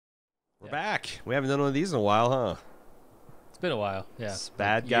back. We haven't done one of these in a while, huh? It's been a while, yeah. It's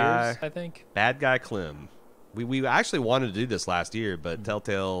Bad Guy, years, I think. Bad Guy Clem. We actually wanted to do this last year, but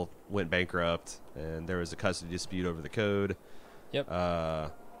Telltale went bankrupt, and there was a custody dispute over the code. Yep.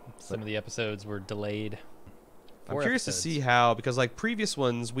 Some of the episodes were delayed. I'm curious to see how, because like previous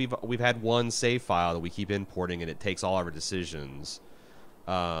ones, we've had one save file that we keep importing, and it takes all of our decisions.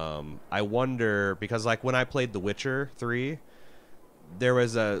 I wonder, because like when I played The Witcher 3, there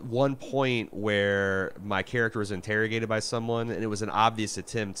was one point where my character was interrogated by someone, and it was an obvious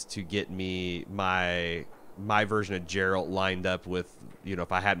attempt to get me my version of Geralt lined up with, you know,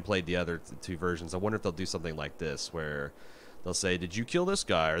 if I hadn't played the other two versions. I wonder if they'll do something like this, where they'll say, did you kill this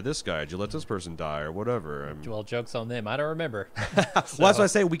guy or this guy? Did you let this person die or whatever? Well, joke's on them. I don't remember. Well, that's why I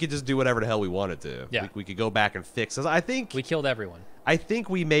say we could just do whatever the hell we wanted to. Yeah. We could go back and fix this. I think we killed everyone. I think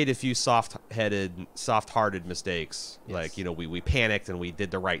we made a few soft-hearted mistakes. Yes. Like, you know, we panicked and we did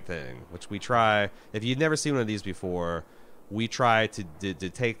the right thing, which we try. If you've never seen one of these before, we try to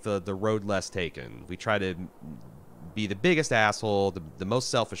take the road less taken. We try to be the biggest asshole, the most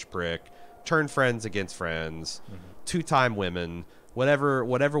selfish prick, turn friends against friends, two-time women, whatever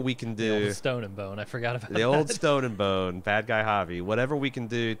we can do. The old Stone and Bone. I forgot about the old Stone and Bone, Bad Guy Javi. Whatever we can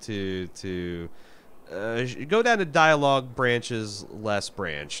do to go down to dialogue branches less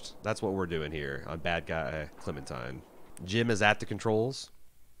branched. That's what we're doing here on Bad Guy Clementine. Jim is at the controls.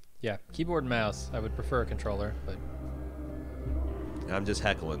 Yeah, keyboard and mouse. I would prefer a controller, but I'm just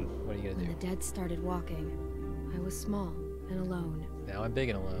heckling. What are you gonna do? When the dead started walking, I was small and alone. Now I'm big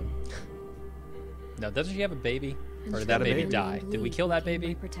and alone. Now, doesn't she have a baby? And Or did she that baby named die? Did we Lee, kill that became my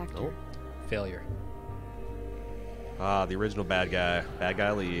baby? protector. Nope. Failure. Ah, the original bad guy. Bad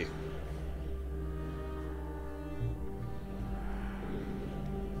Guy Lee.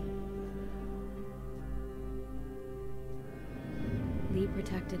 Lee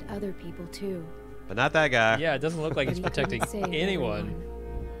protected other people too. But not that guy. Yeah, it doesn't look like But it's he couldn't protecting save anyone. everyone.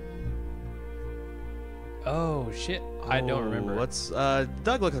 Oh, shit. I don't remember. Let's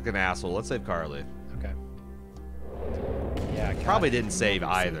Doug looked like an asshole. Let's save Carly. Okay. Yeah, God, Probably didn't He save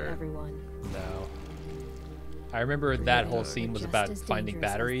never saved either. everyone. No. I remember that whole Were scene was just about as finding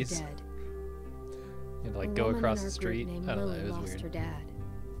dangerous as the batteries. dead. And like A go woman across in the our street. group named I don't know. Lily It was lost weird. her dad,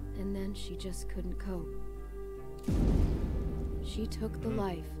 and then she just couldn't cope. She took the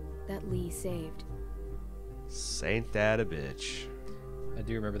life that Lee saved. Saint that a bitch. I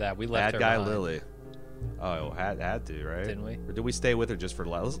do remember that. We left Bad her Guy behind. Lily. Oh, had to, right? Didn't we? Or did we stay with her just for the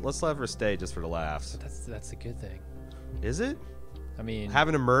laughs? Let's let her stay just for the laughs. That's a good thing. Is it? I mean,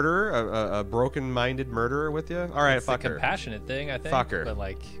 Having a murderer, a broken-minded murderer with you? All right, it's a fuck her. compassionate thing, I think. Fuck her. But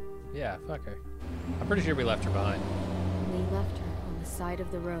like, yeah, fuck her. I'm pretty sure we left her behind. Lee left her on the side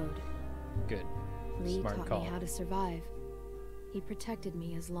of the road. Good. Lee Smart taught call. me how to survive. He protected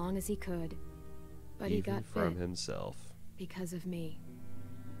me as long as he could, but he Even got from bit himself. because of me.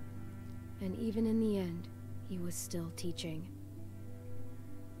 And even in the end, he was still teaching.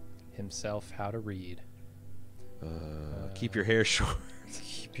 Himself how to read. Keep your hair short.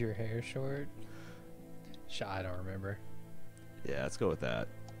 Keep your hair short. I don't remember. Yeah, let's go with that.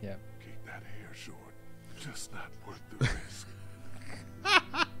 Yeah. Keep that hair short. Just not worth the risk.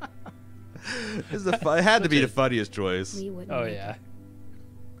 This is it had to be the funniest choice. Lee wouldn't Oh make yeah. it.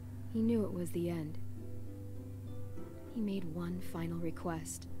 He knew it was the end. He made one final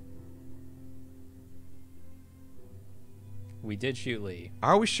request. We did shoot Lee.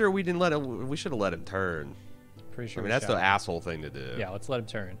 Are we sure we didn't let him? We should have let him turn. Pretty I sure. mean, we that's shot the him. asshole thing to do. Yeah, let's let him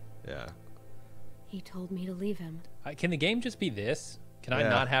turn. Yeah. He told me to leave him. Can the game just be this? Can I Yeah.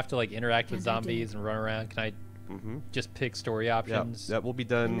 not have to like interact with And I did. zombies and run around? Can I Mm-hmm. just pick story Yep. options? Yep. We'll be I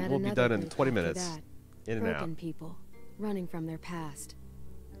done. met We'll be another done in group 20 after minutes. that. In and Broken out. people, running from their past.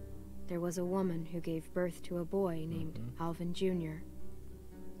 There was a woman who gave birth to a boy named Alvin Jr.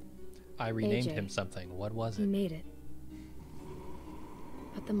 I renamed AJ. him something. What was He it? made it.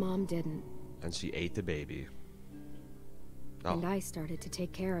 But the mom didn't, And she ate the baby. and Oh, I started to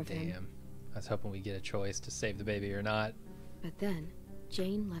take care of him. Damn. I was hoping we'd get a choice to save the baby or not. But then,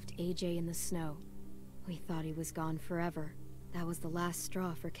 Jane left AJ in the snow. We thought he was gone forever. That was the last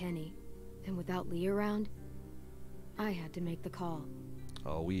straw for Kenny. And without Lee around, I had to make the call.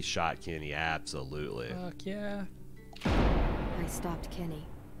 oh, we shot Kenny. Absolutely. Fuck yeah. I stopped Kenny.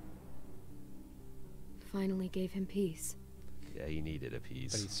 Finally gave him peace. Yeah, he needed a But he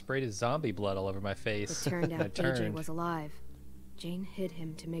piece. sprayed his zombie blood all over my It face. turned I out AJ turned. was alive. Jane hid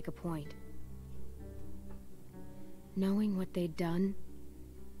him to make a point. Knowing what they'd done,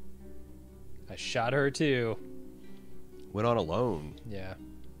 I shot her too. Went on alone. Yeah.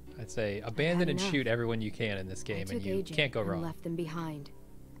 I'd say abandon and enough. shoot everyone you can in this I game, took and you AJ can't go and wrong. left them behind.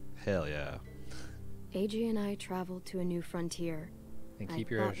 Hell yeah. AJ and I traveled to a new frontier. And keep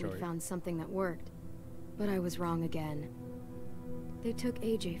your hair I thought short. we'd found something that worked, but I was wrong again. They took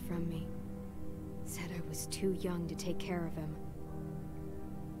AJ from me. Said I was too young to take care of him.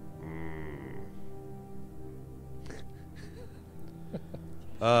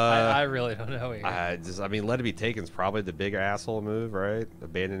 I really don't know here. I mean, let it be taken is probably the bigger asshole move, right?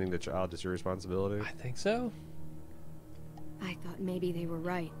 Abandoning the child is your responsibility. I think so. I thought maybe they were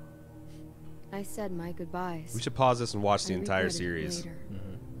right. I said my goodbyes. We should pause this and watch the I entire regretted it series later.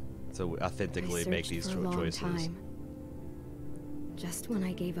 to authentically I make searched these for a long choices. time. Just when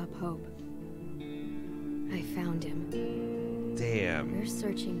I gave up hope, I found him. Damn. We're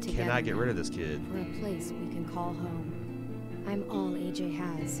searching together Cannot get rid now of this kid. for a place we can call home. I'm all AJ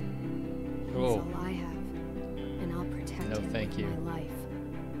has. He's Oh. all I have, and I'll protect No, him thank with you. my life,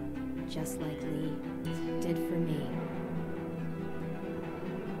 just like Lee did for me.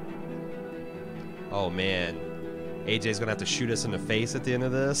 Oh man, AJ's gonna have to shoot us in the face at the end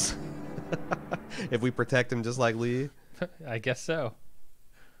of this if we protect him just like Lee. I guess so.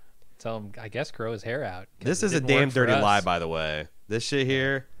 Tell him, I guess, grow his hair out. 'cause This it is a didn't damn work for dirty us. lie, by the way. This shit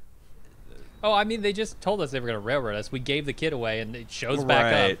here. Oh, I mean, they just told us they were going to railroad us. We gave the kid away, and it shows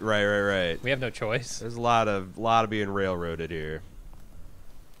back Right, up. right. We have no choice. There's a lot of being railroaded here.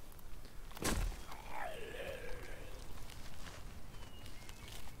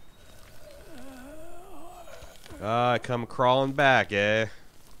 I come crawling back, eh?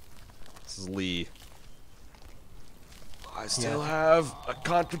 This is Lee. I still have a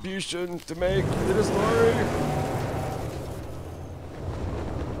contribution to make to the story.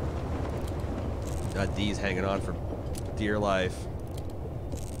 D's hanging on for dear life.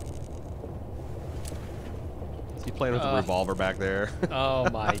 Is he playing with a revolver back there? Oh,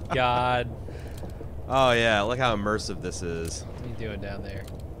 my God. Oh, yeah. Look how immersive this is. What are you doing down there?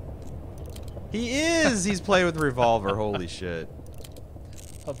 He is! He's playing with a revolver. Holy shit.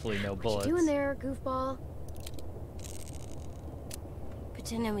 Hopefully no What bullets. you doing there, goofball?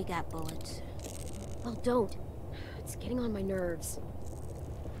 Pretending we got bullets. Well, don't. It's getting on my nerves.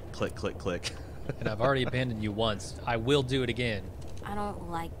 Click, click, click. And I've already abandoned you once. I will do it again. I don't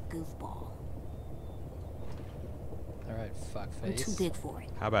like goofball. All right, I'm too fuckface. big for it.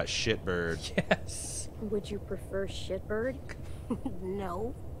 How about shitbird? Yes. Would you prefer shitbird?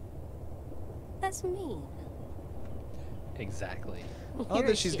 No. That's mean. Exactly. I love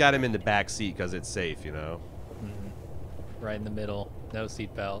that she's got him in the back seat because it's safe, you know? Right in the middle. No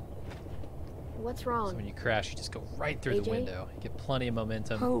seatbelt. What's So wrong? when you crash, you just go right through the AJ? window. You get plenty of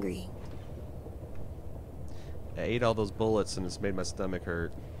momentum. Hungry. I ate all those bullets and it's made my stomach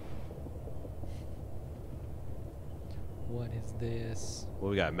hurt. What is this?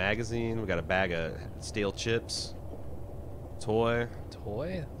 Well, we got a magazine. We got a bag of stale chips. Toy.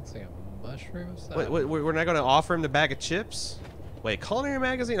 Toy? Looks like a mushroom. Wait, we're not going to offer him the bag of chips? Wait, culinary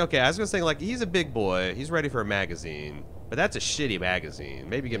magazine? Okay, I was going to say, like, he's a big boy. He's ready for a magazine. But that's a shitty magazine.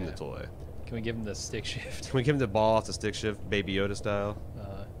 Maybe give him the toy. Can we give him the stick shift? Can we give him the ball off the stick shift, Baby Yoda style?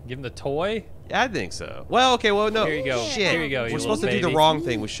 Give him the toy? Yeah, I think so. Well, okay, well, no. Here you go. Shit. Here you go, you We're supposed to little do the baby. wrong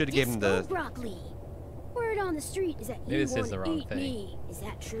thing. We should have given him Disco the... broccoli. Word on the street is that Maybe you this is want the to wrong eat thing. me. Is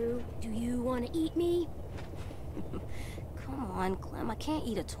that true? Do you want to eat me? Come on, Clem. I can't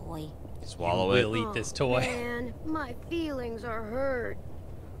eat a toy. Swallow We'll it. eat this toy. Man, my feelings are hurt.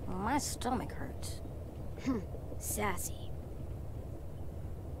 My stomach hurts. Sassy.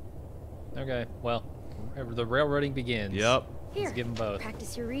 Okay, well, the railroading begins. Yep. Here, Let's give them both.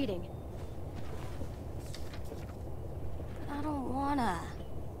 practice your reading. But I don't wanna.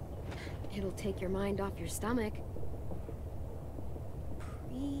 It'll take your mind off your stomach.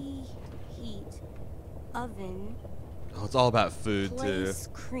 Preheat oven. Oh, it's all about food, too. Place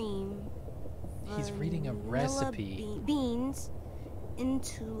cream. He's reading a vanilla recipe. Beans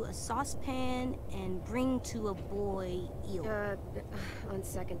into a saucepan and bring to a boil. On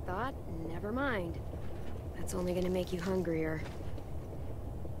second thought, never mind. That's only gonna make you hungrier.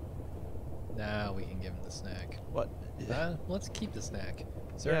 Now we can give him the snack. What? Let's keep the snack.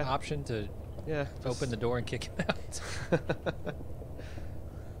 Is there an Yeah. option to Yeah. open the door and kick him out?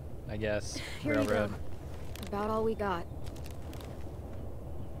 I guess. Here you go. Railroad. About all we got.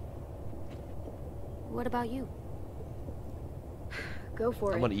 What about you? Go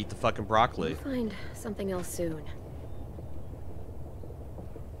for I'm it. gonna eat the fucking broccoli. We'll find something else soon.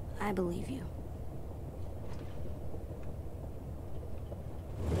 I believe you.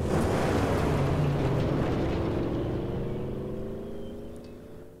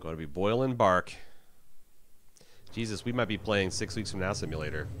 Gonna be boiling bark. Jesus, we might be playing 6 weeks from now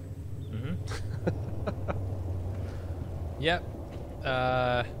simulator. Yep.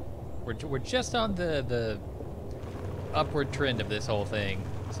 we're just on the upward trend of this whole thing,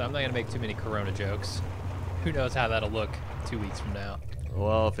 so I'm not gonna make too many Corona jokes. Who knows how that'll look 2 weeks from now?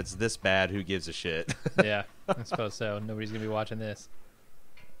 Well, if it's this bad, who gives a shit? Yeah, I suppose so. Nobody's gonna be watching this.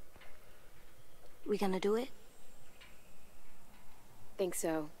 We gonna do it? Think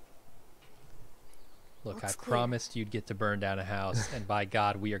so. Look, Looks I clear. promised you'd get to burn down a house, and by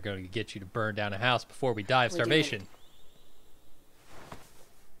God, we are going to get you to burn down a house before we die of We're doing starvation.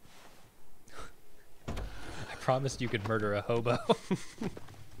 I promised you could murder a hobo.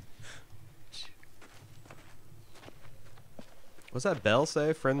 What's that bell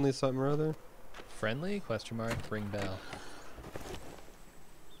say? Friendly something or other? Friendly? Question mark. Ring bell.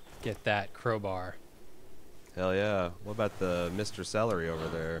 Get that crowbar. Hell yeah. What about the Mr. Celery over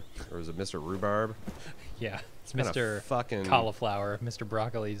there? Or is it Mr. Rhubarb? Yeah, it's Kinda Mr. fucking- Cauliflower, Mr.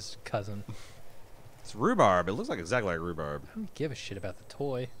 Broccoli's cousin. It's rhubarb. It looks like exactly like rhubarb. I don't give a shit about the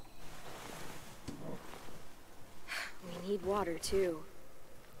toy. We need water, too.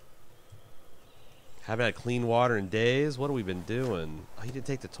 Haven't had clean water in days? What have we been doing? Oh, you didn't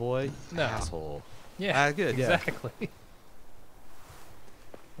take the toy? No. Asshole. Yeah, Good, yeah. exactly.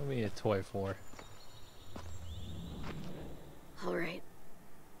 What do we need a toy for? All right.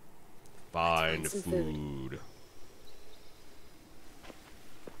 Find Let's find some food.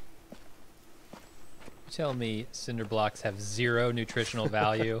 You tell me cinder blocks have 0 nutritional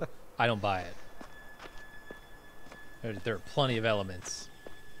value. I don't buy it. There are plenty of elements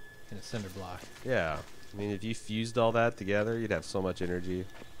in a cinder block. Yeah. I mean, if you fused all that together, you'd have so much energy.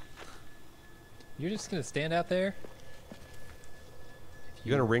 You're just gonna stand out there?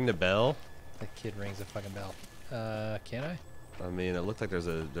 You gonna ring the bell? That kid rings a fucking bell. Can I? I mean, it looked like there's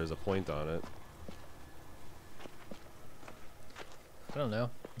a point on it. I don't know.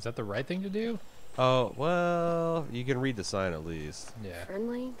 Is that the right thing to do? Oh, well, you can read the sign at least. Yeah.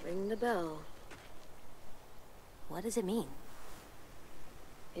 Friendly, ring the bell. What does it mean?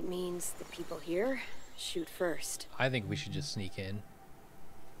 It means the people here shoot first. I think we should just sneak in.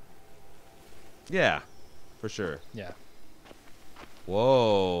 Yeah, for sure. Yeah.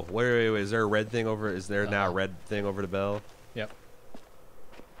 Whoa. Wait. Is there a red thing over? Is there now a Uh-huh. red thing over the bell? Yep.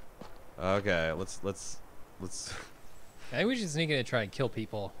 Okay, let's. I think we should sneak in and try and kill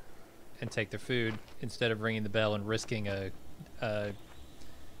people and take their food instead of ringing the bell and risking a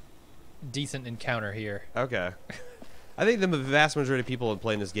decent encounter here. Okay. I think the vast majority of people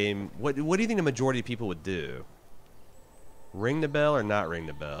playing this game. What do you think the majority of people would do? Ring the bell or not ring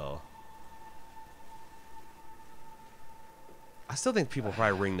the bell? I still think people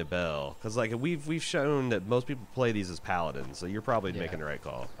probably ring the bell because, like, we've shown that most people play these as paladins, so you're probably Yeah. making the right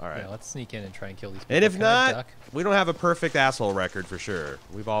call. All right. Yeah, let's sneak in and try and kill these people. And if Can I not, duck? we don't have a perfect asshole record for sure.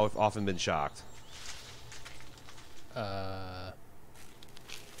 We've all often been shocked. Oh,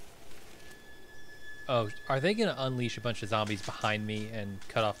 are they gonna unleash a bunch of zombies behind me and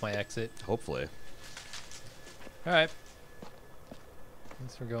cut off my exit? Hopefully. All right.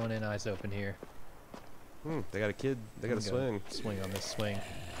 Thanks for going in eyes open here. They got a kid. They got a I'm swing. gonna Swing on this swing.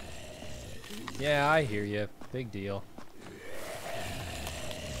 Yeah, I hear you. Big deal.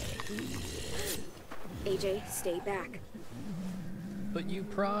 AJ, stay back. But you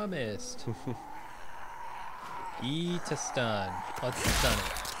promised. E to stun. Let's stun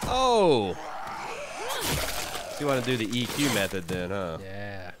it. Oh! So you want to do the EQ method then, huh?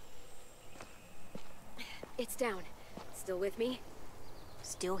 Yeah. It's down. Still with me?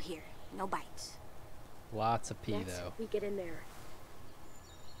 Still here. No bites. Lots of pee Next, though. we get in there.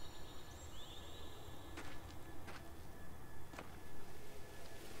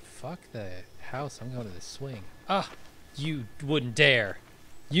 Fuck the house. I'm going to the swing. Ah! You wouldn't dare.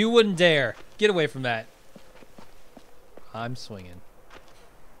 You wouldn't dare. Get away from that. I'm swinging.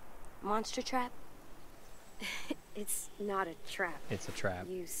 Monster trap? It's not a trap. It's a trap.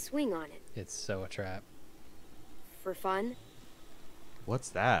 You swing on it. It's so a trap. For fun, What's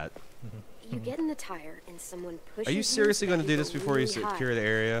that? you get in the tire and someone pushes Are you seriously going to do and this go before you really high. secure the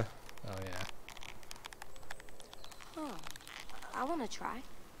area? Oh yeah. Oh, I want to try.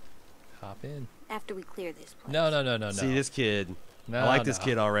 Hop in. After we clear this place. No. See this kid. No, I like this no.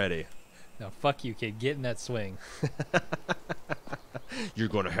 kid already. No, fuck you, kid. Get in that swing. You're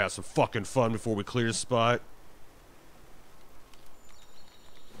going to have some fucking fun before we clear the spot.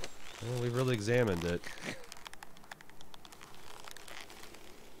 Well, we really examined it.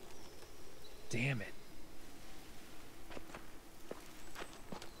 Damn it.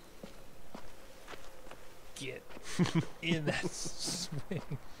 Get in that swing.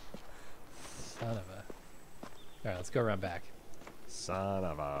 Son of a. Alright, let's go around back. Son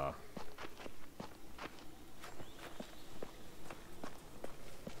of a...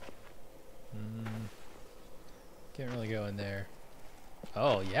 Can't really go in there.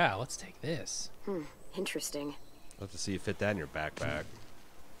 Oh, yeah, let's take this. Interesting. I'll have to see you fit that in your backpack.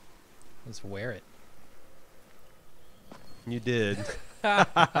 Let's wear it. You did.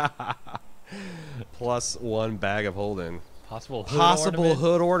 Plus 1 bag of holding. Possible ornament?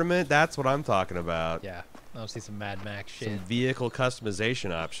 hood ornament? That's what I'm talking about. Yeah. I want to see some Mad Max shit. Some vehicle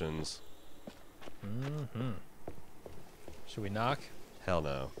customization options. Should we knock? Hell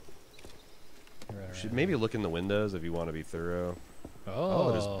no. Right, Should maybe look in the windows if you want to be thorough.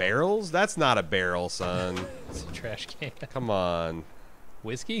 Oh, There's barrels? That's not a barrel, son. It's a trash can. Come on.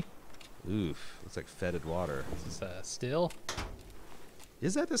 Whiskey? Oof. Looks like fetid water. Is this still?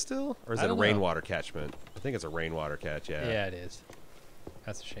 Is that the still? Or is I it a don't know. rainwater catchment? I think it's a rainwater catch, yeah. Yeah, it is.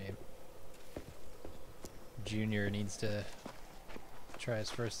 That's a shame. Junior needs to try his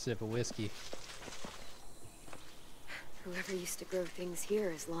first sip of whiskey. Whoever used to grow things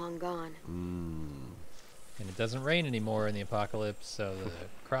here is long gone. And it doesn't rain anymore in the apocalypse, so the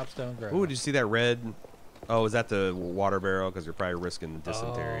crops don't grow. Ooh, did you see that red? Oh, is that the water barrel? Because you're probably risking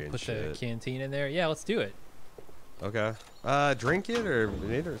dysentery and put shit. the canteen in there? Yeah, let's do it. Okay. Drink it or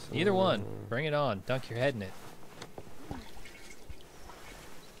neither? Either one. Bring it on. Dunk your head in it.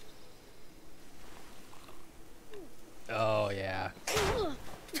 Oh, yeah.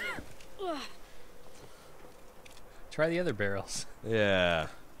 Try the other barrels. Yeah.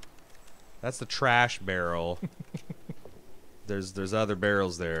 That's the trash barrel. There's other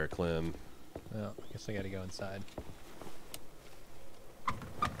barrels there, Clem. Well, I guess I gotta go inside.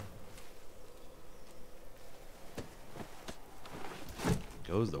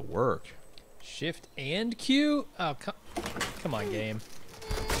 Goes the work. Shift and Q? Oh, come on, game.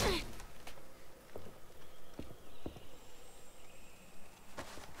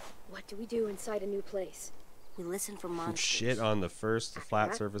 What do we do inside a new place? We listen for monsters. Shit on the first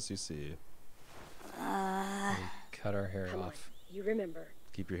flat surface you see. Cut our hair Come on, off. you remember.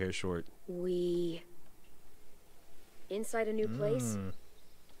 Keep your hair short. We... Inside a new place?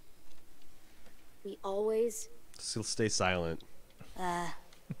 We always... Still stay silent.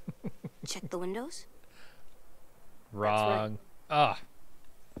 Check the windows? Wrong. Ah.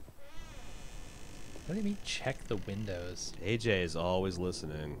 What do you mean check the windows? AJ is always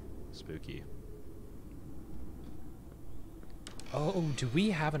listening. Spooky. Oh, do we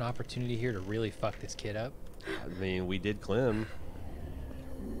have an opportunity here to really fuck this kid up? I mean, we did Clem.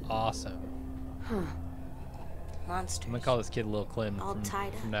 Awesome. Monsters. I'm gonna call this kid Lil Clem All from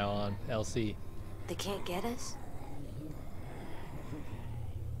tied up. now on. LC. They can't get us?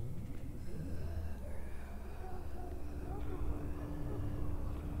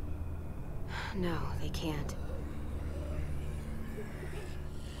 No, they can't.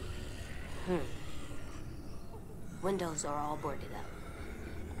 Windows are all boarded up.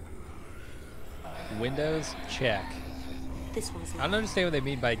 Windows, check. This one's I not. don't understand what they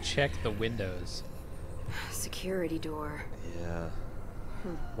mean by check the windows. Security door. Yeah.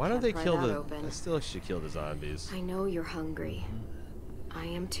 Why don't they Can't kill pry that the... open. I still should kill the zombies. I know you're hungry. I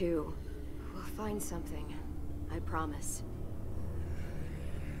am too. We'll find something. I promise.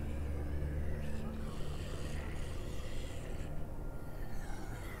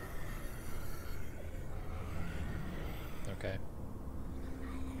 Okay.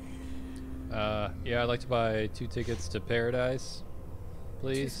 Yeah, I'd like to buy 2 tickets to Paradise, Too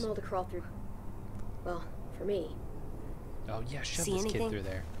please. small to crawl through. Well, for me. Oh yeah, shove See this kid anything? through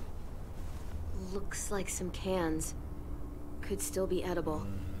there. Looks like some cans. Could still be edible.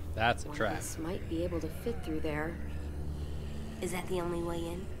 That's a One trap. of us might be able to fit through there. Is that the only way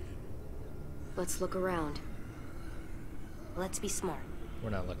in? Let's look around. Let's be smart. We're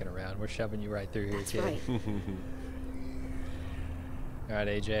not looking around. We're shoving you right through here, That's kid. right. All right,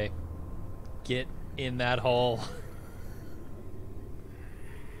 AJ. Get in that hole.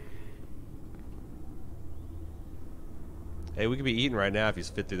 Hey, we could be eating right now if he's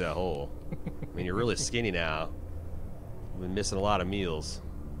fit through that hole. I mean, you're really skinny now. You've been missing a lot of meals.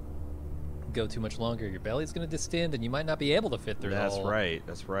 Go too much longer, your belly's gonna distend, and you might not be able to fit through the That's hole. right.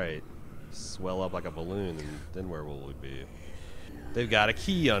 That's right. Swell up like a balloon, and then where will we be? They've got a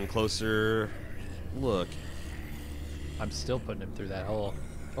key on closer look. I'm still putting him through that hole.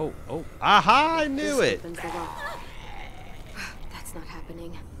 Oh, oh. Aha, I knew This it. opens the lock. That's not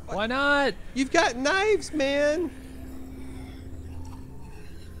happening. Why not? You've got knives, man.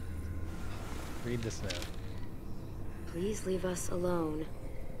 Read this note. Please leave us alone.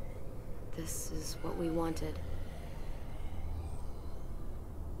 This is what we wanted.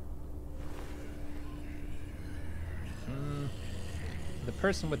 The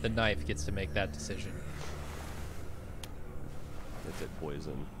person with the knife gets to make that decision. It's a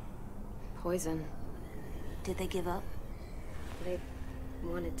poison. Poison. Did they give up? They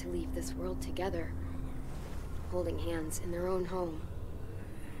wanted to leave this world together, holding hands in their own home.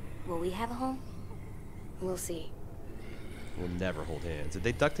 Will we have a home? We'll see. We'll never hold hands. Did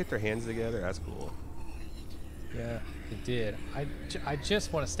they duct tape their hands together? That's cool. Yeah, it did. I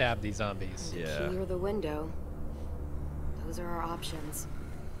just want to stab these zombies. Yeah. Key or the window. Those are our options.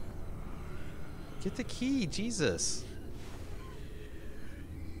 Get the key, Jesus.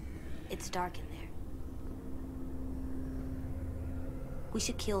 It's dark in there. We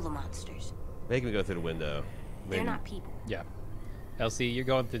should kill the monsters. Make me go through the window. They're not people. Yeah. Elsie, you're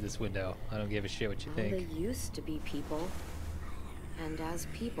going through this window. I don't give a shit what you Well, think. they used to be people. And as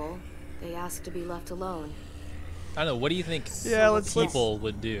people, they asked to be left alone. I don't know. What do you think Yeah, let's people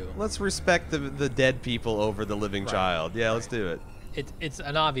would do? Let's respect the dead people over the living child. Yeah, let's do it. It's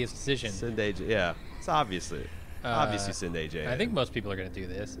an obvious decision. Send AJ. Yeah, it's obviously send AJ. I think most people are going to do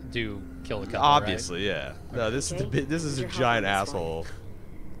this. Do kill the couple, obviously, yeah. No, this is this is a You're giant helping this asshole.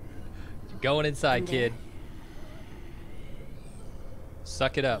 Right? Going inside, kid.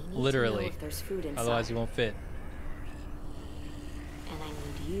 Suck it up, We need to know literally. if there's food inside. Otherwise, you won't fit. And I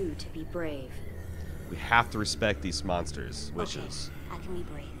need you to be brave. We have to respect these monsters' wishes. Okay, I can be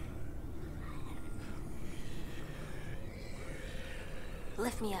brave.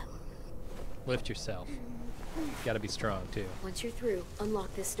 Lift me up. Lift yourself. Got to be strong too. Once you're through,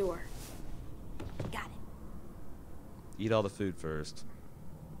 unlock this door. Got it. Eat all the food first.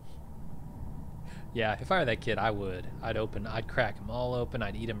 Yeah, if I were that kid, I would. I'd crack them all open.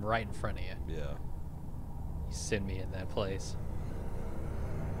 I'd eat them right in front of you. Yeah. You send me in that place.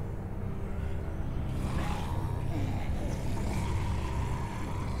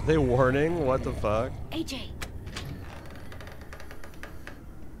 They warning? What the fuck? AJ!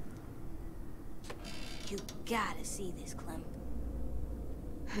 You gotta see this, Clem.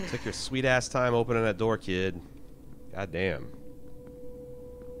 Took your sweet ass time opening that door, kid. God damn.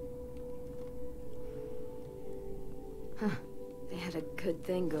 They had a good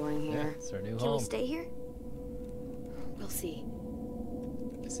thing going Yeah, here. it's our new Can we home. stay here? We'll see.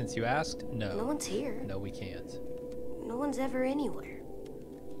 Since you asked, no. No one's here. No, we can't. No one's ever anywhere.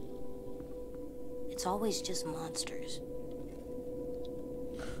 It's always just monsters.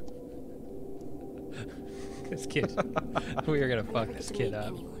 This kid. We are gonna fuck Never this get to kid meet up.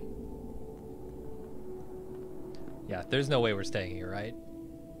 anyone. Yeah, there's no way we're staying here, right?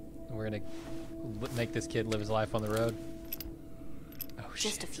 We're gonna make this kid live his life on the road. Oh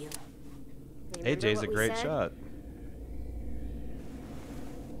Just shit! a few. Remember AJ's a what we great said? shot.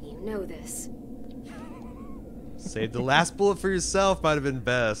 You know this. Save the last bullet for yourself might have been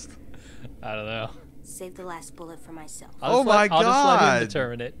best. I don't know. Save the last bullet for myself. Oh my I'll just let God. him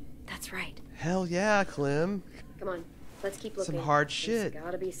determine it. That's right. Hell yeah, Clem. Come on, let's keep looking. Some hard There's shit.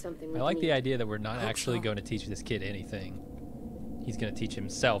 gotta be something we I like can the eat. idea that we're not Hope actually so. going to teach this kid anything. He's going to teach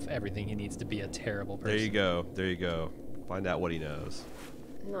himself everything he needs to be a terrible person. There you go. There you go. Find out what he knows.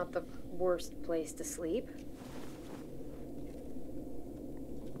 Not the worst place to sleep.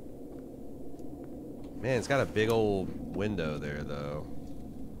 Man, it's got a big old window there, though.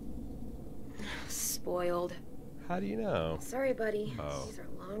 Spoiled. How do you know? Sorry, buddy. Oh. These are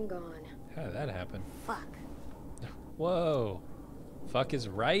long gone. How did that happen? Fuck. Whoa. Fuck is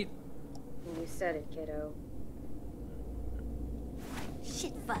right? You said it, kiddo.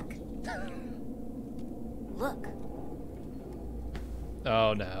 Shit, fuck. Look.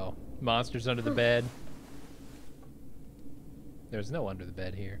 Oh no. Monsters under the bed. There's no under the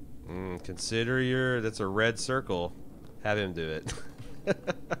bed here. Consider that's a red circle. Have him do it.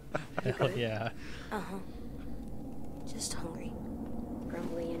 Hell yeah. Uh-huh. Just hungry.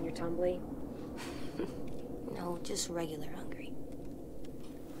 Grumbly in your tumbly. No, just regular hungry.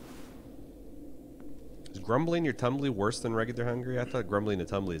 Is grumbling your tumbly worse than regular hungry? I thought grumbling and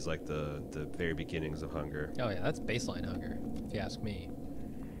tumbly is like the very beginnings of hunger. Oh yeah, that's baseline hunger, if you ask me.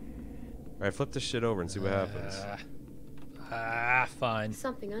 All right, flip this shit over and see what happens. Fine.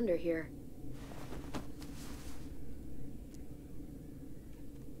 Something under here.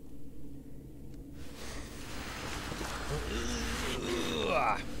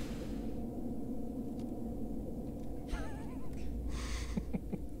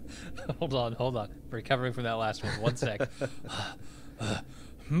 Hold on. Recovering from that last one. 1 sec.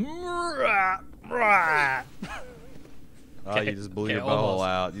 Oh, you just blew okay, your butthole almost.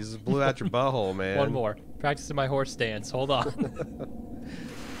 out. You just blew out your butthole, man. One more. Practicing my horse stance. Hold on.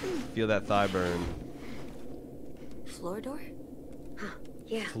 Feel that thigh burn. Floor door?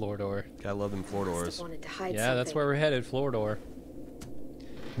 Yeah. Floor door. Gotta love them floor Must have doors. wanted to hide Yeah, that's something. where we're headed. Floor door.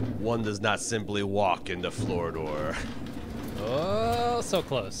 One does not simply walk in the floor door. Oh, so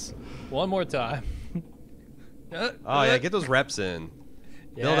close. One more time. Oh yeah, get those reps in.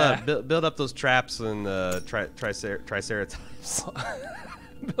 Yeah. Build up those traps and triceratops.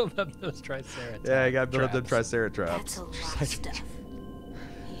 Build up those triceratops. Yeah, you gotta build up them That's triceratops. a lot of stuff.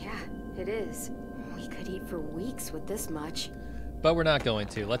 Yeah, it is. We could eat for weeks with this much. But we're not going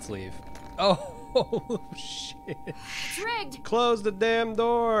to. Let's leave. Oh, shit. It's rigged! Close the damn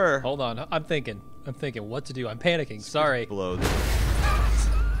door. Hold on. I'm thinking what to do. I'm panicking. Sorry. Blow.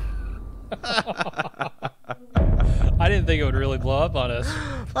 I didn't think it would really blow up on us.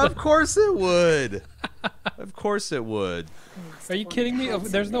 Of course it would. Of course it would. Are you kidding me?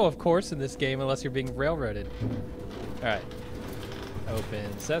 There's no of course in this game unless you're being railroaded. Alright.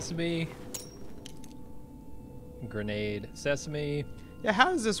 Open sesame. Grenade sesame. Yeah,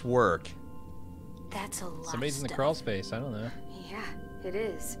 how does this work? That's a lot Somebody's of in the stuff. crawl space. I don't know. Yeah, it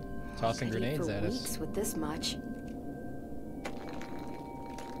is. Tossing We could eat grenades for at us. weeks with this much.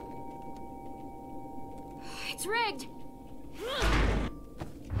 It's rigged!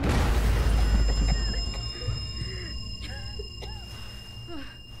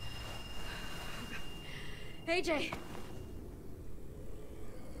 AJ!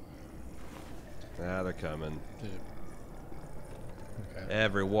 Ah, they're coming. Okay.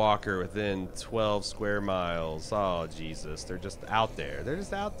 Every walker within 12 square miles. Oh, Jesus. They're just out there. They're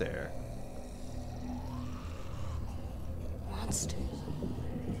just out there. Monsters.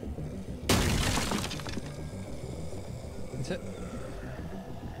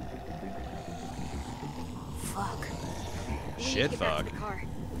 Fuck. We need to Shit get back fuck. to the car.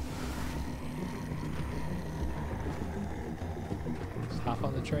 Just hop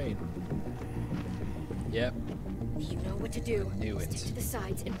on the train. Yep. You know what to do. Knew it. Stick to the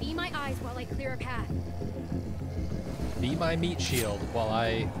sides and be my eyes while I clear a path. Be my meat shield while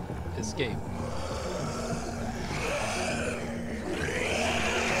I escape.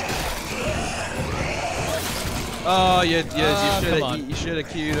 Oh, you come on. should have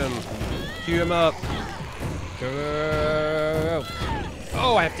queued him. Queued him up. Go.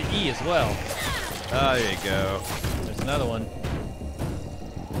 Oh, I have to E as well. Oh, there you go. There's another one.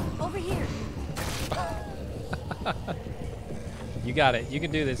 Over here. You got it. You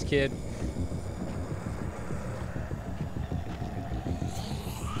can do this, kid.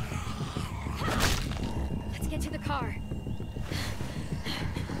 Let's get to the car.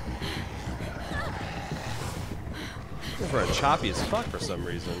 For a choppy as fuck for some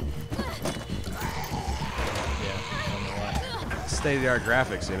reason. Yeah, I don't know why. State-of-the-art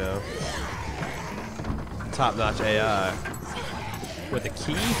graphics, you know. Top-notch AI. With a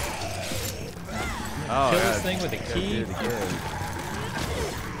key? Oh, Kill yeah, this thing with a gotta key? do it again.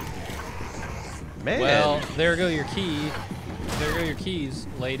 Man. Well, there go your key. There go your keys,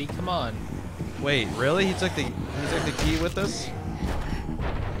 lady. Come on. Wait, really? He took the key with us?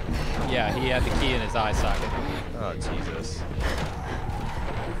 Yeah, he had the key in his eye socket. Oh, Jesus.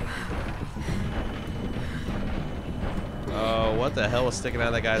 Oh, what the hell was sticking out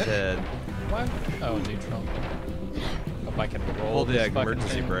of that guy's head? What? Oh, neutral. Hope I can roll Hold the this fucking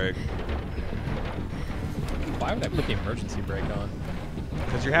emergency thing. brake. Why would I put the emergency brake on?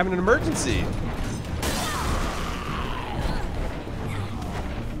 Because you're having an emergency.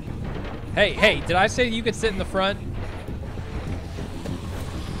 Hey, did I say you could sit in the front?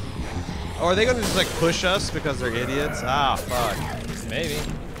 Oh, are they going to just, like, push us because they're idiots? Ah, fuck. Maybe.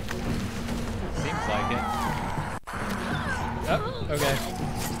 Seems like it. Oh, okay.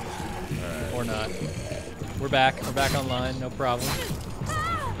 Alright. Or not. We're back. We're back online. No problem.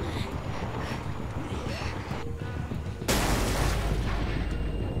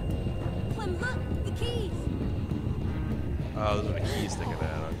 Clem, look, the keys. Oh, those are the keys sticking out.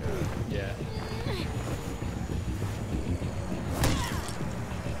 Okay. Yeah.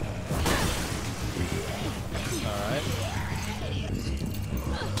 Alright.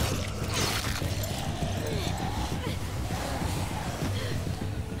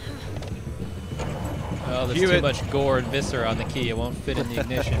 Oh, there's Cue too it. much gore and viscera on the key. It won't fit in the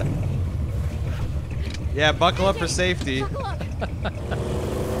ignition. Yeah, buckle up for safety. Buckle up.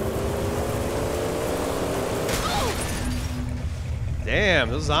 Damn,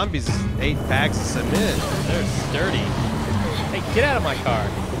 those zombies ate bags of cement. They're sturdy. Hey, get out of my car.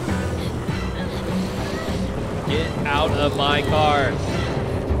 Get out of my car.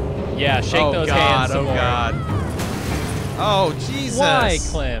 Yeah, shake Oh those God, hands some oh more. God. Oh Jesus. Why,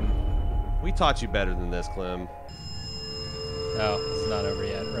 Clem? We taught you better than this, Clem. Oh, it's not over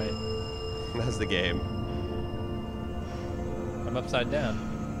yet, right? That's the game. I'm upside down.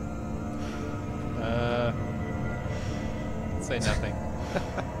 Say nothing.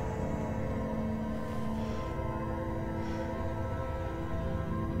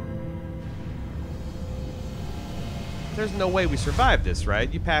 There's no way we survive this,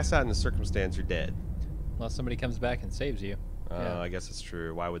 right? You pass out in the circumstance, you're dead. Unless somebody comes back and saves you. Yeah. I guess it's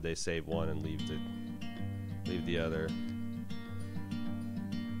true. Why would they save one and leave the other?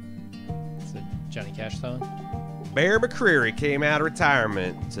 It's a Johnny Cash song. Bear McCreary came out of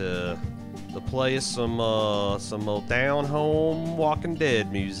retirement to play us some old down home Walking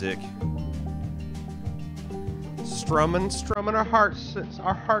Dead music. Strumming our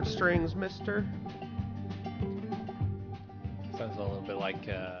heartstrings, mister. Sounds a little bit like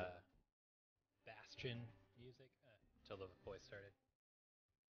Bastion music until the voice started.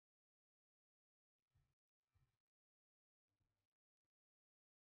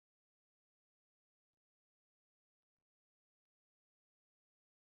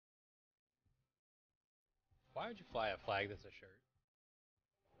 Why would you fly a flag that's a shirt?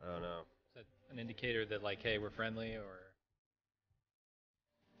 I don't know. Is that an indicator that, like, hey, we're friendly, or?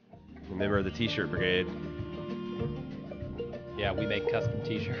 Member of the T-shirt brigade. Yeah, we make custom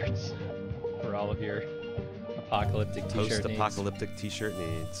T-shirts for all of your apocalyptic T-shirt needs. Post-apocalyptic T-shirt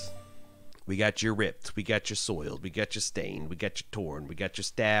needs. We got you ripped. We got you soiled. We got you stained. We got you torn. We got you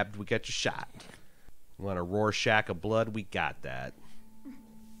stabbed. We got you shot. You want a Rorschach of blood? We got that.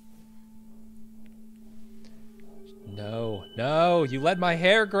 No, no, you let my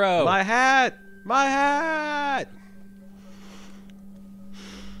hair grow. My hat! My hat!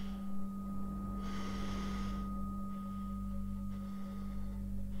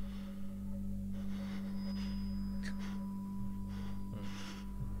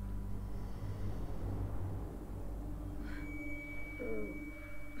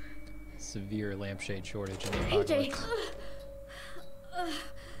 Severe lampshade shortage in the apocalypse.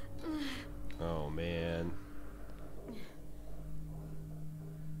 Oh, man.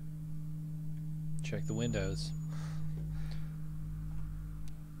 Check the windows.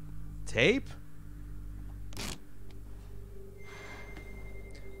 Tape?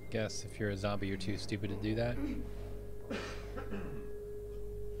 Guess if you're a zombie, you're too stupid to do that.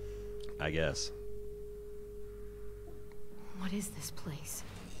 I guess. What is this place?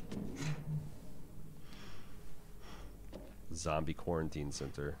 Zombie quarantine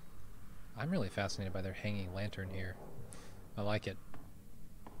center. I'm really fascinated by their hanging lantern here. I like it.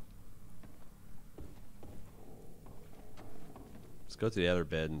 Let's go to the other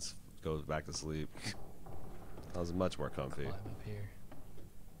bed and go back to sleep. That was much more comfy. Climb up here.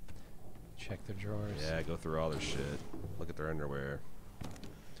 Check their drawers. Yeah, go through all their shit. Look at their underwear.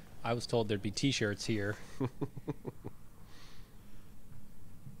 I was told there'd be T-shirts here.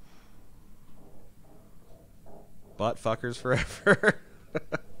 Butt fuckers forever.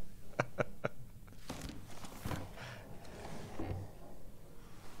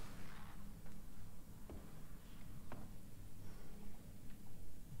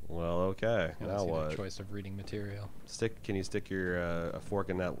 Well, okay. I Now see what? their choice of reading material. Can you stick your a fork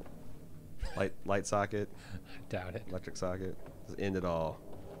in that light socket? Doubt it. Electric socket? Just end it all.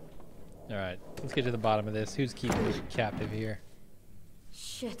 All right, let's get to the bottom of this. Who's keeping me captive here?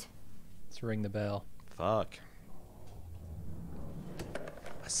 Shit. Let's ring the bell. Fuck.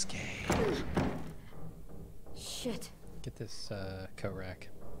 Escape. Shit. Get this coat rack.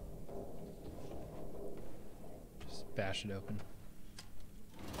 Just bash it open.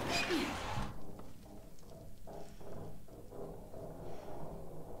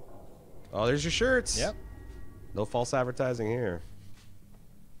 Oh, there's your shirts. Yep. No false advertising here.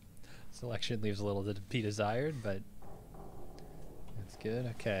 Selection leaves a little to be desired, but that's good.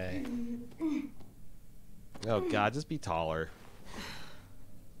 Okay. Oh God, just be taller.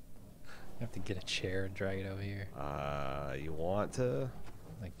 I have to get a chair and drag it over here. You want to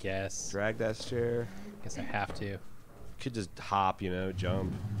I guess. drag that chair? Guess I have to. Could just hop,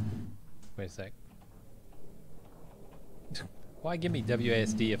 jump. Wait a sec. Why give me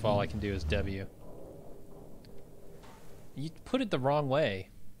WASD if all I can do is W? You put it the wrong way.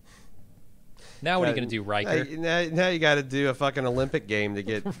 Now what are you gonna do, Riker? Now you got to do a fucking Olympic game to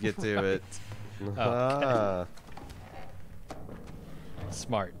get to it. Okay.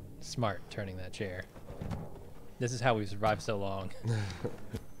 Smart turning that chair. This is how we've survived so long.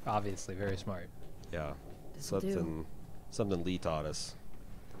 Obviously, very smart. Yeah. This'll do. Something Lee taught us.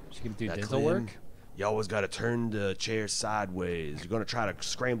 She can do That dental Clem, work. You always got to turn the chair sideways. You're going to try to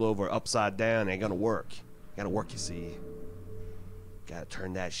scramble over upside down. It ain't going to work. Got to work, you see. Got to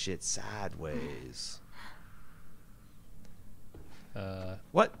turn that shit sideways.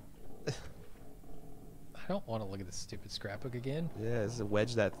 What? I don't want to look at this stupid scrapbook again. Yeah, this is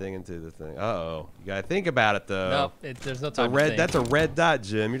wedge that thing into the thing. Uh-oh. You got to think about it, though. No, there's no time to think. That's a red dot,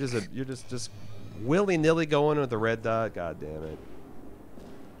 Jim. You're just willy-nilly going with the red dot. God damn it.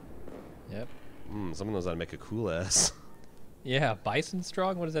 Yep. Someone knows how to make a cool ass. Yeah, Bison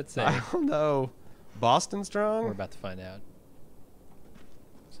Strong? What does that say? I don't know. Boston Strong? We're about to find out.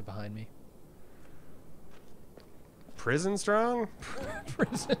 Is it behind me? Prison Strong?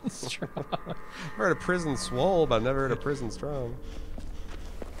 Prison Strong. I've heard of Prison Swole, but I've never heard of Prison Strong.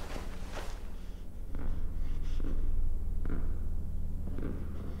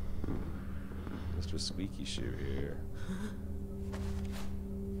 Mr. Squeaky Shoe here.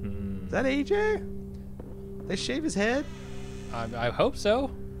 Is that AJ? They shave his head? I hope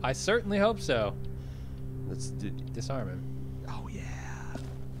so. I certainly hope so. Let's Disarm him. Oh, yeah.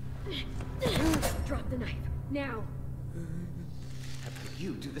 Drop the knife. Now.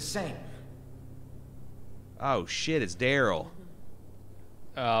 You do the same. Oh, shit, it's Daryl.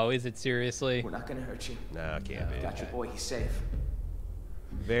 Oh, is it seriously? We're not gonna hurt you. No, it can't be. Got your boy, he's safe.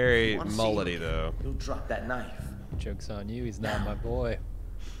 Very You wanna see mullety, him? though. You'll drop that knife. Joke's on you. He's not my boy.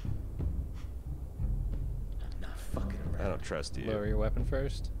 Not fucking I around. don't trust you. Lower your weapon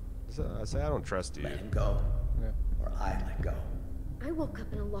first. So I say I don't trust you. Let him go, Okay. or I let go. I woke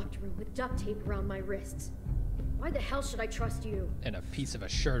up in a locked room with duct tape around my wrists. Why the hell should I trust you? And a piece of a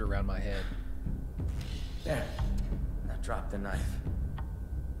shirt around my head. There. Now drop the knife.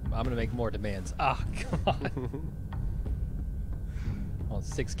 I'm gonna make more demands. Ah, come on. I want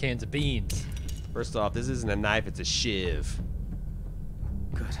 6 cans of beans. First off, this isn't a knife, it's a shiv.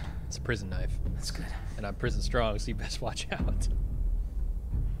 Good. It's a prison knife. That's good. And I'm prison strong, so you best watch out.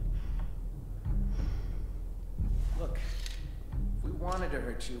 Look, if we wanted to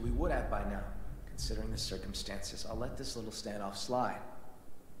hurt you, we would have by now. Considering the circumstances, I'll let this little standoff slide.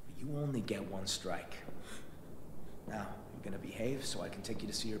 But you only get 1 strike. Now, you're gonna behave so I can take you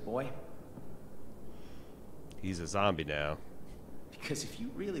to see your boy? He's a zombie now. Because if you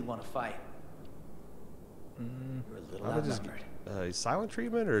really want to fight, you're a little I'm gonna just outnumbered. silent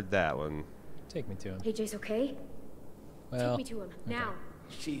treatment or that one? Take me to him. AJ's okay? Well, Take me to him. Now.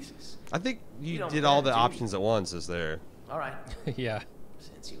 Jesus. I think You you don't did all have the to. options at once, is there? All right. yeah.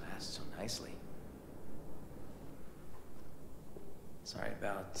 Since you asked so nicely. Sorry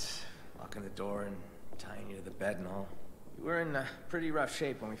about locking the door and tying you to the bed and all. You were in pretty rough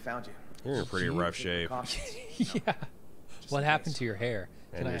shape when we found you. You're in pretty rough shape. Precautions. Yeah. What happened to your hair?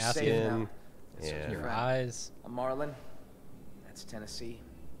 And Can I your ask safe you? skin. now. That's Yeah. Your eyes? I'm Marlin. That's Tennessee.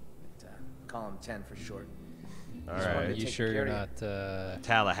 But, call him 10 for short. All Just wanted Are to right. you take sure you're care not of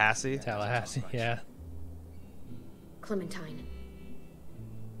Tallahassee? Tallahassee? much. Yeah. Clementine.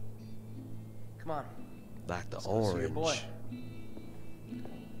 Come on. Like the Let's go see your boy. orange.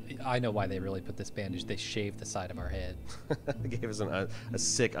 I know why they really put this bandage. They shaved the side of our head. They gave us a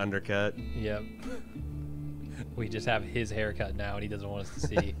sick undercut. Yep. We just have his haircut now, and he doesn't want us to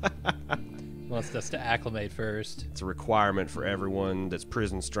see. He wants us to acclimate first. It's a requirement for everyone that's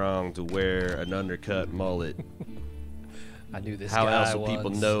prison strong to wear an undercut mullet. I knew this How guy else will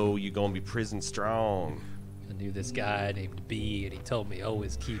people once. know you're gonna be prison strong? I knew this guy named B, and he told me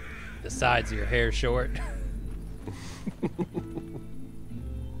always keep the sides of your hair short.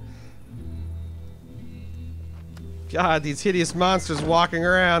 God, these hideous monsters walking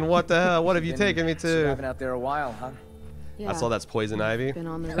around. What the hell? What have you Been taken me to? surviving out there a while, huh? Yeah. That's all that's poison ivy. Been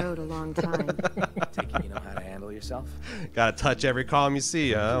on the road a long time. Taking you know how to handle yourself. Gotta touch every column you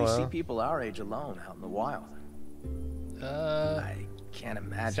see, huh? You see Well, people our age alone out in the wild. I can't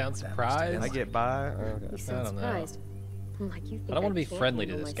imagine. Sound what that must have surprised? been I like. get by. Okay. You sound don't know. surprised. Like you think I don't wanna be can't friendly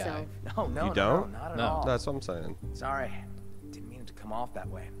to handle this guy. myself. No, no, You no, don't? not at No. all. That's what I'm saying. Sorry, didn't mean it to come off that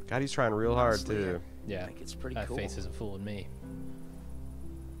way. God, he's trying real hard Honestly, too. Yeah. I think it's pretty That cool. face isn't fooling me.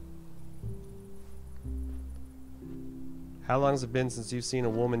 How long has it been since you've seen a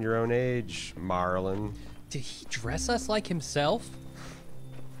woman your own age, Marlin? Did he dress us like himself?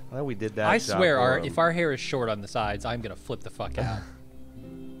 I know we did that. I job swear, for him. if our hair is short on the sides, I'm gonna flip the fuck out.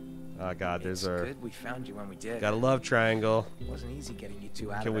 Oh God, there's It's our good we found you when we did. got a love triangle. It wasn't easy getting you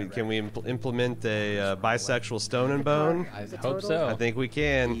two out Can of we that can wreck. we implement a bisexual stone and bone? I Is it hope total? so. I think we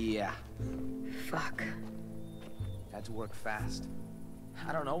can. Yeah, Fuck. had to work fast.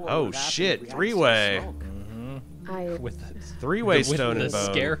 I don't know what Oh, would happen shit, if we hadn't three-way. seen smoke. I With the Three-way with stone the and bone.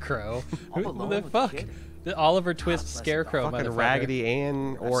 scarecrow. All Who alone the with the fuck? kid? The Oliver Twist bless the scarecrow, Fucking motherfucker. Raggedy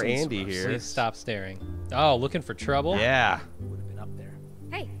Ann or I've seen some Andy rough here. Please stop staring. Oh, looking for trouble? Yeah. Would have been up there.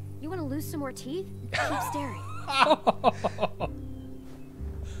 Hey, you want to lose some more teeth? Keep staring.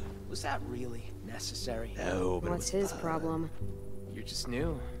 Was that really necessary? No, but it What's was his problem? You're just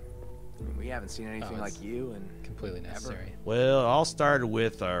new. I mean, we haven't seen anything it's like you and Completely necessary. Well, it all started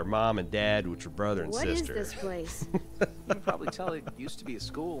with our mom and dad, which were brother and What is sister. this place? you can probably tell it used to be a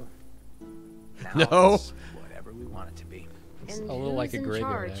school. Now No. it's whatever we want it to be. It's And a little like who's a in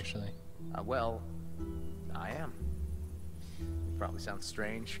graveyard, charge? actually. Well, I am. Probably sounds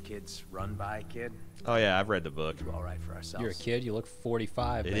strange. Kids run by a kid. Oh yeah, I've read the book. Do all right for ourselves. You're a kid. You look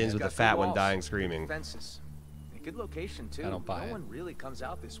 45. It man. ends with the Got fat good one walls, dying screaming. Fences. A good location too. I don't buy no it. one really comes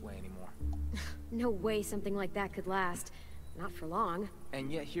out this way anymore. No way something like that could last. Not for long.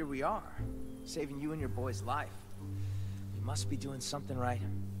 And yet here we are, saving you and your boy's life. You must be doing something right.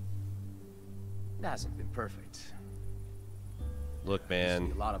 It hasn't been perfect. Look, There's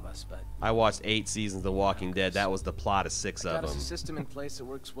man, a lot of us, but I watched 8 seasons of The Walking Dead. That was the plot of 6 got of us a them. system in place that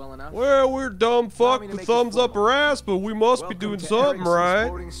works well enough. Well, we're dumb fuck me to with make it thumbs up formal. our ass, but we must be Welcome doing to something Erickson's right.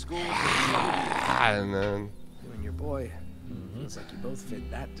 boarding school. And then, You and your boy. Feels like you both fit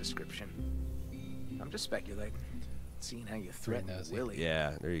that description. I'm just speculating, seeing how you threaten nosy. Willie.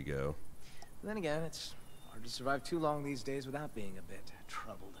 yeah, there you go. Then again, it's hard to survive too long these days without being a bit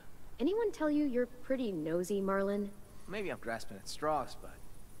troubled. Anyone tell you you're pretty nosy, Marlon? Maybe I'm grasping at straws,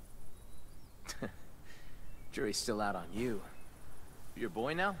 but jury's still out on you. Your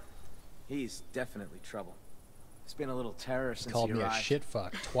boy now? He's definitely trouble. It's been a little terror since Called he me a arrived. shit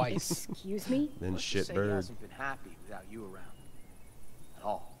fuck twice. Excuse me? Then Let's just say he shitbird. hasn't been happy without you around. At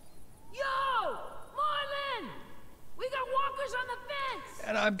all. Yo! Marlon! We got walkers on the fence!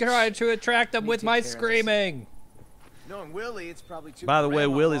 And I'm trying to attract them Me with take my care of this. screaming. Knowing Willie, it's probably too. By the way,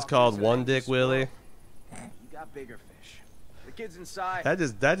 grandma Willie's walkers called are One like Dick you Willie. spoil. You got bigger fish. The kid's inside. That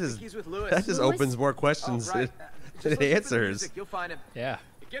just He's with Lewis. that just Lewis? opens more Oh, questions right. than Just listen to the answers. music, you'll find him. Yeah.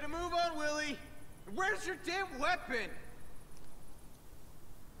 Get a move on, Willie. Where's your damn weapon?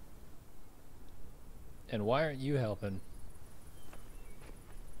 And why aren't you helping?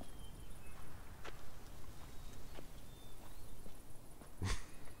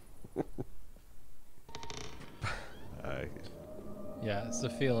 Yeah, it's a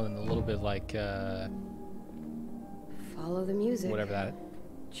feeling a little bit like Follow the music. whatever that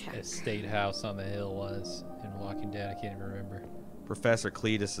Check. estate house on the hill was in Walking Dead. I can't even remember. Professor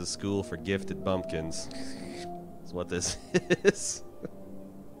Cletus's school for gifted bumpkins. That's what this is.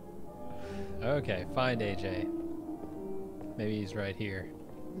 Okay, find AJ. Maybe he's right here.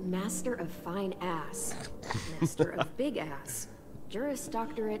 Master of fine ass. Master of big ass. Juris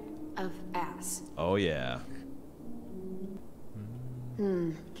Doctorate of ass. Oh yeah.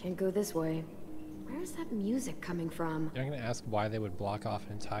 Can't go this way. Where's that music coming from? You're not gonna ask why they would block off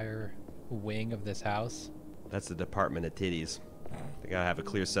an entire wing of this house? That's the Department of Titties. They gotta have a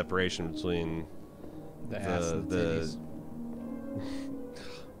clear separation between The ass and the titties.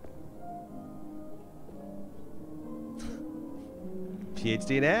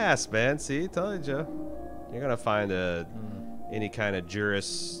 PhD in ass, man. See, told you. You're gonna find any kind of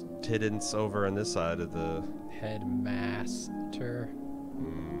juris tiddance over on this side of the. Headmaster.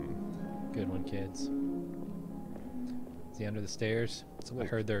 Good one, kids. Is he under the stairs? I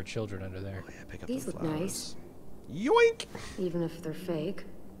heard there are children under there. Oh yeah, pick up These the look flowers. nice. Yoink! Even if they're fake.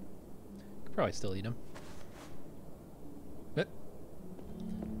 Could probably still eat them. But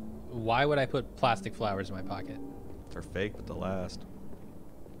why would I put plastic flowers in my pocket? They're fake, but they'll last.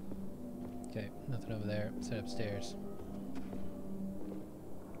 Okay, nothing over there. Let's head upstairs.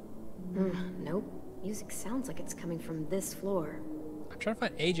 Nope. Music sounds like it's coming from this floor. I'm trying to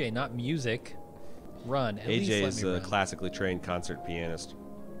find AJ, not music. Run. At least AJ let is me a run. classically trained concert pianist.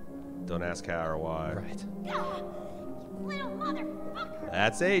 Don't ask how or why. Right. Little motherfucker!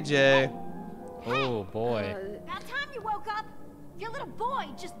 That's AJ. Oh boy. About time you woke up! Your little boy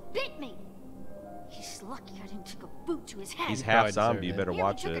just bit me! He's lucky I didn't take a boot to his head. He's probably half zombie. deserved You it. better Yeah, we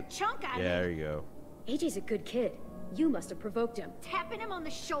watch took it. a chunk out of Yeah, it. there you go. AJ's a good kid. You must have provoked him. Tapping him on the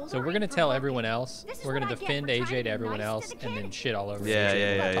shoulder. So we're ain't gonna tell provoking. everyone else. This is We're what gonna I get defend for trying AJ to to be everyone nice else, to the and then kid. shit all over Yeah, AJ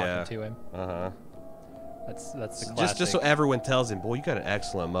yeah, by yeah, talking yeah. to him. That's the classic. Just so everyone tells him, boy, you got an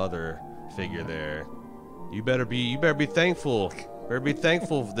excellent mother figure there. You better be thankful. Better be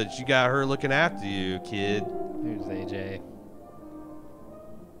thankful that you got her looking after you, kid. Here's AJ.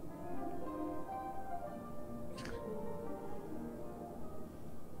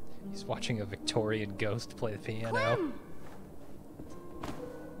 He's watching a Victorian ghost play the piano. Clem!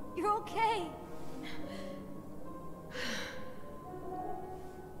 You're okay.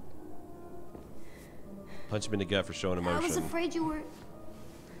 Punch him in the gut for showing I was emotion. afraid you were.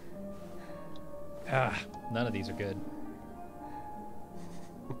 Ah, none of these are good.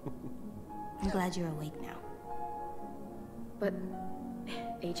 I'm glad you're awake now. But,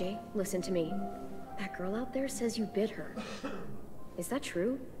 AJ, listen to me. That girl out there says you bit her. Is that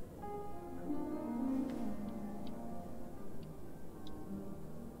true?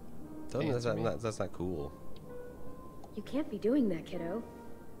 Tell him that's not cool. You can't be doing that, kiddo.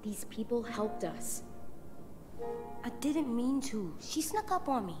 These people helped us. I didn't mean to. She snuck up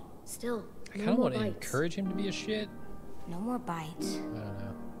on me. Still, I no kind of more want to bites. encourage him to be a shit, No more bites. I don't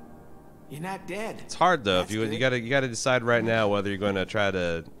know. You're not dead. It's hard though. That's If you good. you gotta decide right now whether you're going to try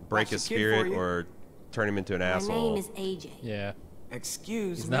to break Watch his the kid for spirit you. or turn him into an My asshole. name is AJ. Yeah.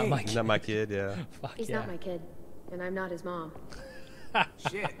 Excuse He's me. not my He's not my kid. Yeah. Fuck He's yeah. not my kid, and I'm not his mom.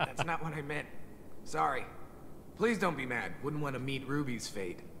 Shit, that's not what I meant. Sorry. Please don't be mad. Wouldn't want to meet Ruby's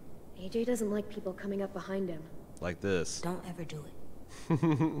fate. AJ doesn't like people coming up behind him. Like this. Don't ever do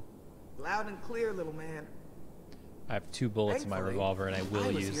it. Loud and clear, little man. I have 2 bullets in my Thankfully, revolver, and I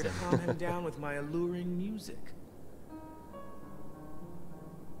will was use here them. to calm him down with my alluring music.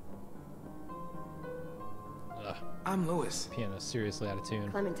 Ugh, I'm Lewis. piano's seriously out of tune.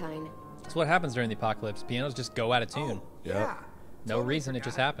 Clementine. That's what happens during the apocalypse. Pianos just go out of tune. Oh, Yep. yeah. No Totally reason, it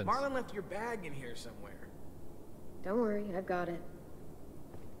just forgot. happens. Marlon left your bag in here somewhere. Don't worry, I've got it.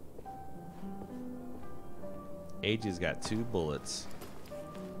 AJ's got 2 bullets.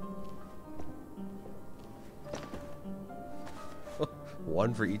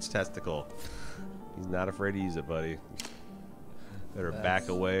 One for each testicle. He's not afraid to use it, buddy. Better back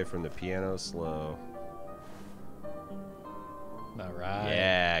away from the piano slow. All right.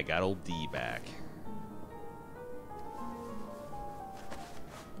 Yeah, got old D back.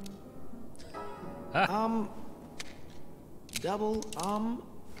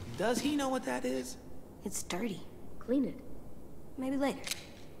 Does he know what that is? It's dirty. Clean it. Maybe later.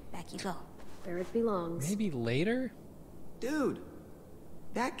 Back you go. Where it belongs. Maybe later? Dude,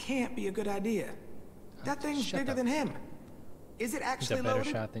 that can't be a good idea. That thing's shut bigger up. than him. Is it He's actually a better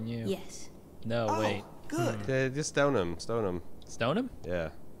loaded? shot than you. Yes. No, Oh, wait. good. Yeah, just stone him. Stone him. Stone him? Yeah.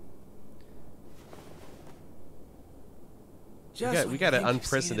 Just We when got you an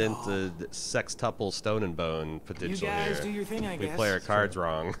think you've seen it all. unprecedented sextuple stone and bone potential You guys here. do your thing, I We guess. play our cards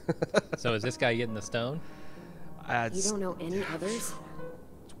wrong. So is this guy getting the stone? You It's don't know any others?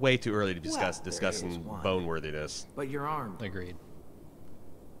 way too early to discuss Well, there is discussing one. bone worthiness. But you're armed. Agreed.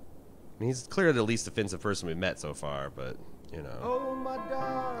 I mean, he's clearly the least offensive person we've met so far, but you know. Oh my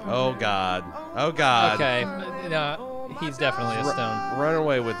darling. Oh God. Oh God. Okay. No, he's definitely a stone. Run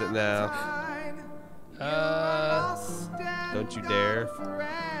away with it now. Uh, Don't you dare.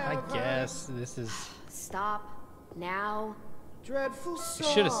 I guess this is. Stop. Now. Dreadful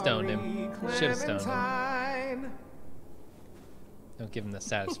Should have stoned him. sorry, Should have stoned him. Clementine. Don't give him the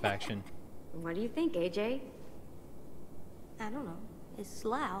satisfaction. What do you think, AJ? I don't know. It's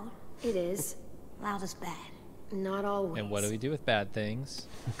loud. It is. Loud is bad. Not always. And what do we do with bad things?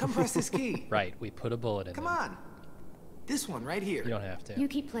 Come press this key. Right, we put a bullet in Come them. on. This one right here. You don't have to. You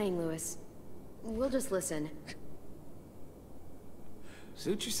keep playing, Lewis. We'll just listen.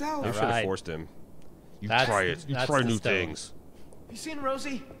 Suit yourself. We should have Right. forced him. You That's- try it. You that's try the new stone. things. You seen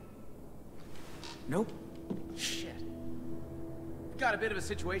Rosie? Nope. Shit. Got a bit of a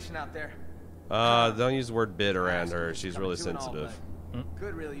situation out there. Don't use the word bit around her. She's really Coming to and all, sensitive. but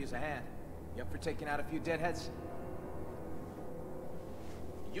Could really use a hand. You up for taking out a few deadheads?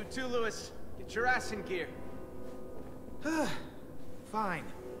 You too, Lewis. Get your ass in gear. Fine.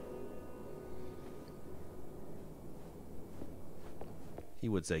 He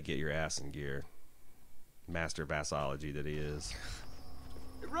would say, "Get your ass in gear." Master bassology that he is.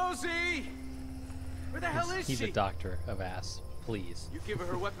 Rosie! Where the hell is He's she? a doctor of ass. Please. You give her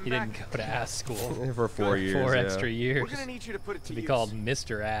her weapon He back. didn't go to ass school. For 4 years. 4 yeah. extra years. We're gonna need you to put it to be use. called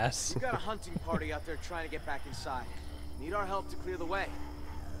Mr. Ass. We've got a hunting party out there trying to get back inside. Need our help to clear the way.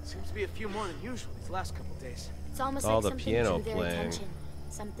 Seems to be a few more than usual these last couple days. It's almost All like the something piano drew their playing. attention.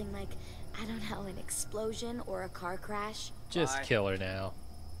 Something like, I don't know, an explosion or a car crash. Just Bye. kill her now.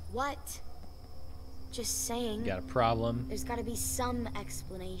 What? Just saying. You got a problem? There's gotta be some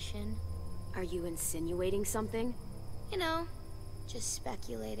explanation. Are you insinuating something? You know, just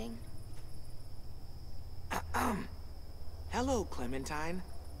speculating. Hello, Clementine.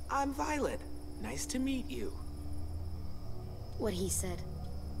 I'm Violet. Nice to meet you. What he said.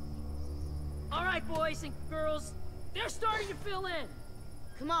 All right, boys and girls, they're starting to fill in.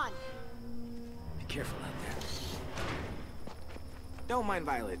 Come on. Be careful out there. Don't mind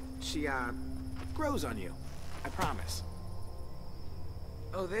Violet. She, grows on you. I promise.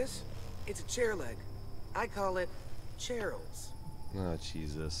 Oh, this? It's a chair leg. I call it Cheryl's. Oh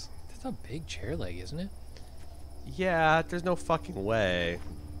Jesus. That's a big chair leg, isn't it? Yeah, there's no fucking way.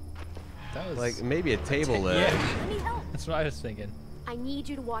 That was Like maybe a table leg. Yeah, I need help. that's what I was thinking. I need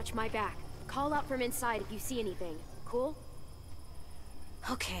you to watch my back. Call out from inside if you see anything. Cool?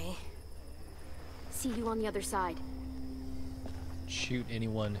 Okay. See you on the other side. Shoot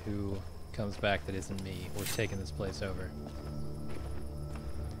anyone who comes back that isn't me. We're taking this place over.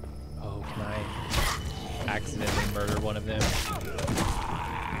 Oh, can I accidentally murder one of them?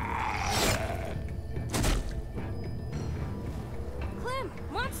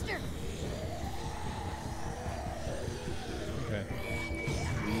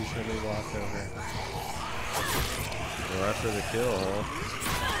 for the kill,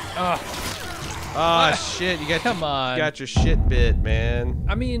 huh? Oh, Ah, shit! You got Come on. You got your shit bit, man.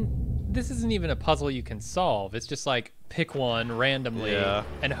 I mean, this isn't even a puzzle you can solve. It's just like pick one randomly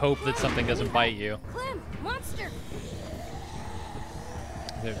and hope that something doesn't bite you. Clem, monster!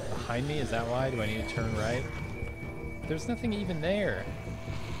 Is it behind me? Is that why? Do I need to turn right? There's nothing even there.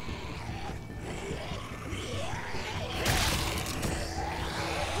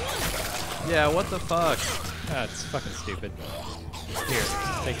 Yeah, what the fuck? Ah, it's fucking stupid. Here,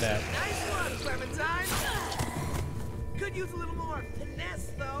 take that. Nice one, Clementine. Could use a little more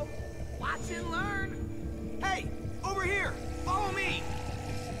finesse, though. Watch and learn. Hey, over here. Follow me.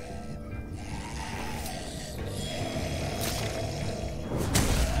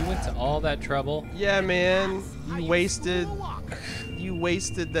 You went to all that trouble? Yeah, man. You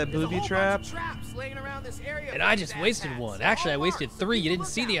wasted that booby trap. And I just wasted one. Actually, I wasted 3. You didn't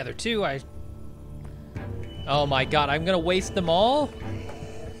see the other 2. Oh my god, I'm gonna waste them all?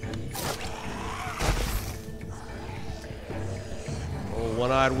 Oh,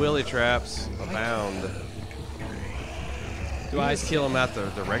 one-eyed willy traps abound. Do You I just kill him out the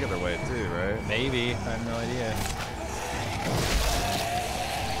regular way too, right? Maybe. I have no idea.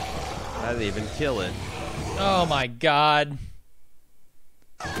 I didn't even kill it. Oh my god.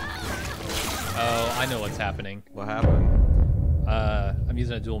 Oh, I know what's happening. What happened? I'm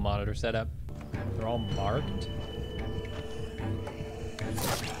using a dual monitor setup. They're all marked.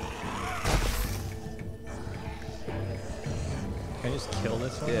 Can I just kill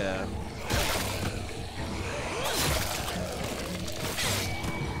this one? Yeah.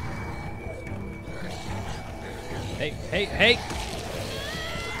 Hey!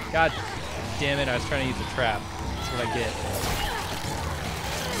 God damn it, I was trying to use a trap. That's what I get.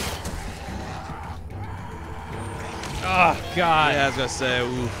 Oh, God. Yeah, I was gonna say,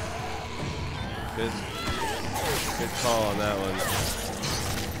 oof. Good call on that one.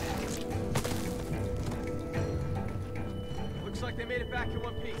 Looks like they made it back in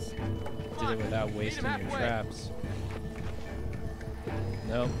one piece. Did it without wasting your traps.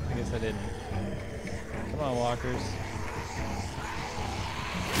 Nope, I guess I didn't. Come on, walkers.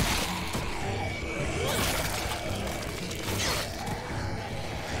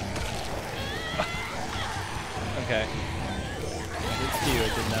 Okay. It's Q,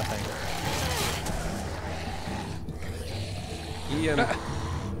 it did nothing. Ian.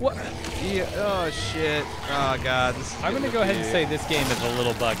 What? Ian. Oh, shit. Oh, God. This is I'm gonna getting go ahead and cute. say this game is a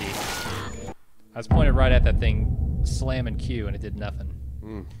little buggy. I was pointed right at that thing, slamming Q, and it did nothing.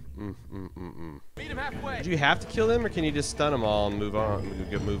 Meet him halfway. Did you have to kill them, or can you just stun them all and move on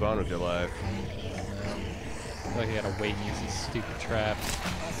with your life? I feel like I gotta wait and use these stupid traps.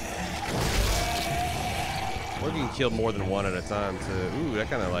 Or you can kill more than one at a time, too. Ooh, that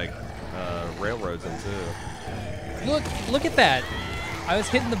kind of like railroads them, too. Look at that! I was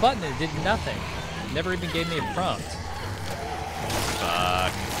hitting the button and it did nothing. Never even gave me a prompt.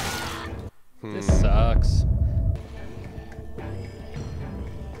 Fuck. This sucks.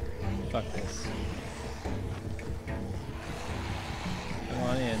 Fuck this. Come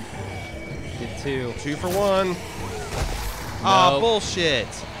on in. Did 2. 2 for 1. Nope. Oh, bullshit.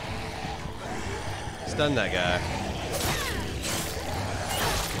 Stun that guy.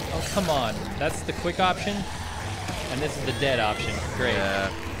 Oh, come on. That's the quick option? And this is the dead option. Great. Yeah.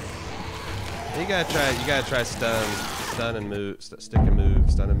 You gotta try stun and move, stick and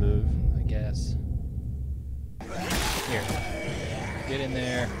move, stun and move. I guess. Here. Get in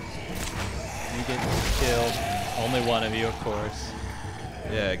there. You get killed. Only one of you, of course.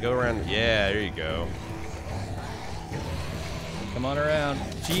 Yeah, go around. Yeah, there you go. Come on around.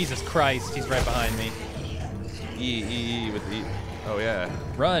 Jesus Christ, he's right behind me. E with the. Oh yeah.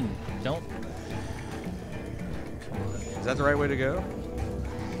 Run. Don't. Is that the right way to go?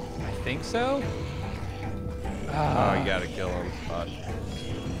 I think so. Oh, you gotta kill him. Fuck.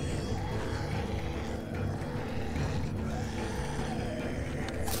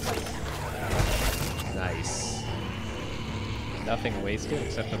 Nice. Nothing wasted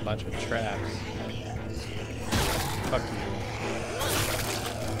except a bunch of traps. Fuck you.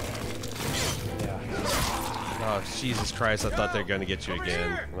 Yeah. Oh, Jesus Christ, I thought they were gonna get you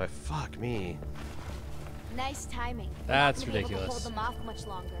again. I'm like, fuck me. Nice timing. That's We're not gonna be able to ridiculous. hold them off much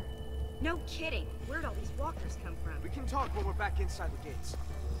longer. No kidding. Where'd all these walkers come from? We can talk when we're back inside the gates.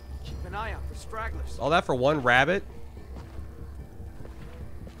 Keep an eye out for stragglers. All that for one rabbit?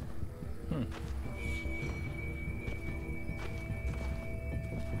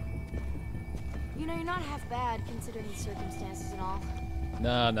 You know, you're not half bad considering the circumstances and all.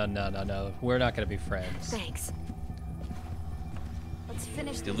 No. We're not gonna be friends. Thanks. Let's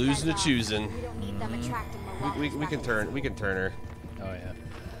finish You're these losing guys to off. choosing. We don't need them attracting more We can turn. We can turn her. Oh yeah.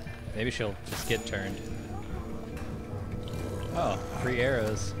 Maybe she'll just get turned. Oh, free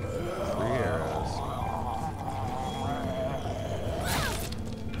arrows. Free arrows.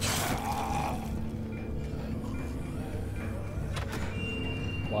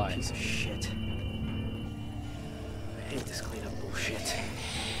 Why? Piece of shit. I hate this cleanup bullshit.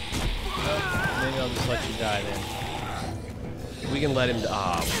 Maybe I'll just let you die then. We can let him.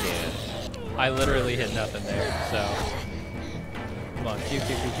 Ah, we can't. I literally hit nothing there, so. Come on, Q.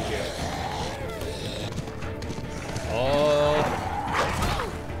 Oh.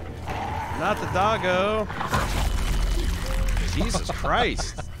 Not the doggo. Jesus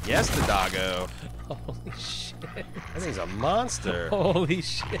Christ. Yes, the doggo. Holy shit. That thing's a monster. Holy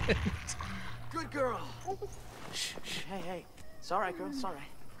shit. Good girl. Shh, hey. It's all right, girl. It's all right.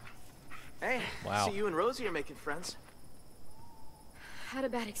 Hey, Wow. see you and Rosie are making friends. Had a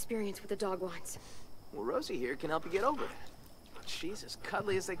bad experience with the dog once. Well, Rosie here can help you get over it. She's as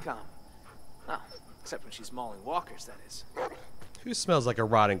cuddly as they come. Oh, except when she's mauling walkers, that is. Who smells like a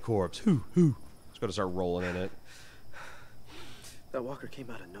rotting corpse? Who? Just gonna start rolling in it. That walker came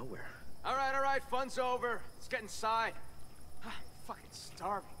out of nowhere. All right. Fun's over. Let's get inside. I'm fucking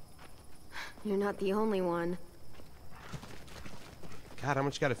starving. You're not the only one. God, how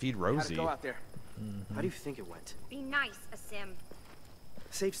much you gotta feed How'd Rosie? it go out there? How do you think it went? Be nice, Asim.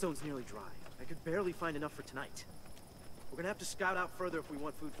 Safe stone's nearly dry. I could barely find enough for tonight. We're gonna have to scout out further if we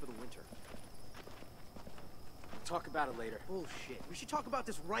want food for the winter. Talk about it later. Bullshit. We should talk about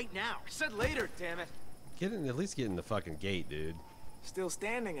this right now. I said later, damn it. At least get in the fucking gate, dude. Still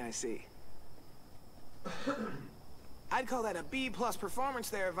standing, I see. I'd call that a B+ performance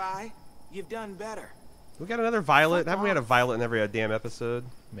there, Vi. You've done better. We got another Violet. Haven't we had a Violet in every damn episode?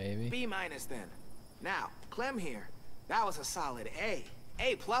 Maybe. B- then. Now, Clem here. That was a solid A.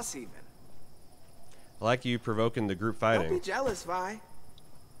 A+ even. I like you provoking the group Don't be fighting. jealous, Vi.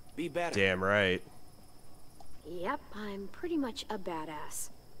 Be better. Damn right. Yep, I'm pretty much a badass.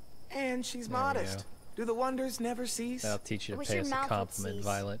 And she's There we modest. go. Do the wonders never cease? That'll teach you to Wish pay your us a mouth would compliment, cease.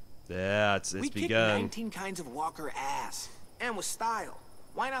 Violet. Yeah, it's we kicked begun. 19 kinds of walker ass. And with style.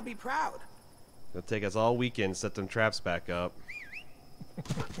 Why not be proud? It'll take us all weekend to set them traps back up.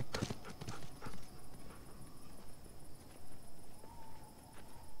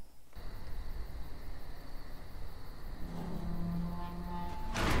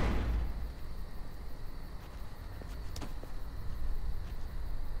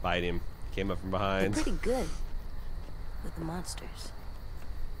 Bite him. Came up from They're behind. pretty good with the monsters.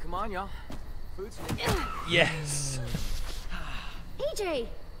 Come on, y'all. Food's Yes. AJ!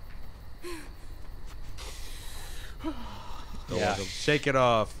 Yeah. Shake it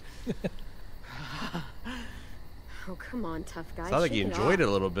off. Oh, come on, tough guy. Sounds like he shake enjoyed it off.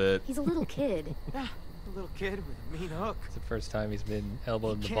 a little bit. He's a little kid. Yeah, a little kid with a mean hook. It's the first time he's been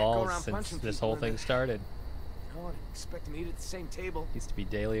elbowed in the can't go balls around since punching this people whole in thing the- started. No one expect him to eat at the same table. Used to be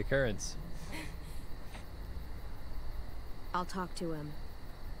daily occurrence. I'll talk to him.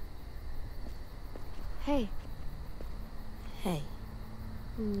 Hey, Hey,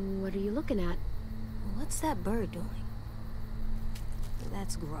 what are you looking at? what's that bird doing?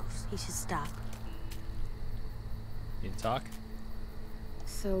 That's gross. He should stop. Need to talk?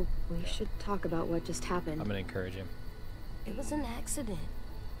 So, we should talk about what just happened. I'm gonna encourage him. It was an accident.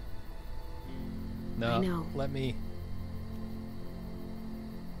 No, I know. let me.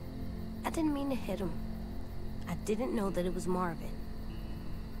 I didn't mean to hit him. I didn't know that it was Marvin.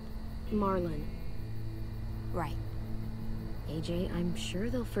 Marlon. Right. AJ, I'm sure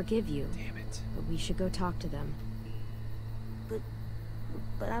they'll forgive you. Damn it. But we should go talk to them.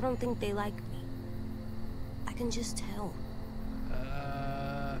 But I don't think they like me. I can just tell.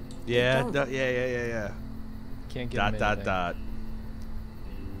 Yeah, don't. yeah. Can't get him anything. Dot.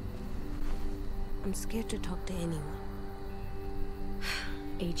 I'm scared to talk to anyone.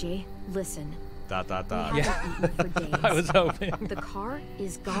 AJ, listen. Dot. We haven't eaten for days. I was hoping. The car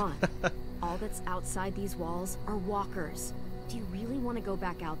is gone. All that's outside these walls are walkers. Do you really want to go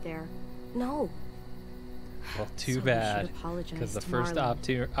back out there? No. Well, So too we should bad. apologize Because the to first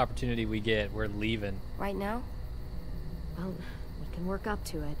Marlon. opportunity we get, we're leaving. Right now? Well, we can work up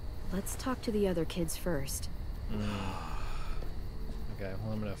to it. Let's talk to the other kids first. Okay,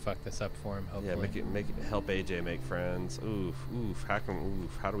 well, I'm gonna fuck this up for him, Yeah, hopefully. make it help AJ make friends. Oof.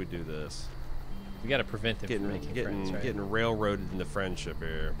 How do we do this? We gotta prevent him from making friends, right? Getting railroaded into friendship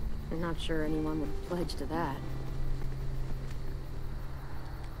here. I'm not sure anyone would pledge to that.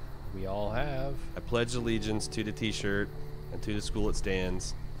 We all have. I pledge allegiance to the T-shirt and to the school it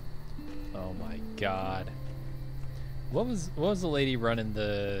stands. Oh my god. What was the lady running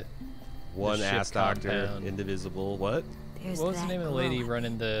the One ship ass doctor, compound. indivisible. What? There's What was the that name of the glow lady I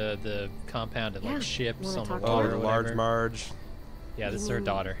running the compound at Yeah, like ships wanna on the talk to Oh, water? her? or Large whatever? Marge. Yeah, this is You her mean-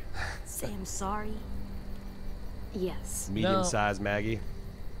 daughter. Say I'm sorry. Yes. Medium-sized Maggie.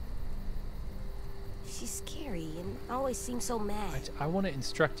 She's scary and always seems so mad. I want to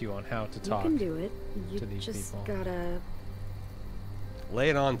instruct you on how to talk. You can do it. You to these just people. gotta... Lay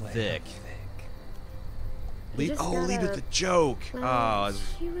it on Lay it thick. You just Lead with gotta- the joke. Well, Oh,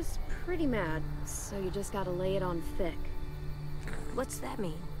 she was pretty mad, so you just gotta lay it on thick. What's that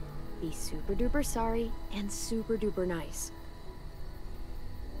mean? Be super duper sorry and super duper nice.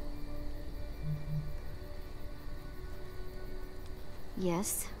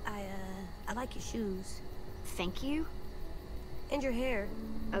 Yes. I like your shoes. Thank you. And your hair.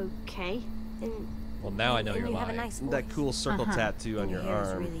 Okay. And Well, now I know and you're you have a lying. nice voice. that cool circle tattoo on And your hair's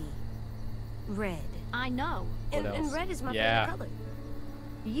arm. really red. I know. And, What and else? red is my Yeah. favorite color.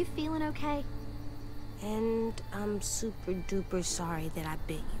 Are you feeling okay? And I'm super duper sorry that I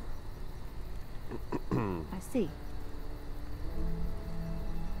bit you. I see.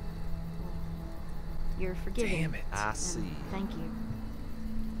 You're forgiven. Damn it. I see. Thank you.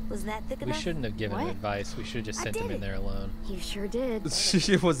 Was that thick We enough? shouldn't have given him What? advice. We should have just I sent him did in it. there alone. You sure did.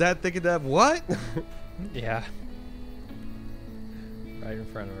 Was that thinking of what? Yeah. Right in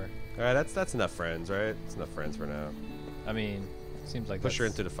front of her. All right, that's enough friends, right? It's enough friends for now. I mean, seems like Push her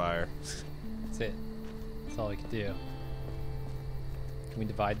that's- into the fire. That's it. That's all we can do. Can we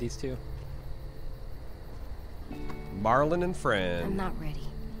divide these two? Marlin and I'm friend. not ready.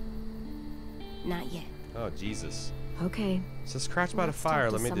 Not yet. Oh Jesus! Okay. So scratch by the Let's talk fire.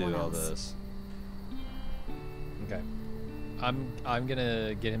 to Let me do someone all else. this. Okay. I'm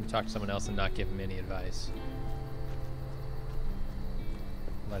gonna get him to talk to someone else and not give him any advice.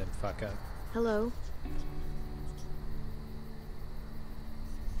 Let him fuck up. Hello.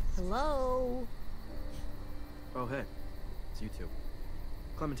 Hello? Oh, hey. It's you two.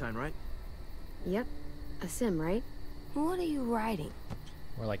 Clementine, right? Yep. A sim, right? What are you writing?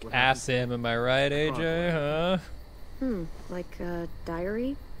 We're like, What ass him, am I right, AJ? Huh? Like a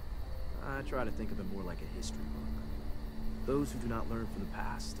diary? I try to think of it more like a history book. Those who do not learn from the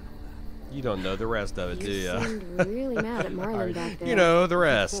past and all that. You don't know the rest of it, do You ya? seemed really mad at Marlon back there. You know the Pulling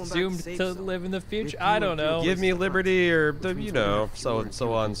rest. back Doomed the safe to zone. live in the future? If I you don't were know. guilty- Give me liberty, or Which means you we're know, gonna have so fewer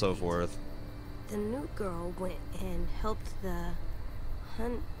so on and so forth. The new girl went and helped the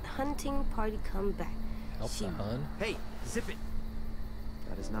hunting party come back. Help She- the hun? Hey, zip it.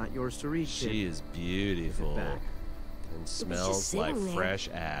 That is not yours to read, kid. She is beautiful back. and just smells like sitting there. fresh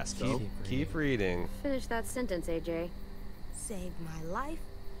ass. So? Keep reading. Finish that sentence, AJ. Saved my life.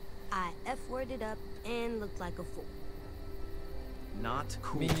 I F-worded up and looked like a fool. Not I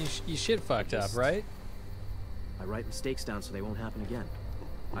cool. mean, you shit fucked up, right? I write mistakes down so they won't happen again.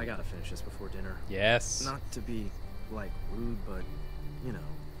 I gotta finish this before dinner. Yes. Not to be, like, rude, but, you know.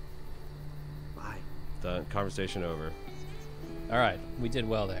 Bye. Done. Conversation over. All right, we did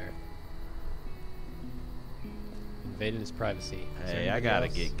well there. Invaded his privacy. Is there Hey, I anybody gotta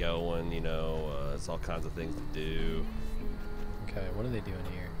else? get going. You know, it's all kinds of things to do. Okay, what are they doing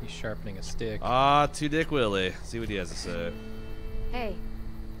here? He's sharpening a stick. Ah, two Dick Willie. See what he has to say. Hey,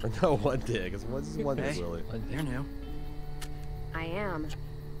 Or no, one Dick. It's one Dick Hey. Willie. What- You're new. I am.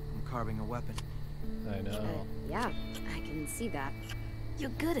 I'm carving a weapon. I know. Yeah, I can see that. You're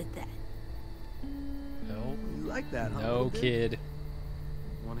good at that. No. You like that, huh? No, little dude? kid.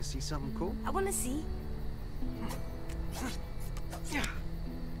 Want to see something cool? I want to see.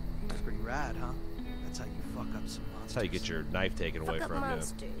 It's pretty rad, huh? That's how you fuck up some monsters. That's how you get your knife taken away Fuck up from you.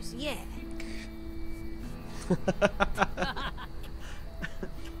 monsters. Yeah.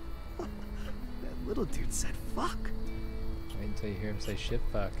 That little dude said fuck. Wait until you hear him say shit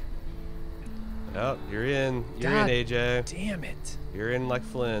fuck. Oh, you're in. You're God in, AJ. Damn it. You're in like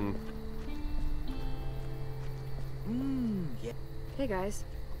Flynn. Yeah. Hey, guys.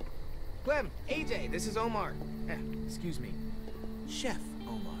 Clem, AJ, this is Omar. Excuse me. Chef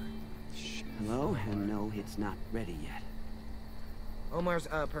Omar. Hello, and no, it's not ready yet. Omar's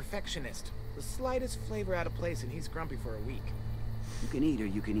a perfectionist. The slightest flavor out of place and he's grumpy for a week. You can eat or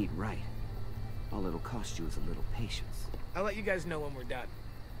you can eat right. All it'll cost you is a little patience. I'll let you guys know when we're done.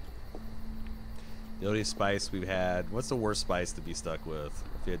 The only spice we've had. What's the worst spice to be stuck with?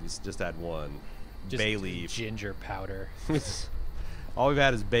 If you had just had one. Just Bay leaf. ginger powder. All we've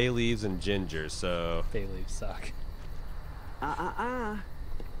had is bay leaves and ginger, so. Bay leaves suck. Not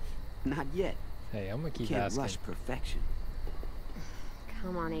yet. Hey, I'm gonna keep Can't asking. rush perfection.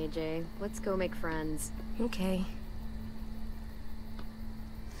 Come on, AJ. Let's go make friends. Okay.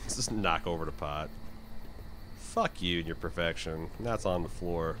 Let's just knock over the pot. Fuck you and your perfection. That's on the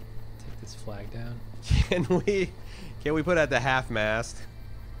floor. Take this flag down. Can we put it at the half mast?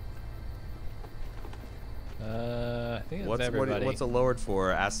 I think that's everybody. What's it lowered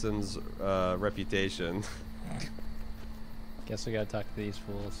for? Aston's reputation. Guess we gotta talk to these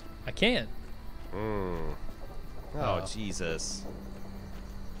fools. I can't. Oh, Jesus.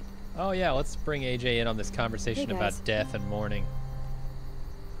 Oh yeah, let's bring AJ in on this conversation Hey, about guys. death and mourning.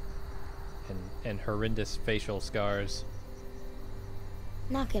 And horrendous facial scars.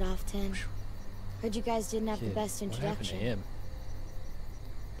 Knock it off, 10. Heard you guys didn't have Kid, the best what happened to introduction. him?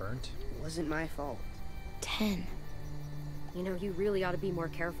 Burnt? Wasn't my fault. 10. You know, you really ought to be more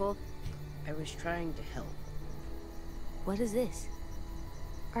careful. I was trying to help. What is this?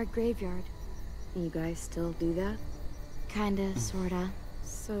 Our graveyard. You guys still do that? Kinda, sorta.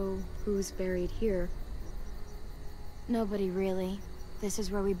 So, who's buried here? Nobody really. This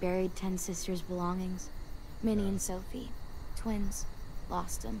is where we buried 10 sisters' belongings. Minnie and Sophie. Twins.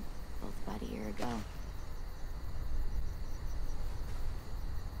 Lost them. Both about a year ago.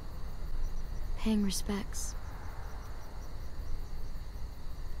 Paying respects.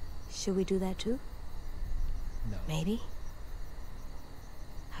 Should we do that too? No. Maybe.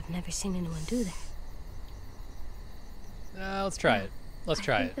 I've never seen anyone do that. Let's try it. Let's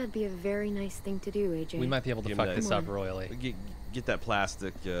try I think it. that'd be a very nice thing to do, AJ. We might be able to Give fuck him this that- up royally. Get that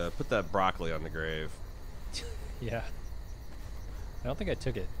plastic. Put that broccoli on the grave. Yeah. I don't think I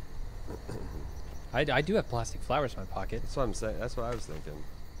took it. I do have plastic flowers in my pocket. That's what I'm saying. That's what I was thinking.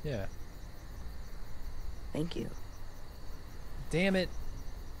 Yeah. Thank you. Damn it.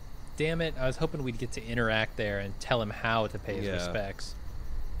 Damn it. I was hoping we'd get to interact there and tell him how to pay his respects.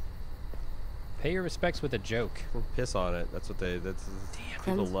 Pay your respects with a joke. Piss on it. That's what they. That's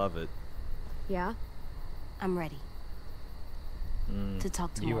people love it. Yeah? I'm ready. To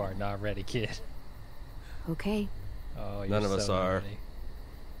talk You tomorrow. are not ready, kid. Okay. Oh, None of us so not are. ready.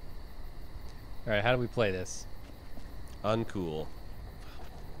 All right, how do we play this? Uncool.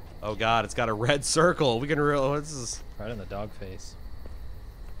 Oh God, it's got a red circle. We can this is. Right on the dog face.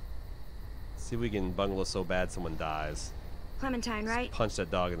 See if we can bungle it so bad someone dies. Clementine, right? Punch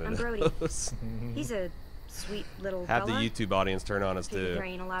that dog in the I'm Brody. nose. He's a sweet little Have the fella. YouTube audience turn on us Figure too. there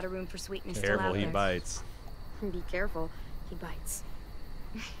ain't a lot of room for sweetness still Careful, out he there. bites. Be careful. He bites.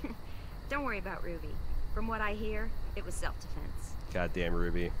 Don't worry about Ruby. From what I hear, it was self-defense. Goddamn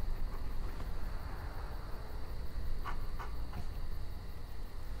Ruby.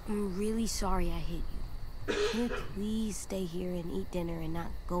 I'm really sorry I hit you. Can you please stay here and eat dinner and not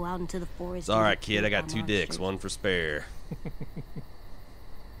go out into the forest? It's all and right, get kid. I killed got by 2 dicks, monsters? one for spare.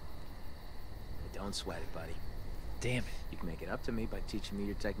 Don't sweat it, buddy. Damn it. You can make it up to me by teaching me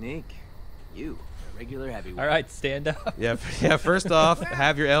your technique. You, a regular heavyweight. All right, stand up. Yeah. First off,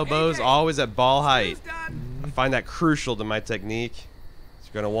 have your elbows always at ball height. I find that crucial to my technique. So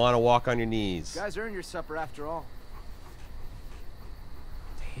you're gonna want to walk on your knees. You guys earned your supper after all.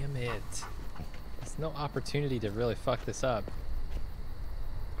 Damn it. There's no opportunity to really fuck this up.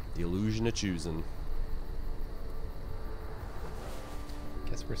 The illusion of choosing.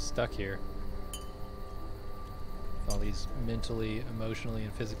 Guess we're stuck here. With all these mentally, emotionally,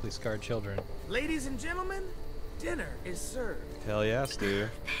 and physically scarred children. Ladies and gentlemen, dinner is served. Hell yeah, Stu.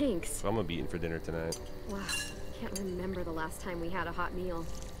 Thanks. I'm gonna be eating for dinner tonight. Wow. Can't remember the last time we had a hot meal.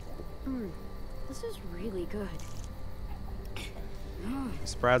 This is really good.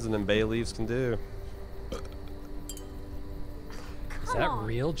 Surprised what them bay leaves can do. Is that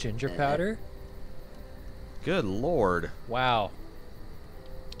real ginger powder? Good lord. Wow.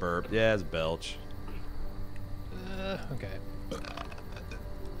 Burp. Yeah, it's belch. Okay.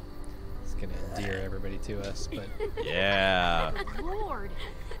 It's gonna endear everybody to us, but Yeah. Lord.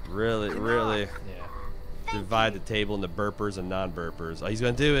 Really. yeah. Divide the table into burpers and non-burpers. Oh, he's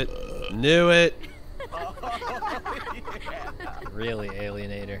gonna do it. Knew it. Really,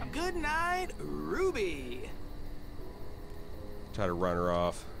 alienator. Good night, Ruby. Try to run her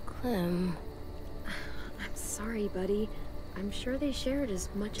off. Clem. I'm sorry, buddy. I'm sure they shared as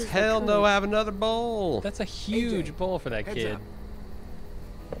much as Hell they no, could. have another bowl. That's a huge bowl for that Heads kid. up.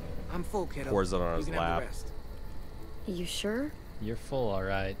 I'm full, kiddo. Pours it on You his can have the lap. rest. You sure? You're full, all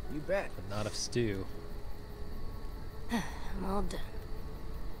right, You bet. but not of stew. I'm all done.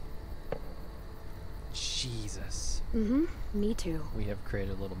 Jesus. Me too. We have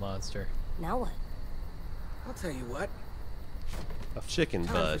created a little monster. Now what? I'll tell you what. Chicken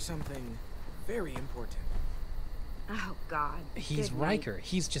Time for butt. something very important. Oh, God. He's Good night. Riker.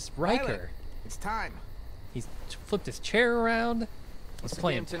 He's just Riker. Violet, it's time. He's flipped his chair around. He's the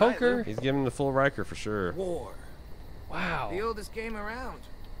playing game tonight, poker. Lou? He's giving the full Riker for sure. War. Wow. The oldest game around.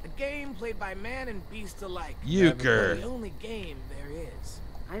 A game played by man and beast alike. Euchre. The only game there is.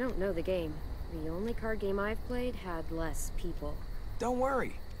 I don't know the game. The only card game I've played had less people. Don't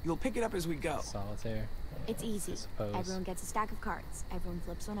worry. You'll pick it up as we go. Solitaire. It's easy. Everyone gets a stack of cards. Everyone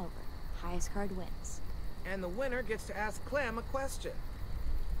flips one over. Highest card wins. And the winner gets to ask Clem a question.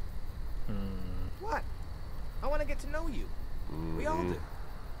 What? I want to get to know you. We all do.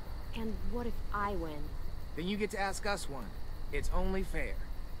 And what if I win? Then you get to ask us one. It's only fair.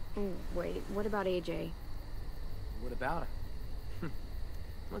 Wait, what about AJ? What about him?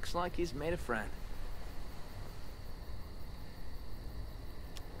 Looks like he's made a friend.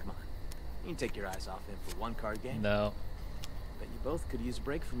 Come on. You can take your eyes off him for one card game. No. Bet you both could use a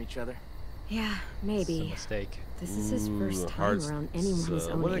break from each other. Yeah, maybe. It's a mistake. This is his first time around anyone his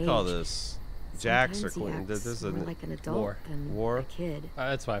own what do they age. call this? Jacks or Sometimes he Quentin? acts This is more like an adult War. than War? a kid.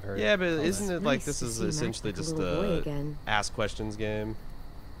 That's what I've heard. Yeah, but All isn't that. it like Nice this to is see him act essentially like a just little boy a again. ask questions game?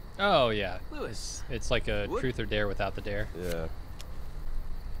 Oh yeah. Lewis. It's like a What? truth or dare without the dare. Yeah.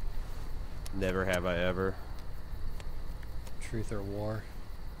 Never have I ever. Truth or war.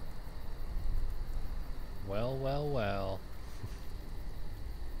 Well, well, well.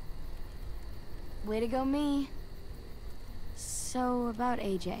 Way to go, me. So, about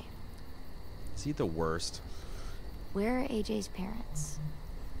AJ. Is he the worst? Where are AJ's parents?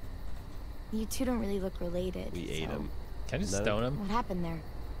 You two don't really look related. We ate so him. Can I just None- stone him? What happened there?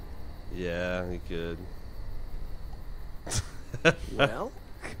 Yeah, he could. Well,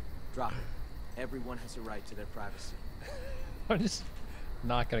 drop it. Everyone has a right to their privacy. I'm just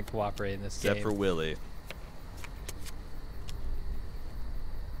not gonna cooperate in this Except game. for Willie.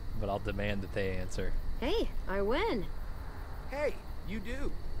 But I'll demand that they answer. Hey, I win. Hey, you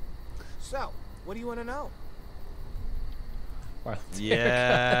do. So, what do you want to know? Marlon's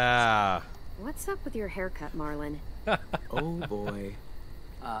Yeah. What's up with your haircut, Marlon? Oh boy.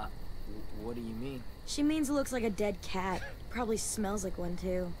 What do you mean? She means it looks like a dead cat. Probably smells like one,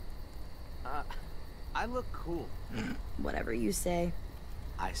 too. I look cool. Whatever you say.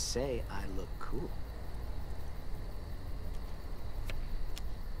 I say I look cool.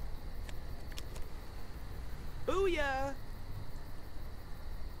 Booyah!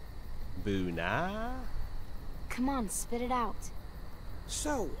 Boo nah? Come on, spit it out.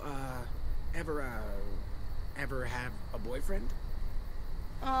 So, ever have a boyfriend?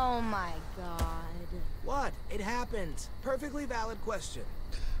 Oh my god. What? It happens. Perfectly valid question.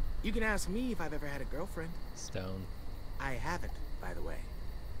 You can ask me if I've ever had a girlfriend. Stone. I haven't, by the way.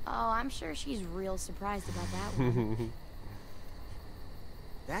 Oh, I'm sure she's real surprised about that one.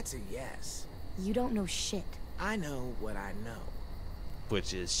 That's a yes. You don't know shit. I know what I know.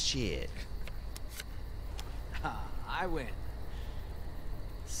 Which is shit. I win.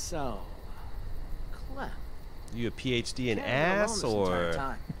 So, Clem. You a PhD in Can't have been alone ass this entire or?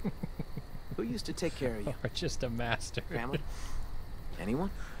 time. Who used to take care of you? Or just a master. Family? Anyone?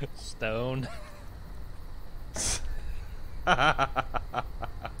 Stone. This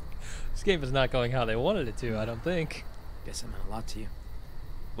game is not going how they wanted it to, I don't think. Guess it meant a lot to you.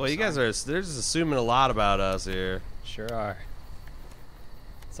 Well, you guys are they're just assuming a lot about us here. Sure are.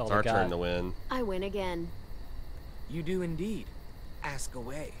 It's all It's they our got. turn to win. I win again. You do indeed. Ask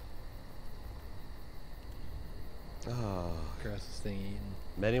away. Oh, Grossest thing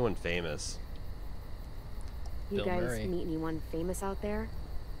eaten. anyone famous? You Bill guys Murray. meet anyone famous out there?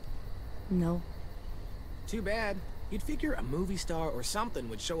 No. Too bad. You'd figure a movie star or something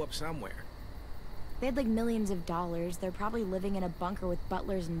would show up somewhere. They had like millions of dollars. They're probably living in a bunker with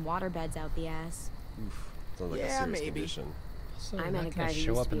butlers and waterbeds out the ass. Oof, sounds like a Yeah, serious maybe. condition. So I they're met not a gonna guy who show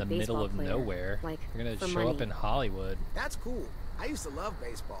used up to in be the a middle baseball of player, nowhere. like, They're gonna for show up money. in Hollywood. That's cool. I used to love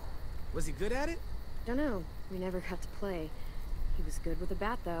baseball. Was he good at it? Don't know. We never got to play. He was good with a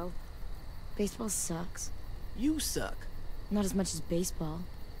bat, though. Baseball sucks. You suck. Not as much as baseball.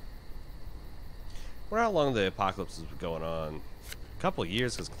 Wonder how long the apocalypse was going on. A couple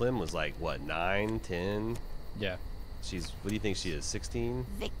years, because Clem was like, what, 9, 10? Yeah. She's, what do you think she is, 16?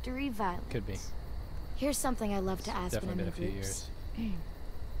 Victory violence. Could be. Here's something I love to ask when Definitely I'm been in a few groups. years.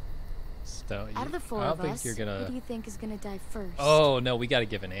 Stone. Out of the four I don't of think us, you're who gonna. do you think is gonna die first? Oh no, we gotta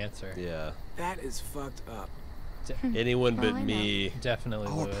give an answer. Yeah. That is fucked up. Anyone Oh, but I know. me. Definitely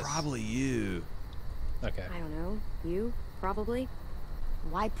Oh, Lewis. probably you. Okay. I don't know. You? Probably?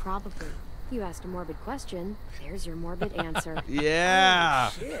 Why probably? You asked a morbid question. There's your morbid answer.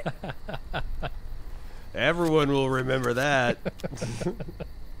 Yeah. Oh, shit. Everyone will remember that.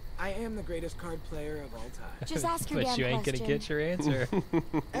 I am the greatest card player of all time. Just ask your But damn you ain't question. gonna get your answer.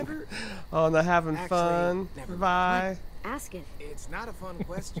 Ever? Oh, and they're having Actually, fun. never mind. Bye. Ask it. It's not a fun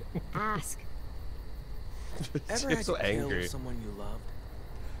question. Ask. Ever You're had so to angry. kill someone you loved?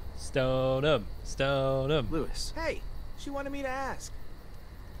 Stone 'em. Stone 'em. Lewis. Hey, she wanted me to ask.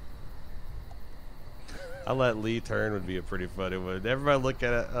 I let Lee turn would be a pretty funny one. Everybody look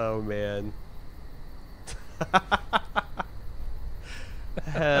at it. Oh man.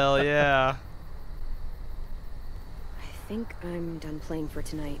 Hell yeah. I think I'm done playing for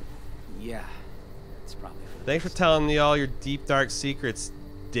tonight. Yeah, it's probably. Thanks for telling me all your deep dark secrets,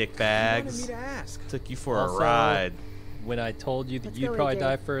 dick bags. You wanted me to ask. Took you for Also, a ride. When I told you that Let's you'd go, probably AJ.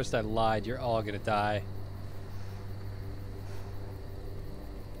 die first, I lied. You're all gonna die.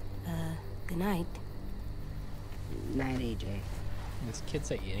 Good night. Night, AJ. This kid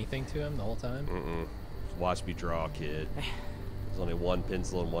say anything to him the whole time? Mm-mm. Watch me draw, kid. There's only one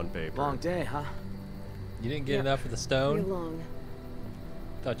pencil and one paper. Long day, huh? You didn't get Yep. enough of the Real stone? long.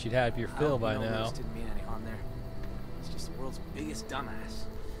 Thought you'd have your fill by now. Didn't mean any harm there. He's just the world's biggest dumbass.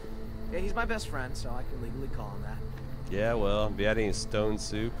 Yeah, he's my best friend, so I can legally call him that. Yeah, well, be adding stone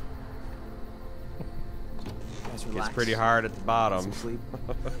soup. Guys, Gets relax. pretty hard at the bottom. Some sleep.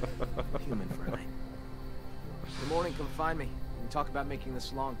 Human for a night. In the morning, come find me. We can talk about making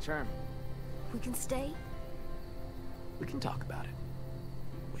this long term. We can stay? We can talk about it.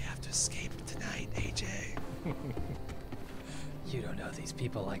 We have to escape tonight, AJ. You don't know these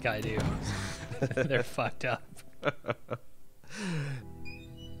people like I do. They're fucked up.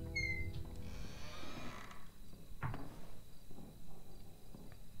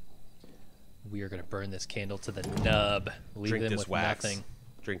 We are gonna burn this candle to the nub. Leave Drink them this with wax. nothing.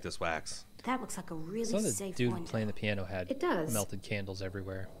 Drink this wax. That looks like a really So the safe dude one. playing the piano had It does. melted candles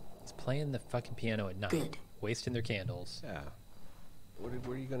everywhere. He's playing the fucking piano at night, Good. wasting their candles. Yeah. Where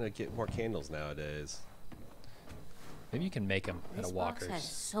are you gonna get more candles nowadays? Maybe you can make them at This a box Walker's. has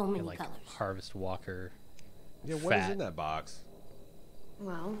so many and, like, colors. Harvest Walker. Yeah, what is fat. in that box?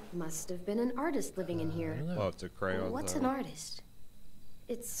 Well, must have been an artist living in I here. don't know. Oh, it's a crayon. What's an artist?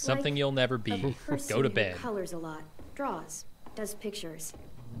 It's Something like you'll never a be. person Go to who bed. colors a lot, draws, does pictures.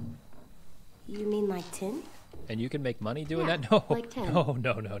 You mean like tin? And you can make money doing Yeah, that? No. like 10. No.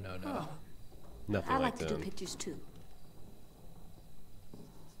 Oh, Nothing I like like to do them. pictures too.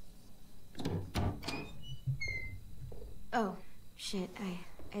 Oh, shit.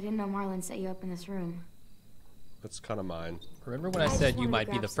 I didn't know Marlon set you up in this room. That's kind of mine. Remember when I just said you wanted to might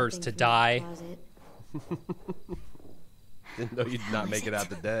be grab the first something to from the die? closet. Didn't know you'd not make it out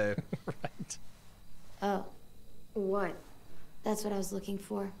today. Right. Oh, What? that's what I was looking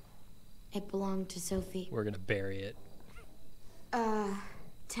for. It belonged to Sophie. We're gonna bury it.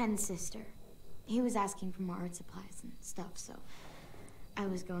 10 sister. He was asking for more art supplies and stuff, so I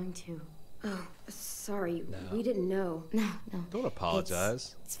was going to. Oh, sorry. No. We didn't know. No. Don't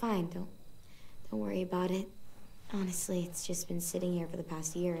apologize. It's fine. Don't worry about it. Honestly, it's just been sitting here for the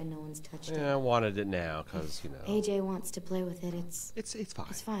past year and no one's touched Yeah, I it. wanted it now because you know AJ wants to play with it. It's it's fine.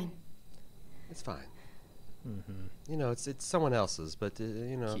 it's fine. It's fine. Mm-hmm. You know, it's someone else's, but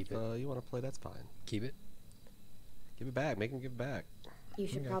you know, Keep if it. you want to play, that's fine. Keep it. Give it back. Make him give it back. You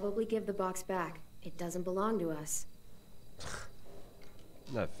should Okay. probably give the box back. It doesn't belong to us.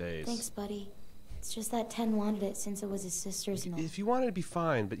 That face. Thanks, buddy. It's just that 10 wanted it since it was his sister's and all. If you wanted it to be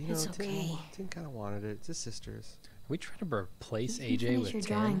fine, but you know, It's okay. Tim kind of wanted it. It's his sister's. Are we trying to replace You can AJ finish with your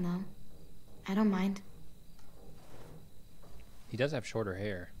 10? drawing, though. I don't mind. He does have shorter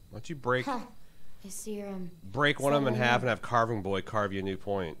hair. Why don't you break Huh. I see your break one of them in settling half in. and have Carving Boy carve you a new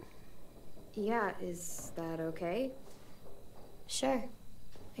point? Yeah, is that okay? Sure,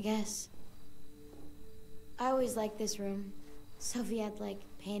 I guess. I always liked this room. Sophie had like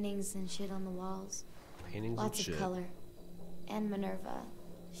paintings and shit on the walls. Paintings Lots and of shit. color. And Minerva.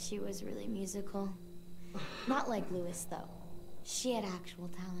 She was really musical. Not like Lewis, though. She had actual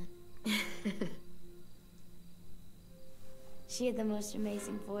talent. She had the most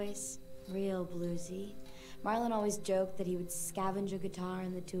amazing voice. Real bluesy. Marlon always joked that he would scavenge a guitar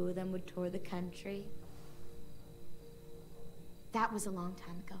and the two of them would tour the country. That was a long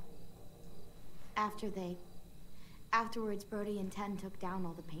time ago. Afterwards, Brody and Ten took down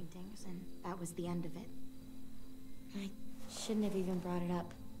all the paintings, and that was the end of it. I shouldn't have even brought it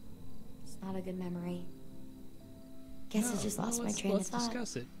up. It's not a good memory. Guess I just lost my train of thought. Let's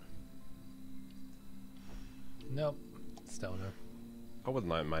discuss it. Nope. Stoner. I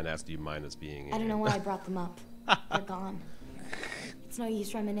wouldn't mind asking you mine as being. I don't know why I brought them up. They're gone. It's no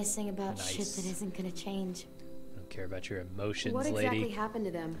use reminiscing about shit Nice. that isn't gonna change. I don't care about your emotions, What lady. exactly happened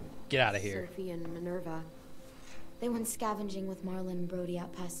to them? Get out of here. Sophie and Minerva. They went scavenging with Marlon and Brody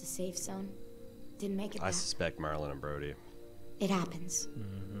out past the safe zone. Didn't make it I back. suspect Marlon and Brody. It happens.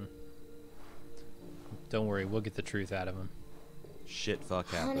 Mm-hmm. Don't worry, we'll get the truth out of him. Shit fuck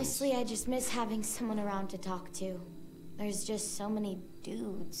happens. Honestly, I just miss having someone around to talk to. There's just so many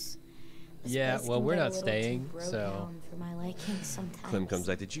dudes. This Yeah, place well, can we're get a not little staying, too so... bro-down for my liking sometimes. Clem comes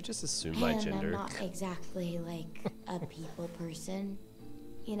like, did you just assume my And gender? I'm not exactly like a people person,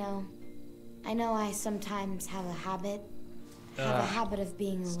 you know. I know I sometimes have a habit of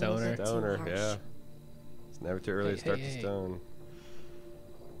being a little bit too harsh. Yeah. It's never too early to start to stone.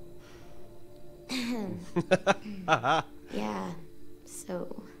 Yeah.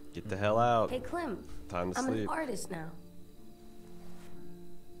 So. Get the hell out. Hey, Clem. Time to I'm sleep. an artist now.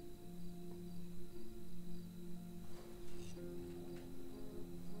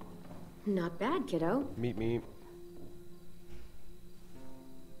 Not bad, kiddo. Meet me.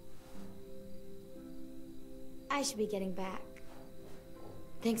 I should be getting back.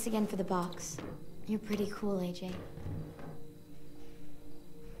 Thanks again for the box. You're pretty cool, AJ.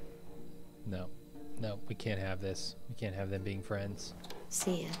 No. No, we can't have this. We can't have them being friends.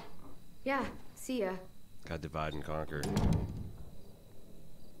 See ya. Yeah, see ya. Got divide and conquer.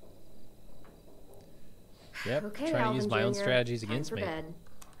 Yep, Okay, trying to Alvin use my own Jr., strategies time against for me. bed.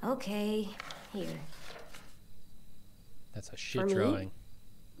 Okay, here. That's a shit For me? drawing.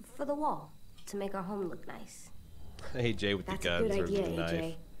 For the wall, to make our home look nice. AJ with That's the a guns good or idea, the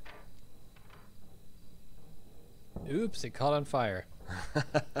knife. AJ. Oops, it caught on fire.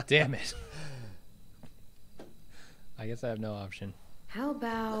 Damn it. I guess I have no option. How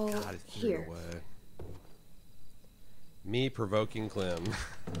about God, it threw it here? away. Me provoking Clem.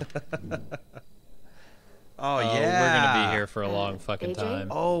 Oh, yeah. We're going to be here for a long fucking AJ? time.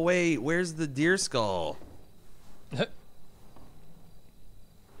 Oh, wait. Where's the deer skull?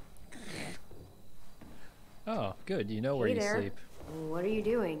 Oh, good. You know where Hey you there. sleep. What are you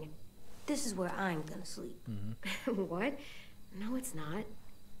doing? This is where I'm gonna sleep. What? No, it's not.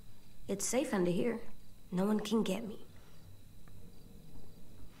 It's safe under here. No one can get me.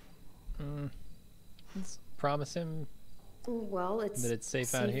 Let's promise him. Well, it's That it's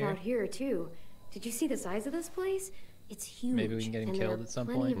safe out here? out here too. Did you see the size of this place? It's huge. Maybe we can get him and killed there are at some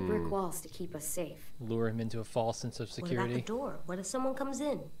plenty point. of brick walls to keep us safe. Lure him into a false sense of What about security. the door? What if someone comes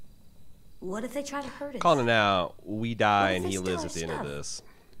in? What if they try to hurt us? Calling it out. We die What if and they he steal lives our at the end of stuff? this.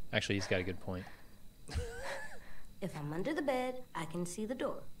 Actually, he's got a good point. If I'm under the bed, I can see the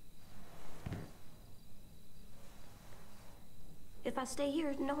door. If I stay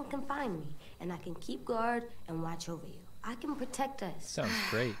here, no one can find me, and I can keep guard and watch over you. I can protect us. Sounds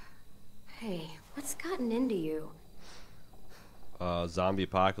great. Hey, what's gotten into you? Zombie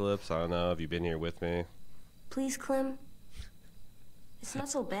apocalypse. I don't know. Have you been here with me? Please, Clem. It's not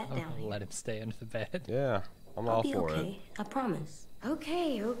so bad I'm down gonna here. let him stay under the bed. Yeah, I'm I'll all be for okay. I promise.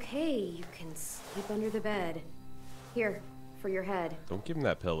 Okay, okay. You can sleep under the bed. Here, for your head. it. Don't give him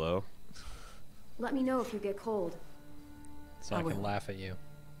that pillow. Let me know if you get cold. So I can laugh at you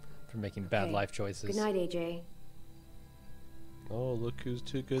for making bad Okay. life choices. Good night, AJ. Oh, look who's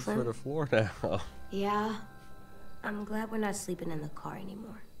too good for Clem? the floor now. Yeah? I'm glad we're not sleeping in the car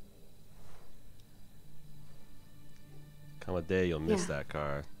anymore. Come a day you'll miss Yeah. that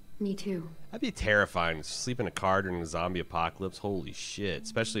car. Me too. That'd be terrifying to sleep in a car during a zombie apocalypse. Holy shit.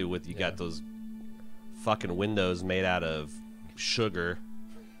 Especially with you got those fucking windows made out of sugar.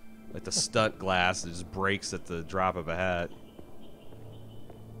 Like the stunt glass that just breaks at the drop of a hat.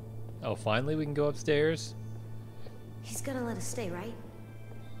 Oh, finally we can go upstairs? He's gonna let us stay, right?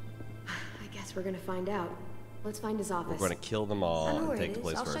 I guess we're gonna find out. Let's find his We're office. going to kill them all I know and where take it the is.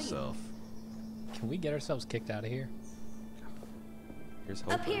 place I'll for show you. ourselves. Can we get ourselves kicked out of here? Here's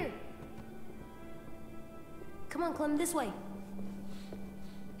Up hoping. here. Come on, Clem, this way.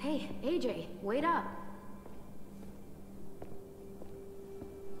 Hey, AJ, wait up.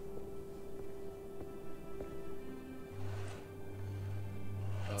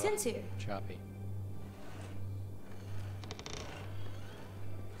 Tin's here. Choppy.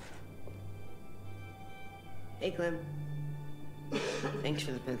 Hey, Clem. Thanks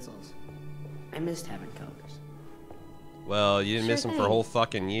for the pencils. I missed having colors. Well, you didn't miss Sure them for a thing. whole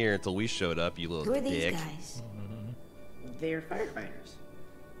fucking year until we showed up, you little Who are these dick. guys? They're firefighters.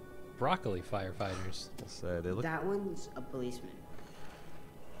 Broccoli firefighters. They look That one's a policeman.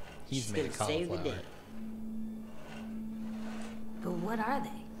 He's She's made of gonna save the cauliflower. day. But what are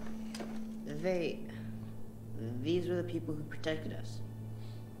they? These were the people who protected us.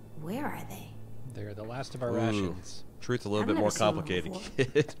 Where are they? They're the last of our Ooh. rations. Truth a little I've bit never more seen one complicated, before.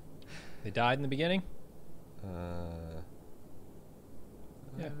 kid. They died in the beginning?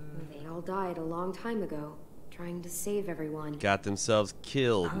 Yeah. They all died a long time ago, trying to save everyone. Got themselves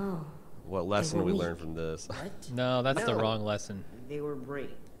killed. Oh. What lesson were we weak. learned from this? No, that's the No. wrong lesson. They were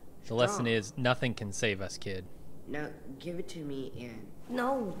brave. The lesson Strong. is nothing can save us, kid. Now, give it to me and...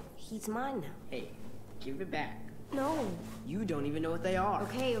 No, he's mine now. Hey, give it back. No. You don't even know what they are.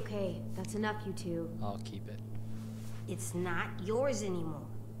 Okay, okay. That's enough, you two. I'll keep it. It's not yours anymore.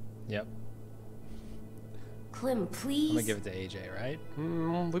 Yep. Clem, please. I'm gonna give it to AJ, right?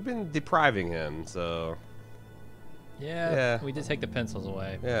 We've been depriving him, so... Yeah, we did take the pencils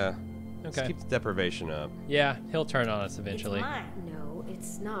away. Yeah. Okay. Let's keep the deprivation up. Yeah, he'll turn on us eventually. It's mine. No,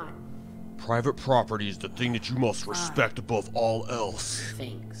 it's not. Private property is the thing that you must respect above all else.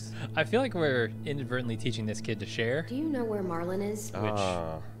 Thanks. I feel like we're inadvertently teaching this kid to share. Do you know where Marlon is?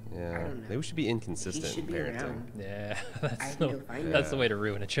 Yeah. Maybe we should be inconsistent He should be parenting. around. Yeah, I that's the way to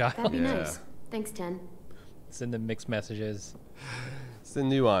ruin a child. That'd be nice. Thanks, 10. Send them mixed messages. It's the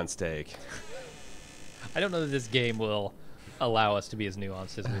nuance take. I don't know that this game will allow us to be as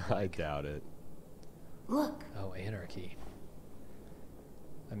nuanced as we'd like. I doubt it. Look. Oh, anarchy.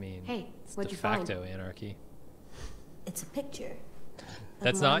 I mean, hey, it's what'd de you find? facto anarchy. It's a picture.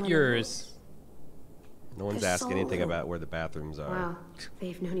 That's not yours. No one's They're asking so anything little. about where the bathrooms are. Wow,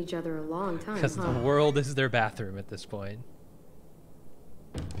 they've known each other a long time, Because huh? the world is their bathroom at this point.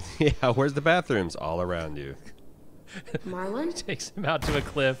 Yeah, where's the bathrooms? All around you. Marlon? Takes him out to a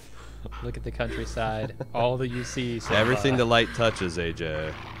cliff. Look at the countryside. All that you see. So Everything far. the light touches,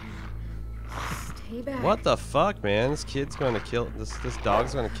 AJ. Stay back. What the fuck, man? This kid's going to kill... This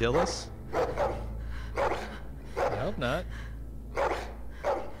dog's going to kill us? I hope not.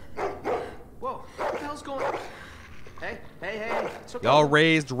 Whoa, what the hell's going on? Hey, it's okay. Y'all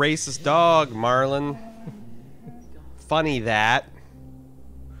raised racist dog, Marlon. Funny that.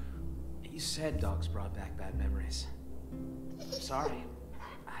 You said dogs brought back bad memories. I'm sorry.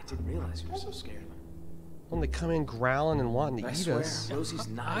 I didn't realize you were so scared of them. When they come in growling and wanting to I eat swear, us. Rosie's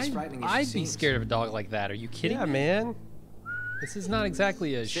not as frightening as she I'd be seems. scared of a dog like that. Are you kidding Yeah, me? man. This is not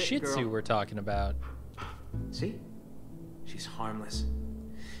exactly a Sit, Shih Tzu girl. we're talking about. See? She's harmless.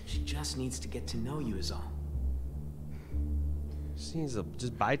 She just needs to get to know you is all. She needs to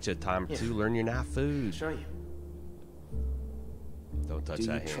just bite you a time or Yeah. two, learn you're not food. Show you. Don't touch Do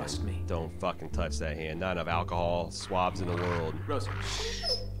that you hand. trust me? Don't fucking touch that hand. Not enough alcohol swabs in the world. Rosie.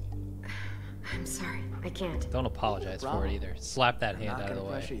 I'm sorry, I can't. Don't apologize for it either. Slap that hand Not out of the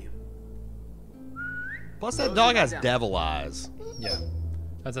gonna way. pressure you. Plus, that dog has devil eyes. Yeah.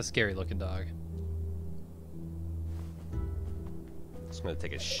 That's a scary looking dog. Just gonna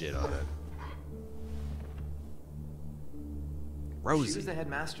take a shit on it. She Rosie. was the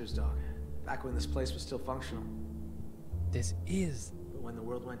headmaster's dog, back when this place was still functional. This is. But when the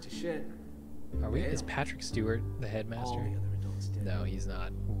world went to shit, Are we? Is Patrick Stewart the all headmaster? the other adults did. No, he's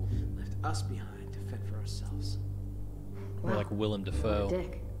not. Ooh. Left us behind to fend for ourselves. More like Willem Dafoe.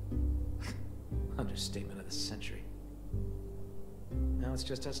 Dick. Understatement of the century. Now it's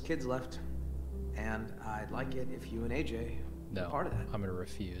just us kids left. And I'd like it if you and AJ No, were part of that. I'm gonna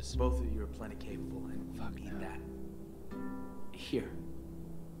refuse. Both of you are plenty capable and Fuck need no. that. Here.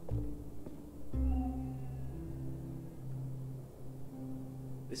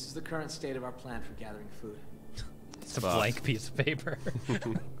 This is the current state of our plan for gathering food. It's a blank piece of paper.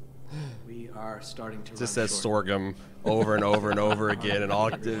 We are starting to Just run says short. sorghum over and over and over again, and all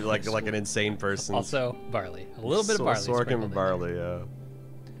like an insane person. Also, barley. A little bit of barley. Sorghum and sprinkled in barley, yeah.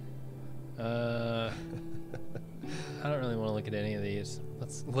 there. I don't really want to look at any of these.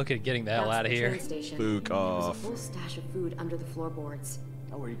 Let's look at getting the hell That's out of the here. train station. Fuck There was off. a full stash of food under the floorboards.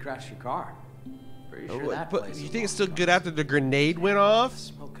 Oh, where you crashed your car. Pretty sure Oh, that but place you was think it's long still good gone. after the grenade went off?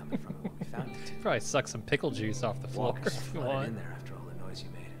 Smoke coming from it when we found it. Probably suck some pickle juice off the floor Walkers if you flooded in want. there after all the noise you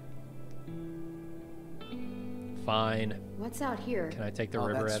made. Fine. What's out here? Can I take the Oh,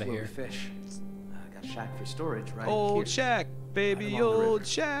 river that's out of where here? we fish. Got a shack for storage right Old here. shack, baby, Right along the old river.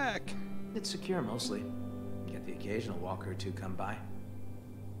 shack. It's secure mostly. Get the occasional walker or two come by.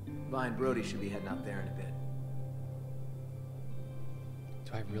 Vi and Brody should be heading out there in a bit.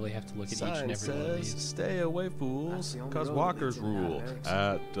 Do I really have to look at each Sign and every one of says, these? stay away, fools, That's the only because road that walkers leads in and out rule of Eric's.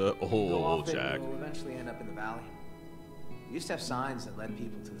 at the Go old off it, shack. we'll eventually end up in the valley. We used to have signs that led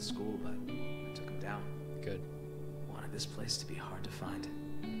people to the school, but I took them down. Good. Wanted this place to be hard to find.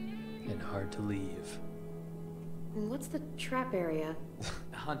 And hard to leave. And what's the trap area?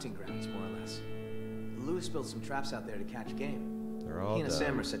 Hunting grounds, more or less. Lewis built some traps out there to catch game. They're all He and done.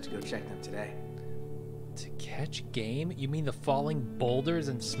 Sam are set to go check them today. To catch game? You mean the falling boulders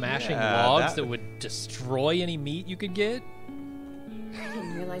and smashing Yeah, logs that- that would destroy any meat you could get? I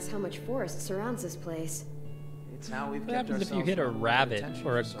didn't realize how much forest surrounds this place. It's how we've What kept happens if you ourselves hit a from rabbit attention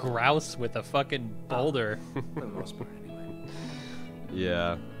or a for so long. grouse with a fucking boulder? For the most part, anyway.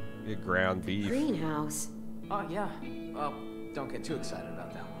 Yeah, get ground beef. Greenhouse. Oh, yeah. Well, don't get too excited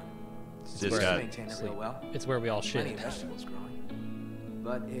about that one. Just We got- maintain it real well. It's where we all Plenty shit. of vegetables growing.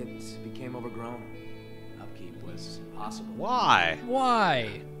 But it became overgrown. Upkeep was impossible. Why?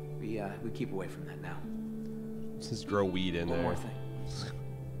 Why? We keep away from that now. Just grow weed in One there. more thing.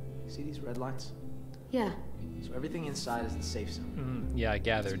 See these red lines? Yeah. So everything inside is the safe zone. Yeah, I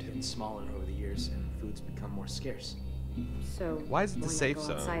gathered. It's getting smaller over the years, and food's become more scarce. So why is it the why not safe go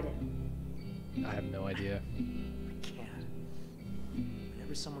zone? outside it? I have no idea. We can't.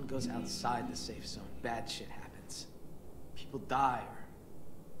 Whenever someone goes outside the safe zone, bad shit happens. People die or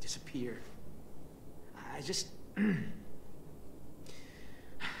disappear. I just... I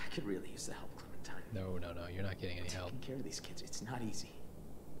could really use the help, Clementine. No, you're not getting any help. Taking care of these kids, it's not easy.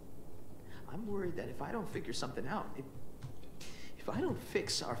 I'm worried that if I don't figure something out, if I don't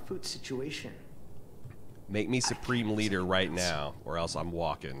fix our food situation... Make me supreme leader right now, or else I'm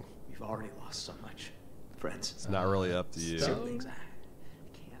walking. We've already lost so much. Friends. It's not really up to you. Some things I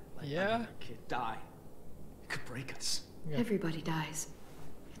can't let another kid die. It could break us. Yeah. Everybody dies.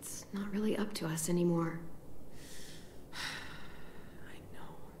 It's not really up to us anymore. I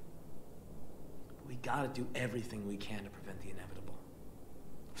know. But we gotta do everything we can to prevent the inevitable.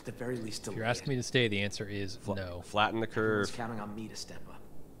 At the very least, delay If you're asking me to stay, the answer is no. Flatten the curve. Everyone's counting on me to step up.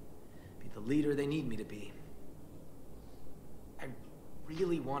 Be the leader they need me to be. I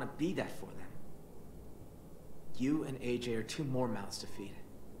really want to be that for them. You and AJ are 2 more mouths to feed.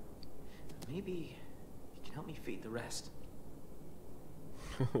 Maybe you can help me feed the rest.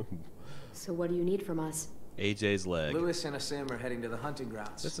 So what do you need from us? AJ's leg. Lewis and Asim are heading to the hunting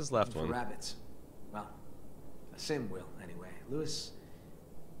grounds. This is left for one. Rabbits. Well, Asim will, anyway. Lewis...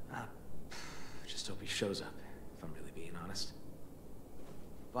 just hope he shows up, if I'm really being honest.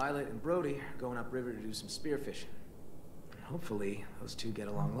 Violet and Brody are going upriver to do some spearfishing. And hopefully, those 2 get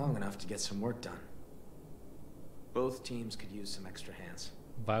along long enough to get some work done. Both teams could use some extra hands.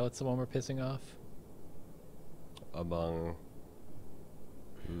 Violet's the one we're pissing off? Among...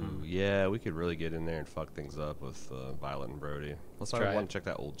 Ooh, yeah, we could really get in there and fuck things up with Violet and Brody. Let's try. I want to check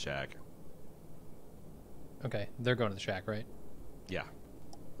that old shack. Okay, they're going to the shack, right? Yeah.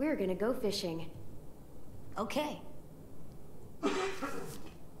 We're gonna go fishing. Okay.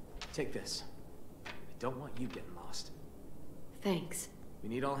 Take this. I don't want you getting lost. Thanks. We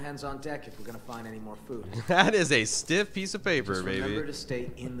need all hands on deck if we're gonna find any more food. That is a stiff piece of paper, Just baby. remember to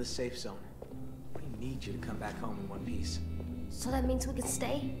stay in the safe zone. We need you to come back home in one piece. So that means we can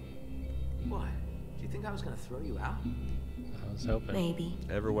stay? What? Do you think I was gonna throw you out? I was hoping. Maybe.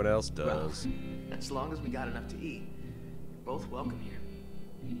 Everyone else does. Well, as long as we got enough to eat, you're both welcome here.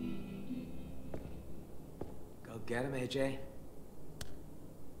 Go get him, AJ.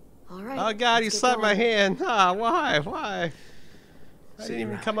 All right. Oh God, he slapped my hand. Ah, why? Why? I See didn't you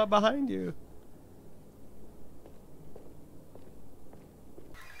even around. come up behind you.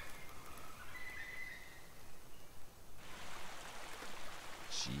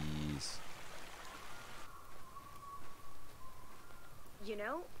 Jeez. You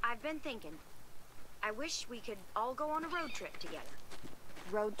know, I've been thinking. I wish we could all go on a road trip together.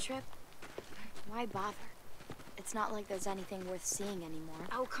 Road trip? Why bother? It's not like there's anything worth seeing anymore.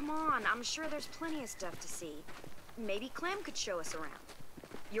 Oh, come on. I'm sure there's plenty of stuff to see. Maybe Clem could show us around.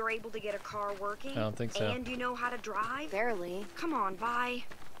 You're able to get a car working? I don't think so. And you know how to drive? Barely. Come on, Vi.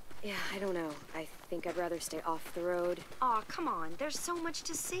 Yeah, I don't know. I think I'd rather stay off the road. Aw, come on. There's so much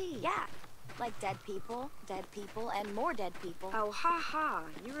to see. Yeah, like dead people, and more dead people. Oh, ha ha.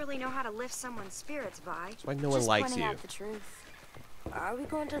 You really know how to lift someone's spirits, Vi. That's why no one likes pointing you. out the truth. Are we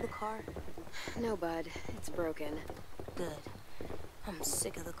going to the car? No, bud. It's broken. Good. I'm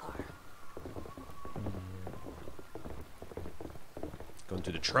sick of the car. Going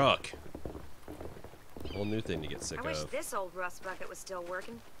to the truck. Whole new thing to get sick I wish of. this old rust bucket was still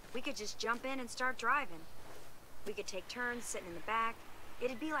working. We could just jump in and start driving. We could take turns sitting in the back.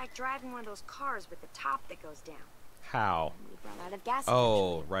 It'd be like driving one of those cars with the top that goes down. How? We've run out of gas.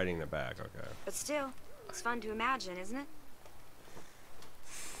 Oh, riding the back. Okay. But still, it's fun to imagine, isn't it?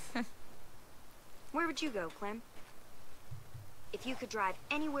 Where would you go, Clem? If you could drive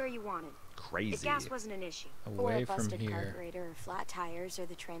anywhere you wanted. Crazy. If gas wasn't an issue. Or Away a from busted here. carburetor, or flat tires, or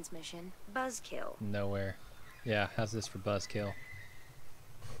the transmission. Buzzkill. Nowhere. Yeah, how's this for buzzkill?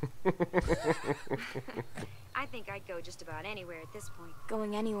 I think I'd go just about anywhere at this point.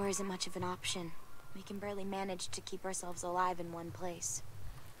 Going anywhere isn't much of an option. We can barely manage to keep ourselves alive in one place.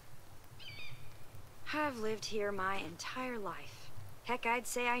 I've lived here my entire life. Heck, I'd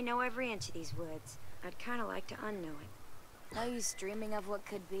say I know every inch of these woods. I'd kind of like to unknow it. No use dreaming of what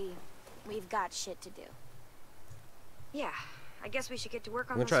could be. We've got shit to do. Yeah, I guess we should get to work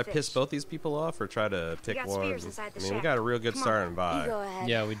on I'm gonna those try to fish. piss both these people off, or try to pick got one. spears inside the I mean, we shack. got a real good Come start on. on by. You go ahead.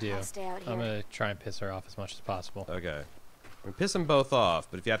 Yeah, we do. I'll stay out here. I'm gonna try and piss her off as much as possible. Okay. I mean, piss them both off,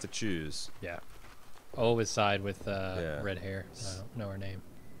 but if you have to choose. Yeah. Oh, his side with red hair. I don't know her name.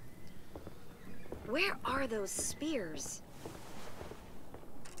 Where are those spears?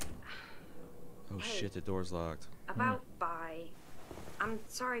 Oh shit, the door's locked. About Vi. I'm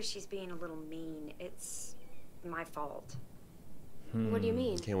sorry she's being a little mean. It's my fault. What do you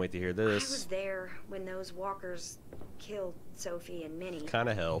mean? Can't wait to hear I this. was there when those walkers killed Sophie and Minnie. Kind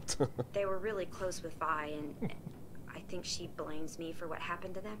of helped. They were really close with Vi, and I think she blames me for what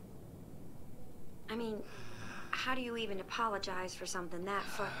happened to them. I mean, how do you even apologize for something that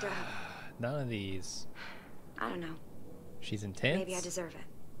fucked up? None of these. I don't know. She's intense. Maybe I deserve it.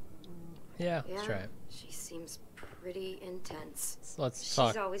 Yeah, let's try it. She seems pretty intense. Let's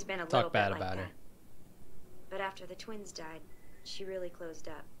talk. She's always been a little Talk bad bit like about that. her. But after the twins died, she really closed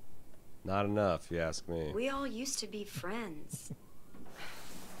up. Not enough, if you ask me. We all used to be friends.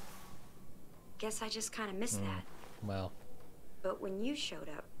 Guess I just kind of missed that. Well. But when you showed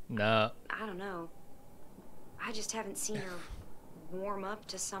up, No. I don't know. I just haven't seen her warm up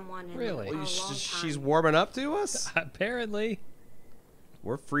to someone in Really? a long time. She's warming up to us? Apparently.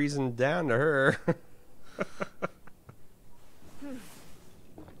 We're freezing down to her.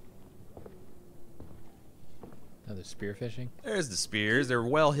 Another spearfishing? There's the spears. They're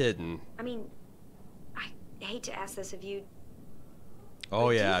well hidden. I mean, I hate to ask this of you. Oh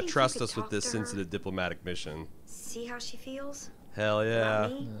do you yeah, think you trust could us with talk this to her? sensitive diplomatic mission. See how she feels? Hell yeah.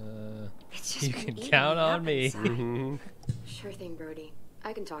 About me? It's just You been can eating count me on up me. inside. Mhm. Sure thing, Brody.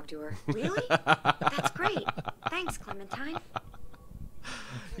 I can talk to her. Really? That's great. Thanks, Clementine.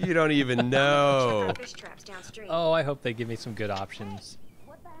 You don't even Check know. our fish traps downstream. Oh, I hope they give me some good options.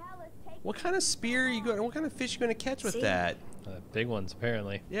 What kind of spear you going? What kind of fish you going to catch with See? that? Big ones,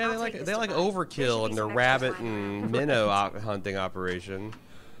 apparently. Yeah, I'll take they this like to Bob. overkill in There should be their some rabbit extras lying and minnow hunting operation.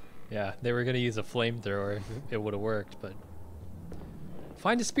 Yeah, they were going to use a flamethrower. It would have worked, but...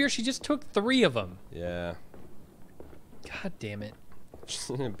 Find a spear. She just took 3 of them. Yeah. God damn it.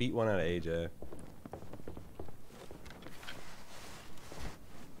 Beat one out of AJ.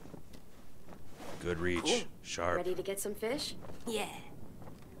 Good reach. Cool. Sharp. Ready to get some fish? Yeah.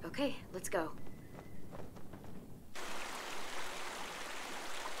 Okay, let's go.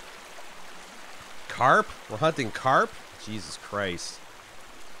 Carp? We're hunting carp? Jesus Christ.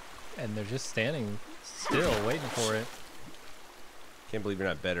 And they're just standing still, waiting for it. Can't believe you're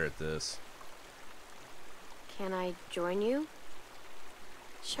not better at this. Can I join you?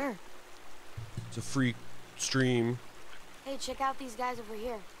 Sure. It's a free stream. Hey, check out these guys over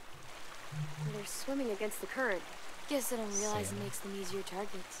here. They're swimming against the current. Guess I don't realize Sam. it makes them easier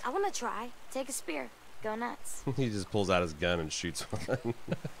targets. I want to try. Take a spear. Go nuts. He just pulls out his gun and shoots one.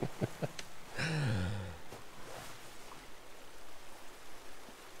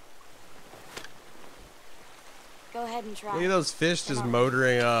 Go ahead and try. Look at those fish just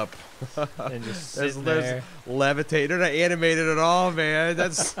motoring up. And just there's sitting there. levitate. They're not animated at all, man.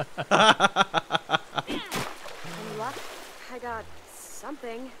 That's Any luck? I got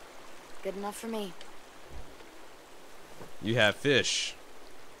something. Good enough for me. You have fish.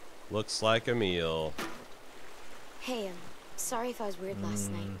 Looks like a meal. Hey, sorry if I was weird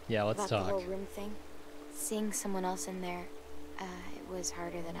last night. Yeah, let's about talk. the whole room thing. Seeing someone else in there, it was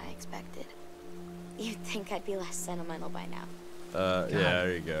harder than I expected. You'd think I'd be less sentimental by now. Yeah,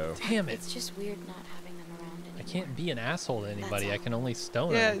 there you go. Damn it. It's just weird not having them around anymore. I can't be an asshole to anybody. I all. can only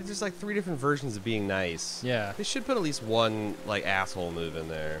stone Yeah, them. there's like 3 different versions of being nice. Yeah. They should put at least one like asshole move in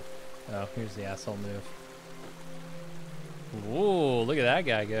there. Oh, here's the asshole move. Whoa, look at that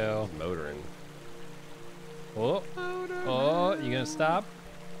guy go. He's motoring. Oh, oh, you gonna stop?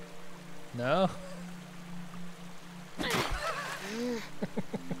 No? Heads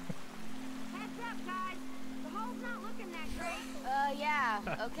up, guys. The hole's not looking that great. Yeah,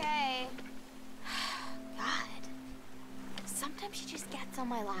 okay. God. Sometimes she just gets on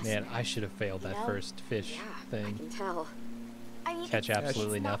my last Man, nerve, I should have failed you that know? first fish I thing. can tell. I mean, Catch it's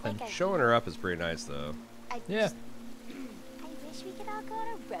absolutely not nothing. like I- Showing her up is pretty nice though. Yeah. I wish we could all go on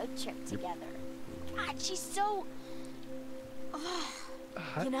a road trip together. God, she's so...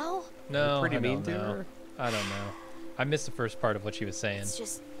 you know? No, pretty I mean don't to know. her? I don't know. I missed the first part of what she was saying. It's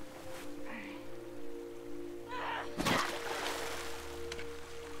just...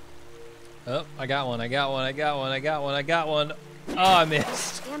 Oh, I got one, I got one, I got one, I got one, I got one. Oh, I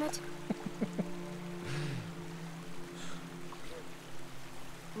missed. Damn it.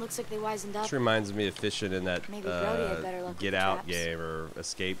 Looks like they wisened up. This reminds me of fishing in that Maybe Brody had better luck with Get the Out traps. game or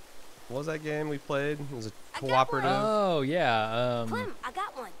Escape. What was that game we played? It was a cooperative. Oh, yeah. Clem, I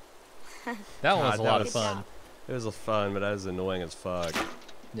got one. That one was God, a that lot of was- fun. It was a fun, but that was annoying as fuck.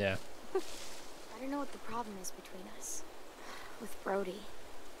 Yeah. I don't know what the problem is between us. With Brody.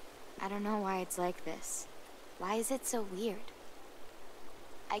 I don't know why it's like this. Why is it so weird?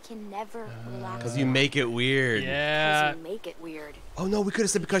 I can never relax. Because you make it weird. Yeah. Because you make it weird. Oh no, we could have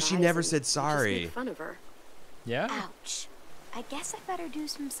said because she never said Just sorry. make fun of her. Yeah. Ouch. I guess I better do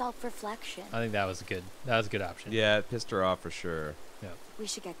some self-reflection. I think that was a good option. Yeah, it pissed her off for sure. Yeah. We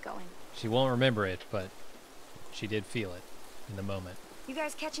should get going. She won't remember it, but she did feel it in the moment. You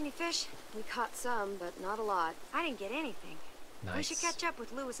guys catch any fish? We caught some, but not a lot. I didn't get anything. Nice. We should catch up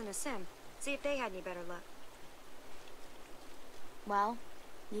with Lewis and Asim. See if they had any better luck. Well,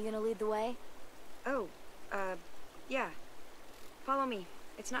 you gonna lead the way? Oh, yeah. Follow me.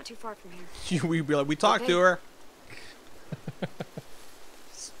 It's not too far from here. we talked to her.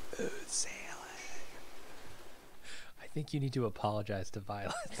 Smooth sailing. I think you need to apologize to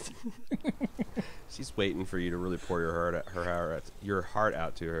Violet. She's waiting for you to really pour your heart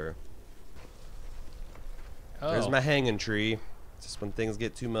out to her. Oh. There's my hanging tree. Just when things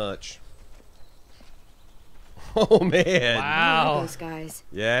get too much. Oh man! Wow. Those guys.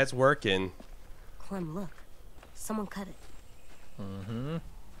 Yeah, it's working. Clem, look. Someone cut it. Mm-hmm.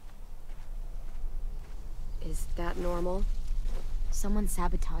 Is that normal? Someone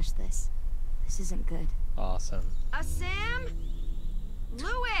sabotaged this. This isn't good. Awesome. Asim?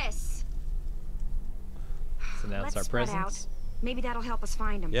 Lewis! Let's announce Let's our spread out. presence. Maybe that'll help us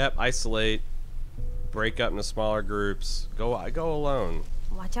find him. Yep, isolate. Break up into smaller groups. Go alone.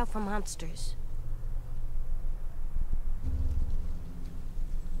 Watch out for monsters.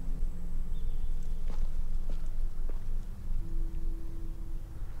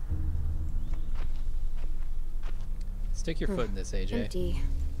 Stick your foot in this, AJ. Empty.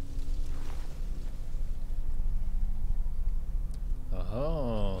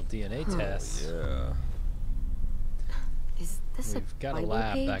 Oh, DNA test. Yeah. Is this We've a got a Bible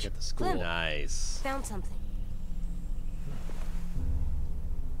lab page? back at the school. Nice. Found something.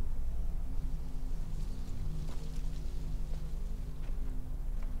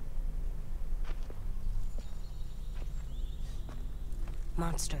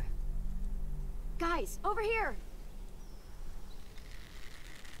 Monster. Guys, over here!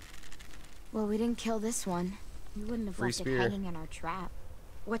 Well, we didn't kill this one. We wouldn't have Free left spear. it hanging in our trap.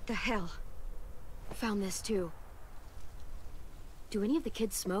 What the hell? Found this too. Do any of the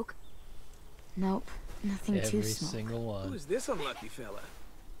kids smoke? Nope, nothing too Every small. single one. Who's this unlucky fella?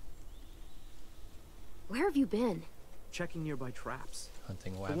 Where have you been? Checking nearby traps.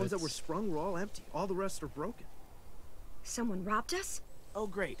 Hunting The ones that were wabbits. sprung were all empty. All the rest are broken. Someone robbed us? Oh,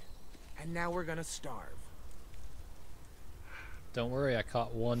 great. And now we're gonna starve. Don't worry, I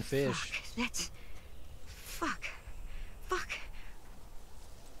caught one fish. Fuck, that's... Fuck.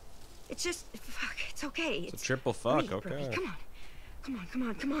 It's just... Fuck, it's okay. It's a triple fuck, Breathe, Brody, okay.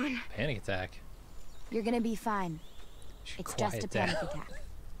 Come on. Panic attack. You're gonna be fine. It's just a quiet down. panic attack.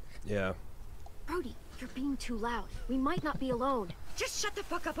 Yeah. Brody, you're being too loud. We might not be alone. Just shut the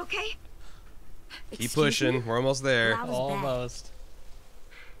fuck up, okay? Keep Excuse pushing. me? We're almost there. Loud as bad. Almost.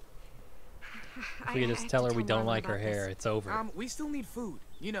 If we could just tell her we don't like her hair, it's over. We still need food,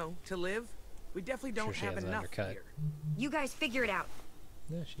 you know, to live. We definitely don't she have has an enough undercut. here. You guys figure it out.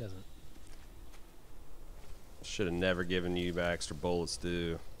 No, she doesn't. Should have never given you extra bullets,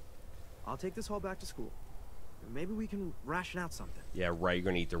 dude. I'll take this haul back to school. Maybe we can ration out something. Yeah, right. You're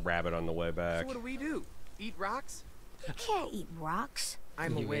gonna eat the rabbit on the way So back. what do? Eat rocks? You can't eat rocks.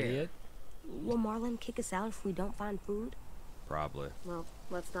 I'm You aware. idiot. Will Marlin kick us out if we don't find food? Probably. Well,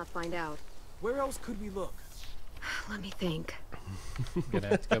 let's not find out. Where else could we look? Let me think. Gonna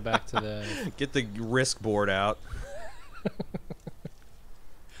have to go back to the... Get the risk board out.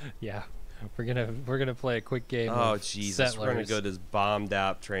 Yeah. We're gonna play a quick game Oh of Jesus! We're gonna Settlers. go to this bombed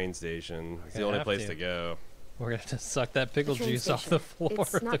out train station. It's the gonna only have place to. to go. We're gonna have to suck that pickle train juice off station. the floor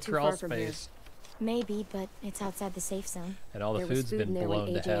It's of not the too crawl far from here. space. Maybe, but it's outside the safe zone. And all the There was food's food been in there when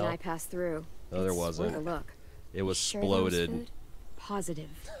blown to AJ and hell. I passed through. No, there It's worth a wasn't. look. It was Sure there was exploded. food? Positive.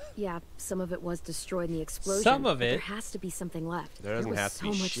 Yeah, some of it was destroyed in the explosion. Some of but it? There has to be something left. There doesn't was have to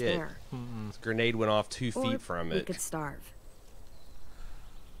so be much shit. there. This grenade went off 2 Or feet from we it. could starve.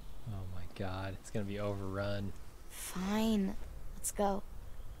 Oh my god, it's gonna be overrun. Fine. Let's go.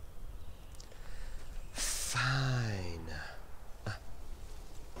 Fine. A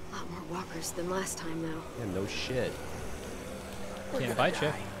lot more walkers than last time, though. Yeah, no shit. Can't bite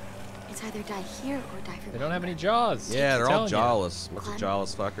you. It's either die here or die for They don't have any jaws. Yeah, they're all I'm telling you. jawless. Bunch of Clem,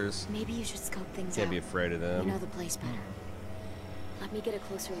 jawless fuckers. Maybe you should scope things Can't out. be afraid of You them. know the place better. Let me get a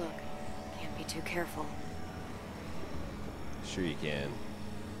closer look. Can't be too careful. Sure you can.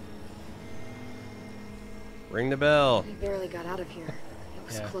 Ring the bell. We barely got out of here. It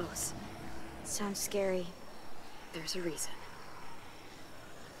was Yeah. close. Sounds scary. There's a reason.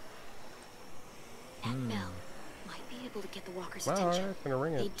 That bell might be able to get the walkers' Well, attention. alright, gonna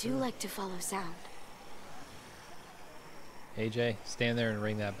ring it. They do like to follow sound. AJ, stand there and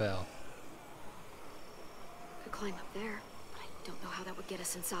ring that bell. Could climb up there, but I don't know how that would get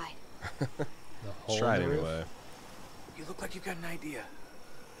us inside. The hole Try in it the roof? anyway. You look like you've got an idea.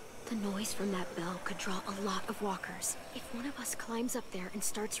 The noise from that bell could draw a lot of walkers. If one of us climbs up there and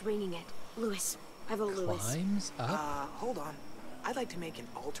starts ringing it, Lewis, I vote Lewis. Climbs up? Hold on. I'd like to make an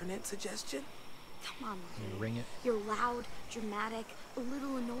alternate suggestion. Come on, You ring it. You're loud, dramatic, a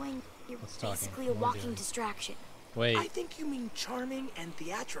little annoying. You're What's talking? basically a What am I walking doing? distraction. Wait. I think you mean charming and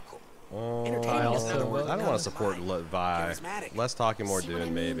theatrical. I Entertaining is another word that don't want comes to to support mind. Vi. Charismatic. Less talking, more See what I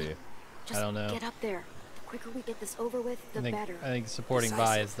doing, mean? maybe. Just I don't know. get up there. The quicker we get this over with, the better. I think supporting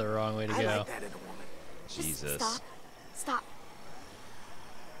Vi is the wrong way to I go. like that in a woman. Jesus. Stop. Stop.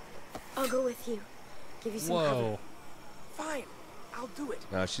 I'll go with you. Give you some Whoa. Fine. I'll do it.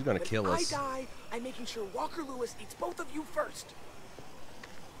 No, she's gonna But kill if us. I die, I'm making sure Walker Lewis eats both of you first.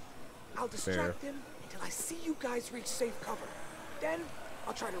 I'll distract him until I see you guys reach safe cover. Then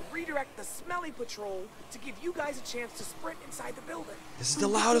I'll try to redirect the smelly patrol to give you guys a chance to sprint inside the building. This is When the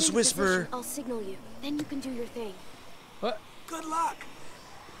we get loudest into whisper. position, I'll signal you. Then you can do your thing. What? Good luck.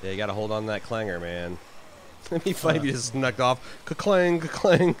 Yeah, you gotta hold on to that clanger, man. It'd be funny if you just snuck off. Ka-clang,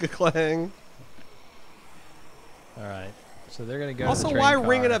 ka-clang, ka-clang. Alright. So they're going to go Also, to the train why car.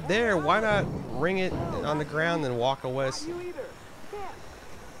 ring it up there? Why not ring it on the ground and walk away? You either. Can't.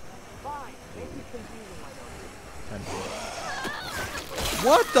 Fine. Maybe it's confusing,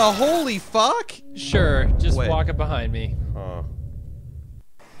 What the holy fuck? Sure, just Wait. walk it behind me. Huh.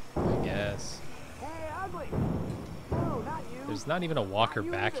 I guess. Hey, ugly. No, not you. There's not even a walker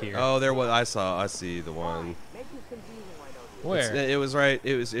back here. Oh, there was. I see the one. Make this confusing, why don't you? Where? It was right.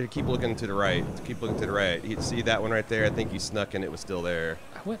 Keep looking to the right. Keep looking to the right. You see that one right there? I think you snuck and it was still there.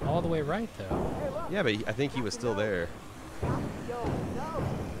 I went all the way right, though. Yeah, but I think he was still there. Yo, no.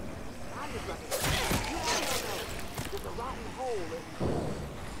 I'm just lucky. You all don't know. There's a rotten hole in...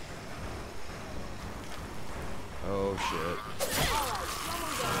 Oh shit.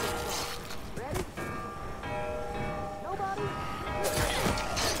 Ready? Nobody?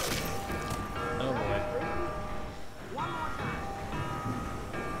 Oh boy. One more time.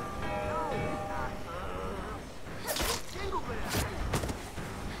 No, it's not. Jingle bell.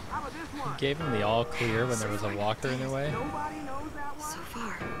 How about this one? Gave them the all clear when there was a walker in their way. Nobody knows that one? So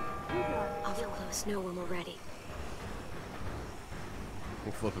far. I'll let Lewis know when we're ready.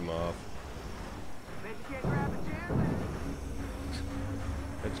 We'll flip him off. Bet you can't grab a chair leg.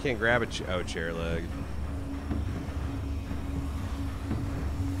 But you can't grab a chair leg.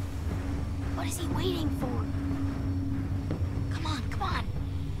 What is he waiting for? Come on, come on.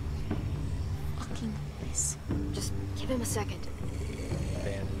 Fucking Lewis. Just give him a second.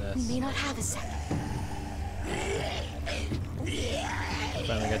 Abandoned us. We may not have a second. I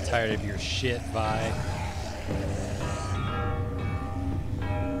finally got tired of your shit, Vi.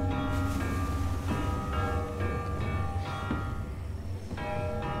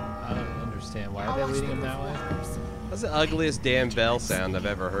 I don't understand. Why are they leading him that way? That's the ugliest damn bell sound I've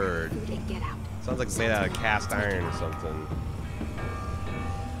ever heard. Food and get out. Sounds like it's made out of cast iron or something.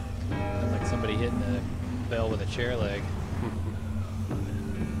 Sounds like somebody hitting the bell with a chair leg.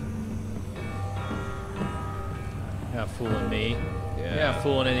 You're not fooling me. Yeah. You're not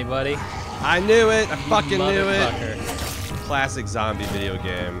fooling anybody. I knew it. I fucking knew it. Motherfucker. Classic zombie video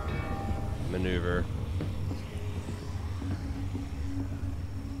game maneuver.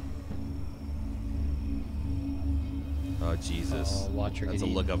 Oh Jesus! Oh, watch her That's get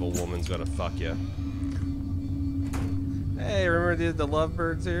a look of a woman's gonna fuck you. Hey, remember the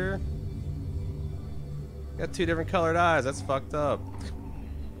lovebirds here? Got two different colored eyes. That's fucked up.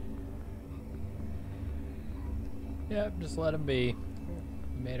 Yep, just let him be.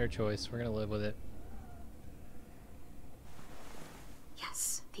 We made our choice. We're gonna live with it.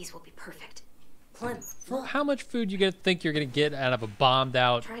 Yes, these will be perfect. Clem, Well, how much food you think you're gonna get out of a bombed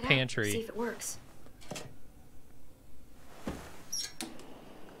out Try it out. pantry? See if it works.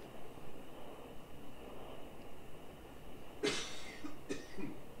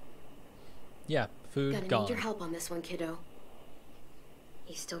 Yeah, food Gonna gone. need your help on this one, kiddo.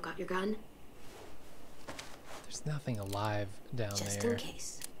 You still got your gun? There's nothing alive down Just there. in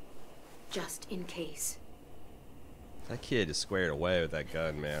case. Just in case. That kid is squared away with that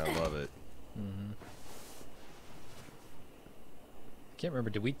gun, man. I love it. Mm-hmm. Can't remember.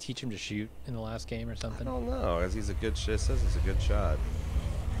 Did we teach him to shoot in the last game or I something? don't know, as he's a good shit. Says he's a good shot.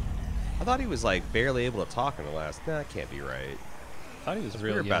 I thought he was like barely able to talk in the last. Nah, that can't be right. I thought he was We're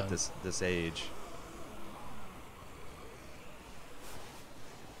real young. about this age.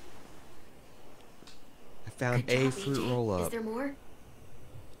 Found Good a job, fruit AJ. roll up. Is there more?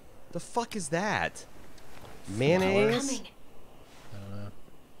 The fuck is that? Mayonnaise? Coming. I don't know.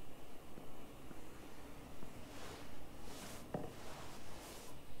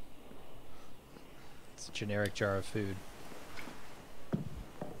 It's a generic jar of food.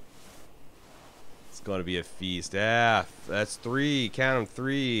 It's gonna be a feast. Yeah, that's 3. Count them.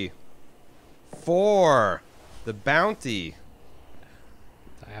 3, 4. The bounty.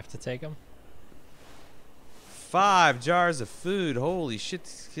 Do I have to take them? 5 jars of food. Holy shit,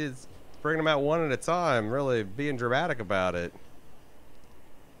 these kids bringing them out one at a time. Really being dramatic about it.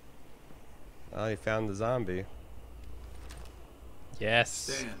 Oh, he found the zombie. Yes.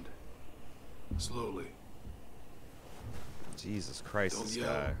 Stand. Slowly. Jesus Christ, Don't this yell.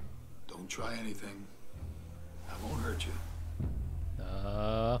 guy. Don't try anything. I won't hurt you.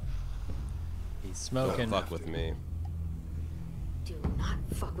 He's smoking. Don't fuck with me. Do not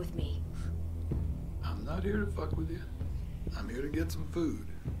fuck with me. I'm not here to fuck with you. I'm here to get some food.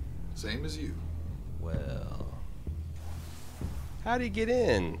 Same as you. Well, how'd he get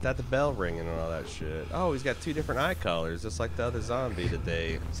in? Got the bell ringing and all that shit. Oh, he's got 2 different eye colors, just like the other zombie that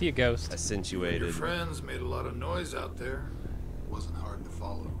they See a ghost. Your accentuated. friends made a lot of noise out there. Wasn't hard to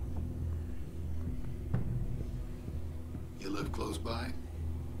follow. You live close by?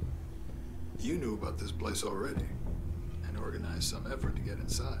 You knew about this place already and organized some effort to get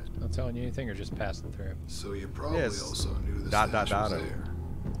inside. Not telling you anything or just passing through? So you probably Yes. also knew the Dot, stash dot, was dot. there.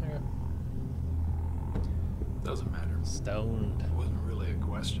 Yeah. Doesn't matter. Stoned. It wasn't really a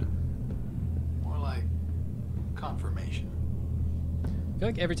question. More like confirmation. I feel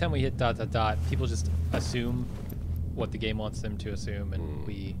like every time we hit ... people just assume what the game wants them to assume, and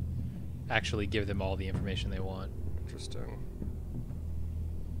we actually give them all the information they want. Interesting.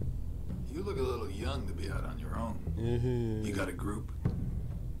 You look a little young to be out on your own. You got a group?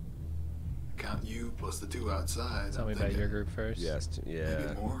 Count you plus the 2 outside. Tell I'm me about thinking your group first. Yes, yeah.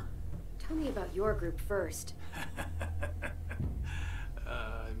 Maybe more? Tell me about your group first.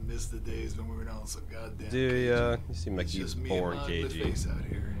 I miss the days when we were all so goddamn Do cagey. you seem like It's you just me born and my ugly cagey. face out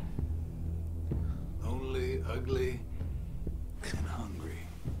here. Lonely, ugly, and hungry.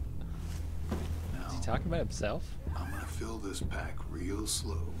 Is he talking about himself? I'm gonna fill this pack real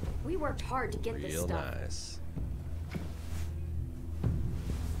slow. We worked hard to get this Real stuff. nice.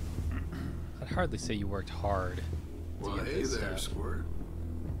 I'd hardly say you worked hard to Well, get hey this there, stuff. Squirt.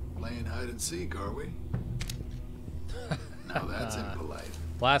 Playing hide and seek, are we? Now that's impolite.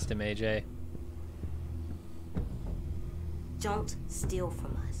 Blast him, AJ. Don't steal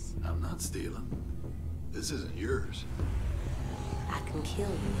from us. I'm not stealing. This isn't yours. I can kill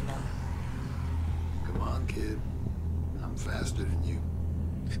you, you know. Come on, kid. I'm faster than you.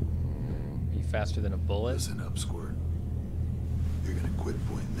 Are you faster than a bullet? Listen up, Squirt. You're gonna quit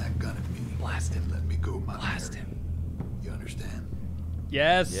pointing that gun at me. Blast him. And let me go my Blast merry. him. You understand?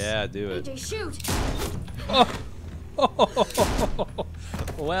 Yes. Yeah, do it. AJ, shoot! Oh.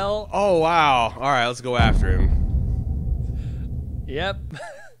 Well. Oh, wow. All right, let's go after him. Yep.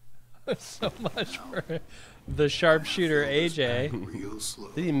 So much for the sharpshooter AJ. Real slow.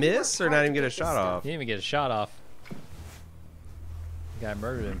 Did he miss or not even get a shot off? He didn't even get a shot off. The guy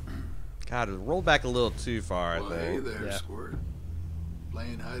murdered him. God, it rolled back a little too far, I Well, hey think. there, Yeah. Squirt.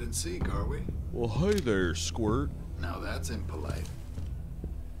 Playing hide and seek, are we? Well, hey there, Squirt. Now that's impolite.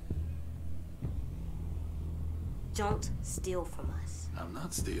 Don't steal from us. I'm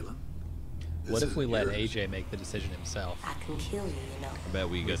not stealing. What if we isn't let yours. AJ make the decision himself? I can kill you, you know. I bet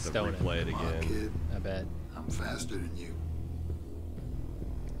we get to stone him. replay it Come on, again. kid. I bet. I'm faster than you.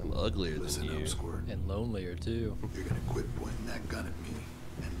 I'm uglier Listen than you. up, Squirt. And lonelier too. You're gonna quit pointing that gun at me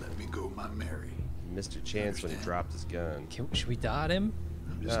and let me go my merry. Mr. Chance when he Understand? dropped his gun. Should we dot him?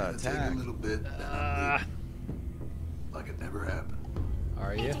 I'm just gonna attack. take a little bit, then I'm leaving. Like it never happened.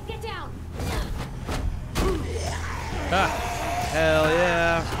 Are you? AJ, get down! Ah. Hell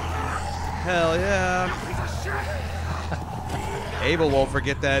yeah. Hell yeah. Abel won't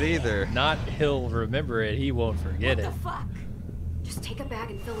forget that either. Not he'll remember it. He won't forget What it. the fuck? Just take a bag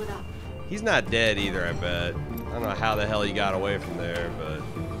and fill it up. He's not dead either, I bet. I don't know how the hell he got away from there, but...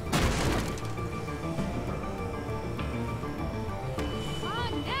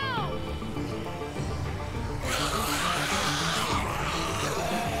 On now!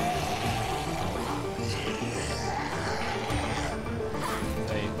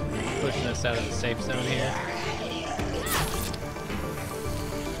 They pushing us out of the safe zone here.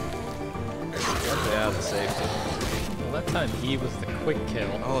 Yeah, the safe zone. Well, that time he was the quick kill.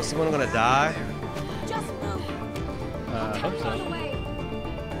 Oh, is someone gonna die? Just move! Hope On the so. way!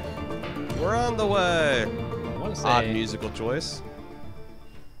 We're on the way. I want to say Odd musical choice.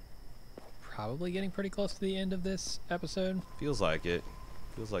 probably getting pretty close to the end of this episode. Feels like it.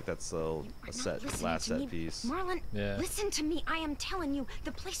 Feels like that's a last set piece. Marlon, Yeah. listen to me. I am telling you,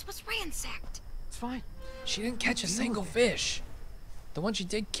 the place was ransacked. It's fine. She didn't catch a single fish. The one she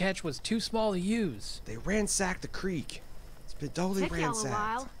did catch was too small to use. They ransacked the creek. It's been totally Took y'all a ransacked.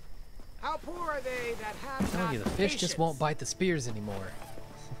 while. How poor are they that have I'm telling you, the fish just won't bite the spears anymore.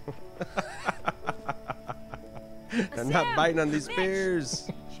 I'm not biting on these spears.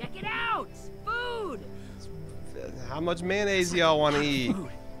 Check it out. Food. How much mayonnaise y'all want to eat?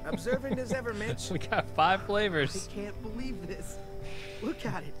 Observant as ever, Mitch. We got 5 flavors. I can't believe this. Look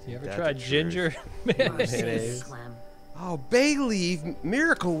at it. You ever That's tried the truth. ginger mayonnaise? Clem. Oh, bay leaf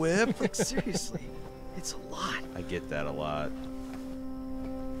Miracle Whip. Like, seriously, it's a lot. I get that a lot.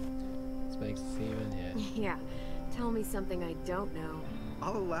 This makes it even, yeah. Yeah, tell me something I don't know.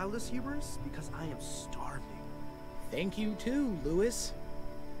 I'll allow this hubris because I am starving. Thank you too, Lewis.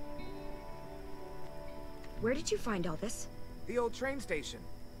 Where did you find all this? The old train station.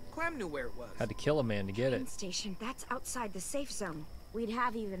 Clem knew where it was. Had to kill a man to get Train it. station. That's outside the safe zone. We'd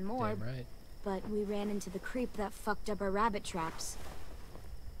have even more, Damn right. but we ran into the creep that fucked up our rabbit traps.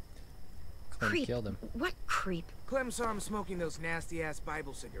 Clem Creep. killed him. What creep? Clem saw him smoking those nasty-ass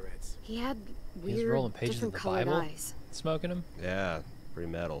Bible cigarettes. He had He was weird, rolling pages of different the colored Bible, eyes. smoking them. Yeah, pretty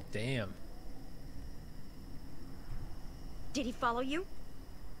metal. Damn. Did he follow you?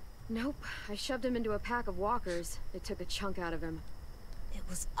 Nope, I shoved him into a pack of walkers. They took a chunk out of him. It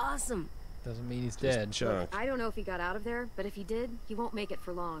was awesome. Doesn't mean he's dead. Chunk. I don't know if he got out of there, but if he did, he won't make it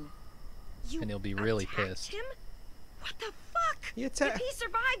for long. You And he'll be really attacked pissed. him? What the fuck? He If attacked. he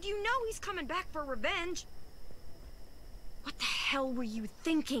survived, you know he's coming back for revenge. What the hell were you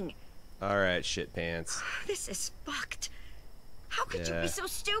thinking? All right, shit pants. This is fucked. How could you Yeah. be so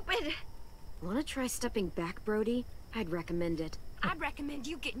stupid? Wanna try stepping back, Brody? I'd recommend it. I'd recommend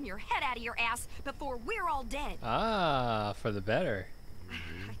you getting your head out of your ass before we're all dead. Ah, for the better.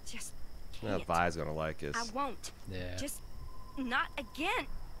 I just Now can't. Vi's gonna like us. I won't. Yeah. Just not again.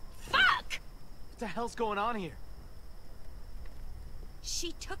 Fuck! What the hell's going on here?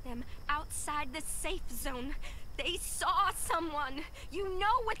 She took them outside the safe zone. They saw someone. You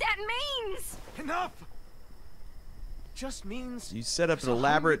know what that means. Enough! Just means You set up there's an a hungry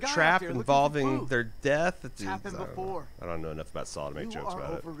elaborate guy out trap there looking for involving food. their death. It's happened before. I don't know enough about Saw to make You jokes are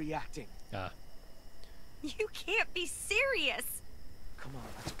about it. overreacting. Ah, You can't be serious. Come on,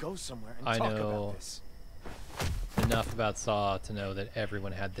 let's go somewhere and I talk know. about this. enough about Saw to know that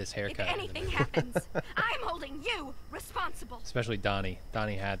everyone had this If haircut. anything happens, I'm holding you responsible. Especially Donnie.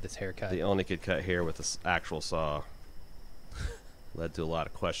 Donnie had this haircut. They only could cut hair with an actual saw. Led to a lot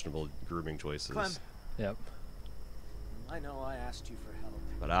of questionable grooming choices. Clem. Yep. I know I asked you for help.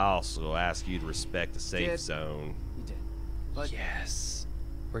 But I also ask you to respect the safe Did. zone. You did. But Yes.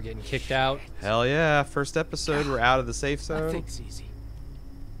 We're getting kicked out. Hell yeah! First episode, we're out of the safe zone. I think it's easy.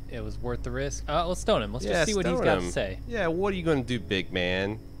 It was worth the risk. Let's stone him. Let's Yeah, just see what he's stone got him. to say. Yeah, what are you gonna do, big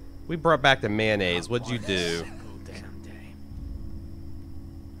man? We brought back the mayonnaise. What'd you do? Damn day.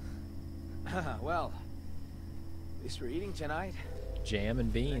 Well, at least we're eating tonight. Jam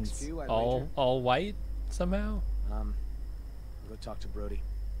and beans. few, I'd all wager. all white somehow. I'll go talk to Brody.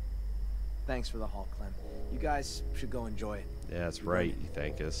 Thanks for the haul, Clem. You guys should go enjoy it. Yeah, that's right. You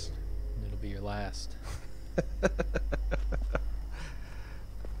thank us. It'll be your last.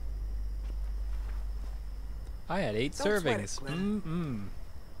 I had 8 Don't sweat it, servings. Clem.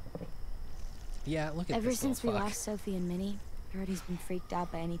 Yeah, look at Ever this since we little fuck. lost Sophie and Minnie, Brody's been freaked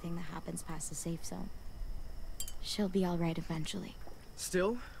out by anything that happens past the safe zone. She'll be alright eventually.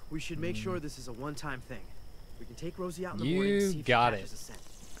 Still, we should make sure this is a one-time thing. We can take Rosie out in the morning and You see if got she it. catches a scent.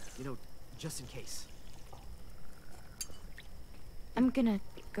 You know, just in case. I'm gonna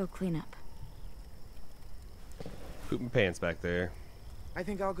go clean up. Poop my pants back there. I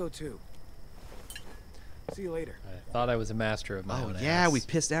think I'll go too. See you later. I thought I was a master of my Oh own yeah, ass. we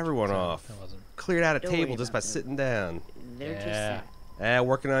pissed everyone So, off. I wasn't. Cleared out a Don't table worry just about by them. sitting down. They're just Yeah. sad.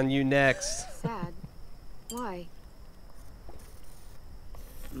 Working on you next. Sad. Why?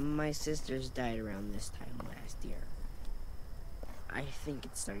 My sisters died around this time last year. I think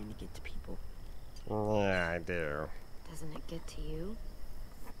it's starting to get to people. Yeah, I do. Doesn't it get to you?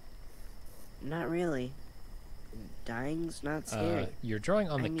 Not really. Dying's not scary. You're drawing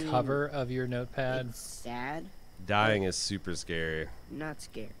on I the mean, cover of your notepad. It's sad, Dying is super scary. not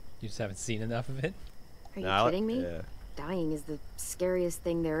scary. You just haven't seen enough of it. Are you No, I like- kidding me? Yeah. Dying is the scariest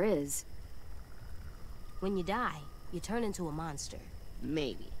thing there is. When you die, you turn into a monster.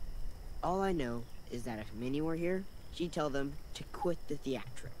 Maybe. All I know is that if Minnie were here, she'd tell them to quit the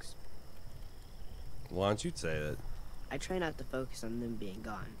theatrics. Why don't you say that? I try not to focus on them being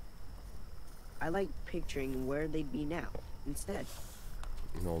gone. I like picturing where they'd be now, instead.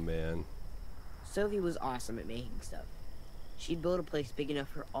 Oh, man. Sophie was awesome at making stuff. She'd build a place big enough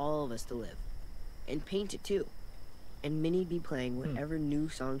for all of us to live. And paint it, too. And Minnie'd be playing whatever new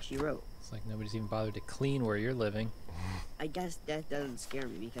song she wrote. It's like nobody's even bothered to clean where you're living. I guess death doesn't scare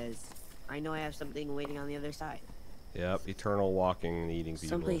me because I know I have something waiting on the other side. Yep, eternal walking and eating people.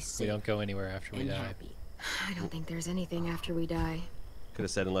 Someplace safe. We don't go anywhere after we die. Happy. I don't think there's anything after we die. Could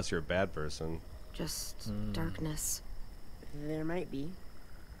have said unless you're a bad person. Just darkness. There might be.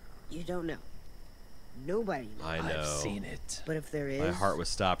 You don't know. Nobody knows. I know. I've seen it. But if there is, my heart was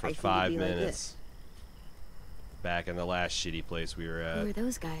stopped for I think 5 it'd be like minutes. this. Back in the last shitty place we were at. Who are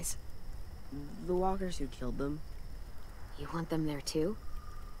those guys? The walkers who killed them. You want them there too?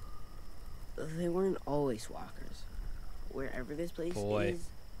 They weren't always walkers. Wherever this place is,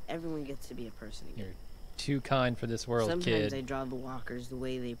 everyone gets to be a person again. You're too kind for this world, Sometimes kid. I draw the walkers the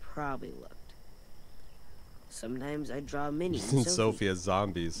way they probably looked. Sometimes I draw Minnie and And Sophie Sophie as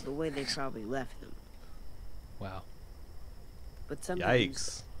zombies. the way they probably left them. Wow. But sometimes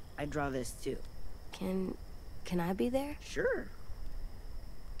Yikes. I draw this too. Can I be there? Sure.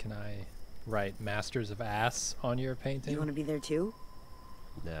 Can I write Masters of Ass on your painting? You want to be there too?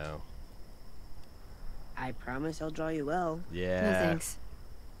 No. I promise I'll draw you well. Yeah. No thanks.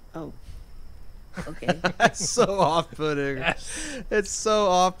 Oh. Okay. That's so off-putting. It's so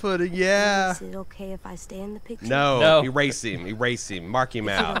off-putting, yeah. Is it okay if I stay in the picture? No. Erase him. Erase him. Mark him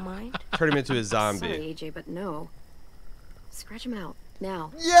If you out. don't mind. Turn him into a zombie. Sorry, AJ, but no. Scratch him out.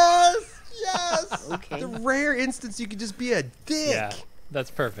 Now. Yes! Yes! Okay. The rare instance you could just be a dick. Yeah,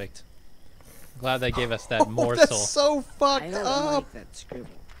 that's perfect. Glad they gave us that morsel. That's so fucked I don't up. like that scribble.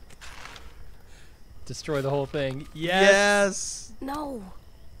 Destroy the whole thing. Yes! No.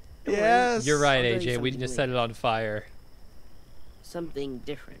 Yes! You're right, I'll do AJ. We something need to set it on fire. Something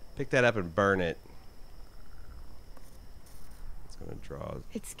different. Pick that up and burn it. It's gonna draw.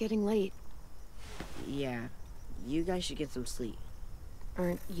 It's getting late. Yeah. You guys should get some sleep.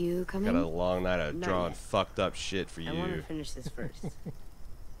 Aren't you coming? Got a long night of Not drawing yet. fucked up shit for I want to you. finish this first. Good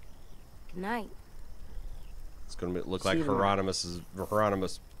night. It's gonna look See like you tomorrow.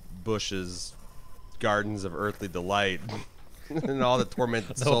 Hieronymus Bush's Gardens of Earthly Delight. And all the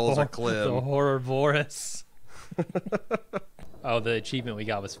tormented souls are Clem. The Horrorvorous. Oh, the achievement we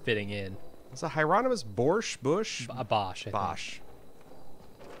got was fitting in. It's a Hieronymus Bush? Bosch, I think. Bosch.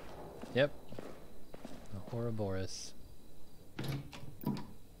 Yep. The Horrorvorous.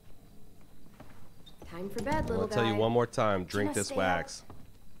 Time for bed, little I'll guy. tell you one more time. Drink I this stay wax.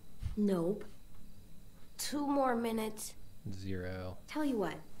 Nope. 2 more minutes. 0. Tell you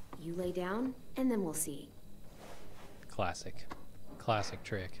what. You lay down, and then we'll see. Classic. Classic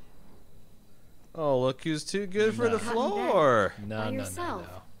trick. Oh, look who's too good for the Cut in bed. floor. No, By no, no, yourself.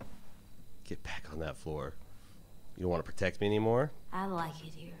 no. Get back on that floor. You don't want to protect me anymore? I like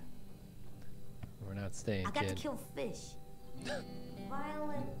it here. We're not staying, I got kid. to kill fish.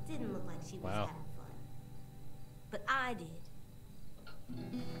 Violet didn't look like she was Wow. having fun. But I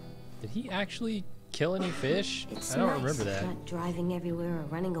did. Did he actually kill any fish? It's I don't nice remember that. not driving everywhere or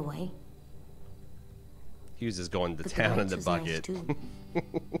running away. He was just going to But town in light the was nice, bucket. too,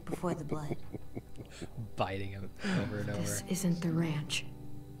 before the blood. Biting him over and over. This isn't the ranch.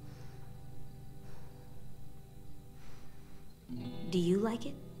 Do you like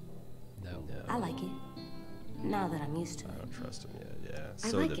it? No. I like it. Now that I'm used to I it. don't trust him yet. Yeah. I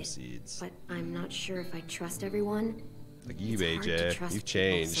Sow like them it, seeds. but I'm not sure if I trust everyone. Like you, It's hard to AJ. trust You've people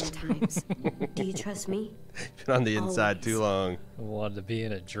changed. sometimes. Do you trust me? Been on the inside too long. Wanted to be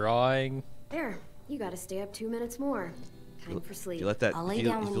in a drawing. There, you gotta stay up 2 minutes more. Time for sleep. You let that. I'll If lay you,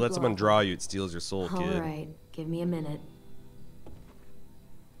 down if when you you let blow someone up. draw you, it steals your soul, All kid. right, give me a minute.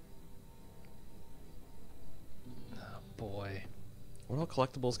 Oh, boy. What all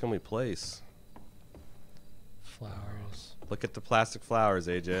collectibles can we place? Flowers. Look at the plastic flowers,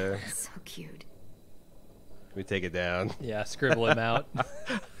 AJ. So cute. Can we take it down? Yeah, scribble him out.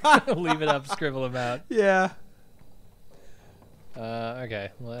 Leave it up, scribble him out. Yeah.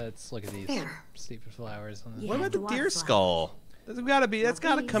 Okay, let's look at these There. stupid flowers. On the What about the dwarf deer flowers. skull? That's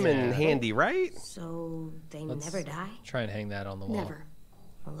gotta come in Yeah. handy, right? So they Let's never die? Try and hang that on the wall. Never.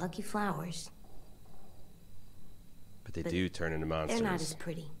 Well, lucky flowers. But they But do turn into monsters. They're not as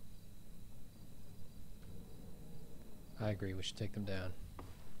pretty. I agree, we should take them down.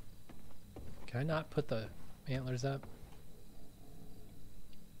 Can I not put the antlers up?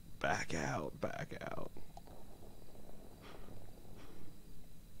 Back out, back out.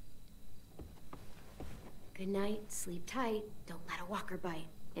 Good night, sleep tight, don't let a walker bite.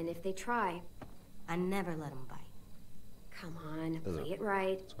 And if they try, I never let them bite. Come on, play it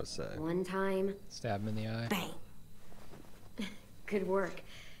right. That's what I say. One time. Stab him in the eye. Bang. Good work.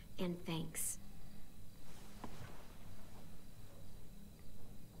 And thanks.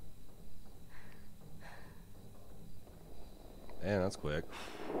 Man, that's quick.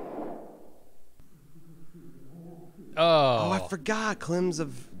 Oh, I forgot. Clem's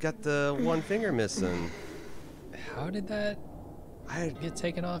got the one finger missing. How did that get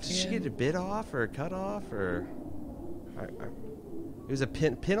taken off Did again? she get a bit off or a cut off or? It was a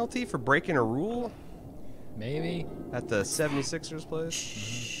penalty for breaking a rule. Maybe at the 76ers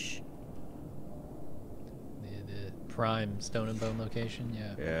place. The prime Stone and Bone location.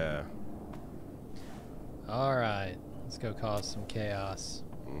 Yeah. Yeah. All right, let's go cause some chaos.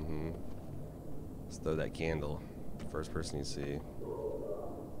 Mm-hmm. Let's throw that candle. First person you see.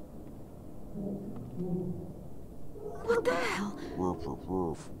 What the hell? I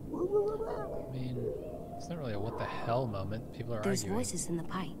mean, it's not really a what the hell moment. People are There's arguing. voices in the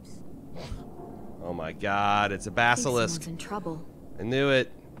pipes. Oh my God! It's a I think basilisk. someone's in trouble. I knew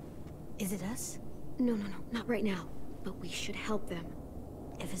it. Is it us? No, not right now. But we should help them.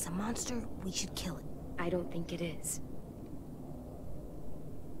 If it's a monster, we should kill it. I don't think it is.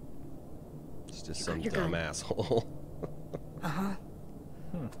 It's just You some got your dumb gun. asshole. Uh-huh.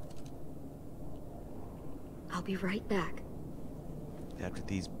 I'll be right back. After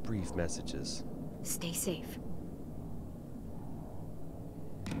these brief messages. Stay safe.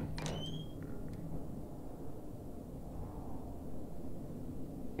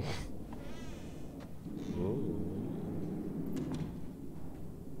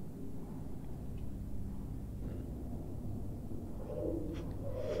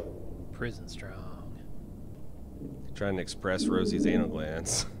 Prison strong. Trying to express Rosie's anal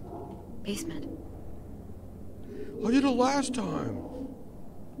glands. Basement. I did it last time.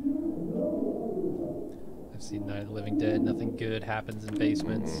 I've seen Night of the Living Dead. Nothing good happens in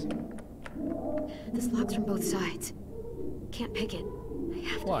basements. This lock's from both sides. Can't pick it. I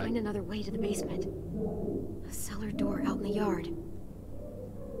have to Why? find another way to the basement. A cellar door out in the yard.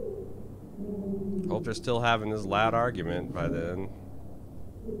 Hope they're still having this loud argument by then.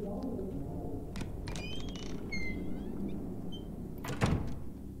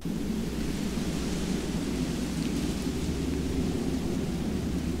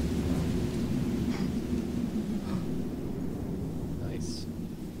 Nice.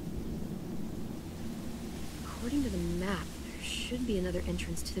 According to the map, there should be another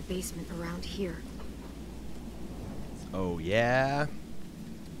entrance to the basement around here. Oh yeah.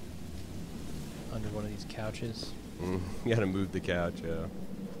 Under one of these couches. You gotta move the couch, yeah.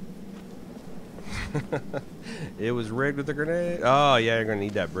 It was rigged with a grenade. Oh yeah, you're gonna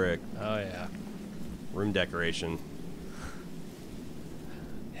need that brick. Oh yeah. Room decoration.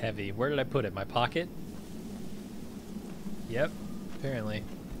 Heavy. Where did I put it? My pocket? Yep. Apparently.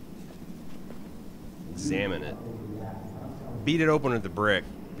 Examine it. Beat it open with the brick.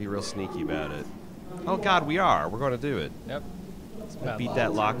 Be real sneaky about it. Oh God, we are. We're gonna do it. Yep. Beat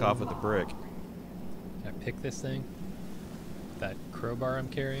that lock off with the brick. Can I pick this thing? That crowbar I'm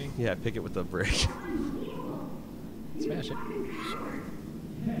carrying? Yeah, pick it with the brick. Smash it.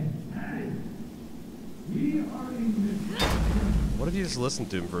 What if you just listened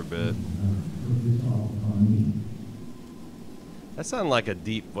to him for a bit? That sounded like a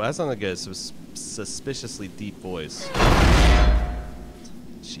deep. Well, that sounded like a suspiciously deep voice.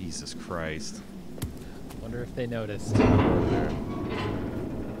 Jesus Christ. Wonder if they noticed.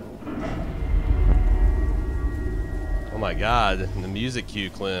 Oh my God! The music cue,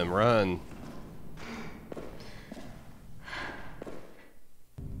 Clem, run!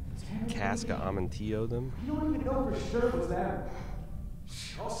 Casca Amantillo them. You don't even know for sure it was them.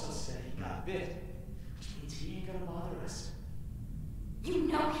 She also said he got bit, which means he ain't gonna bother us. You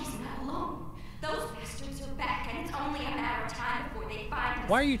know he's not alone. Those bastards are back, and it's only a matter of time before they find us.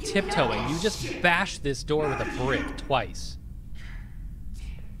 Why are you tiptoeing? You just bashed this door with a brick twice.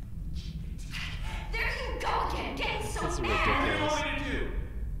 There you go again, getting so This is mad. ridiculous. What are you going to do?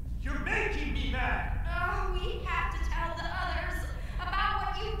 You're making me mad. Oh, we have to tell the others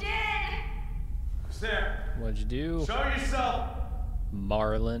about what you did. There. What'd you do? Show yourself.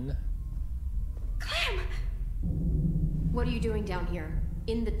 Marlin. Clem! What are you doing down here?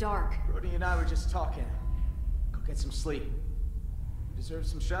 In the dark? Brody and I were just talking. Go get some sleep. You deserve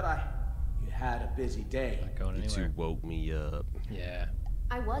some shut-eye. You had a busy day. Not going You anywhere. two woke me up. Yeah.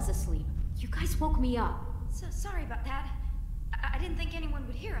 I was asleep. You guys woke me up. So sorry about that. I didn't think anyone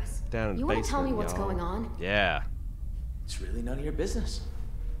would hear us. Down in the You basement. want to tell me what's y'all. going on? Yeah. It's really none of your business.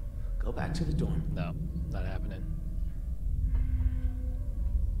 Go back to the dorm. No, not happening.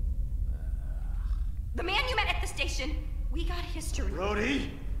 The man you met at the station, We got history.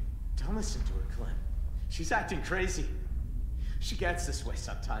 Brody! Don't listen to her, Clem. She's acting crazy. She gets this way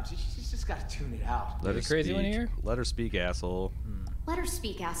sometimes. She's just got to tune it out. Let her crazy speak. one here? Let her speak, asshole. Let her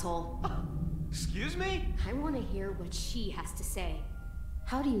speak, asshole. Excuse me? I want to hear what she has to say.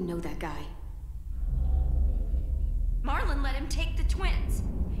 How do you know that guy? Marlon let him take the twins.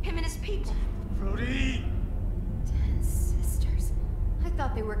 Him and his people. Brody! 10 sisters. I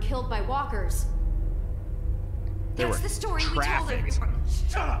thought they were killed by walkers. That's the story we told everyone.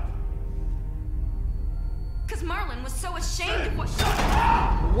 Shut up! Because Marlon was so ashamed of what.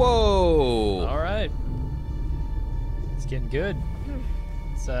 Whoa! All right. It's getting good.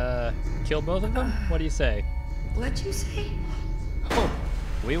 Let's kill both of them? What do you say? What'd you say? Oh,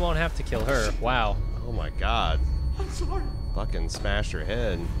 we won't have to kill her. Wow. Oh my god. I'm sorry. Fucking smashed her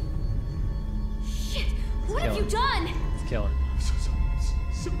head. Shit! What have you done? Let's kill her. I'm so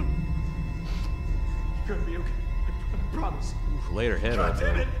sorry. You're gonna be okay. I promise. Laid her head God off.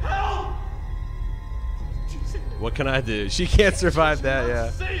 damn it! Help! What can I do? She can't survive that, yeah.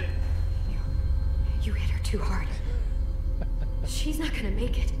 Say it! You hit her too hard. She's not gonna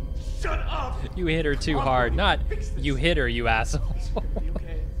make it. Shut up! You hit her too hard. Not you hit her, you asshole.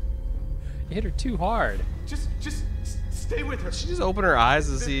 Okay. You hit her too hard. Just stay with her. She just opened her eyes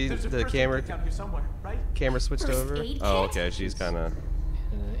to see There's a the first camera. aid kit down here somewhere, right? Camera switched First over. aid Oh, kit? okay. She's kind of.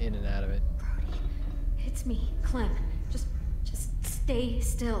 In and out of it. Brody, it's me, Clem. Just stay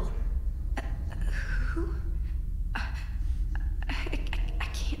still. Who? I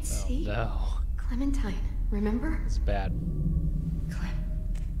can't see. No. Clementine, remember? It's bad. Clem,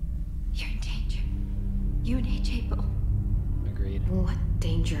 you're in danger. You and AJ both. Agreed. What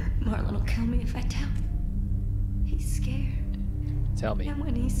danger? Marlon will kill me if I tell. He's scared. Tell me. And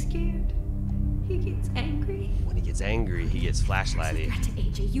when he's scared, he gets angry. When he gets angry, he gets flashlighty. Threat to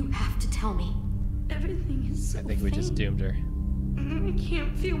AJ, you have to tell me. Everything is so I think we just doomed her. I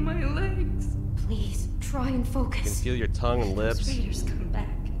can't feel my legs. Please, try and You can focus. feel your tongue and Those lips. raiders come back.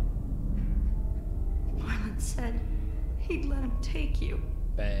 Marlon said he'd let him take you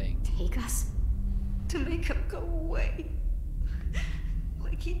Bang. Take us? to make him go away.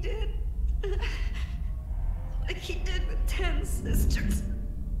 Like he did. Like he did with 10 sisters.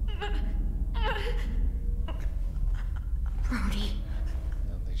 Brody.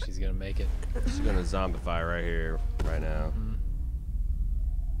 I don't think she's gonna make it. She's gonna zombify right here, right now.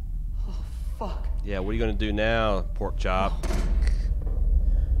 Oh, fuck. Yeah, what are you gonna do now, pork chop? Oh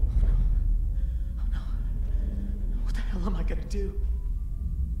no. What the hell am I gonna do?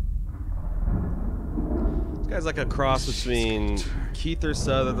 This guy's like a cross between Keith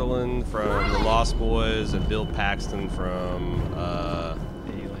Sutherland from The Lost Boys and Bill Paxton from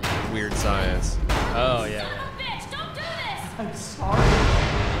Weird Science. Oh yeah. Bitch, don't do this! I'm sorry.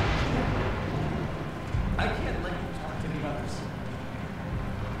 I can't let you talk to any others.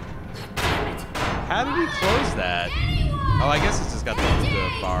 How did he close that? Oh, I guess it's just got the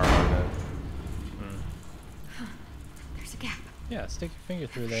bar on it. There's a gap. Yeah, stick your finger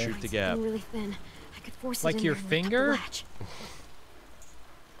through there. Shoot the gap. Really thin. I could force Like it in your there and lift up the finger? latch.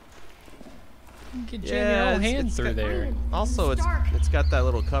 You can jam your whole hand through there. Also, it's got that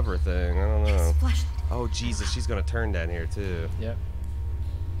little cover thing. I don't know. Oh Jesus, she's gonna turn down here too. Yep.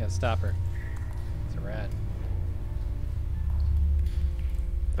 You gotta stop her. It's a rat.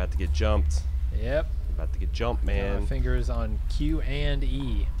 About to get jumped. Yep. About to get jumped, My man. fingers on Q and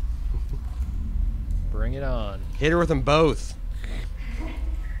E. Bring it on. Hit her with them both.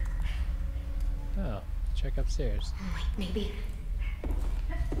 Oh, check upstairs. Maybe.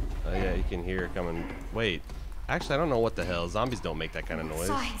 Oh yeah, you can hear it coming. Wait, actually, I don't know what the hell. Zombies don't make that kind of noise.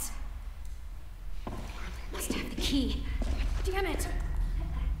 Sides. Must have the key. Damn it.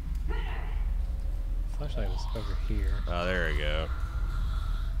 Flashlight was over here. Oh, there we go.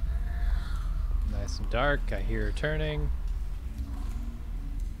 Nice and dark. I hear her turning.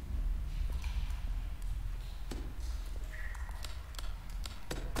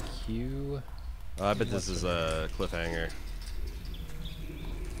 Q. Oh, I bet this is a cliffhanger.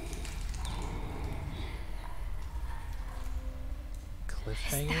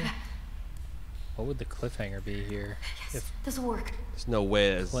 Cliffhanger? What would the cliffhanger be here? If This'll work. There's no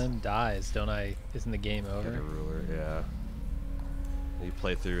way. Clem dies, don't I? Isn't the game over? Get a ruler, yeah. You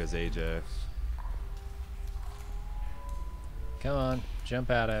play through as AJ. Come on, jump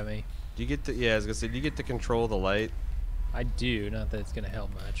out at me. Do you get to? Yeah, I was gonna say, do you get to control the light? I do, not that it's gonna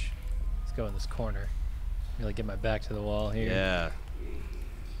help much. Let's go in this corner. Really get my back to the wall here. Yeah.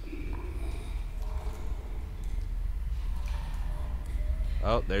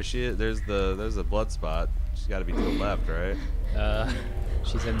 Oh, there she is. There's the blood spot. She's got to be to the left, right?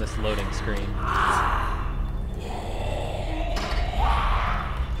 She's in this loading screen.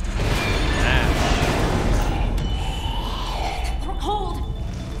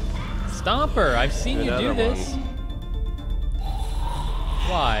 Stomper, I've seen you do this.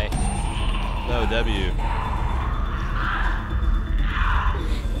 Why? No, W.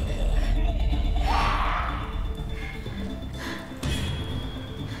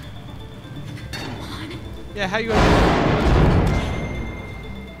 Yeah, how you gonna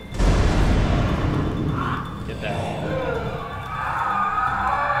get that?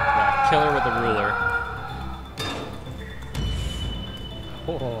 Yeah, kill her with the ruler.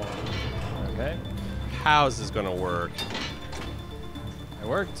 Oh, okay. How's this gonna work? It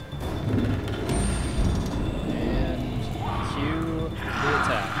worked. And cue the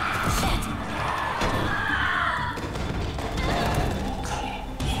attack.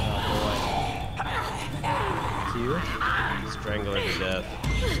 Strangle her to death.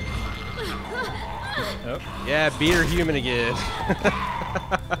 Oh. Yeah, beat her human again.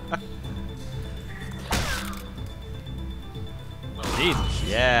 Jesus.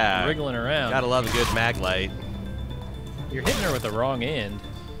 Yeah. Wriggling around. Gotta love a good mag light. You're hitting her with the wrong end.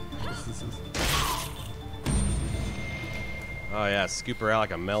 Oh yeah, scoop her out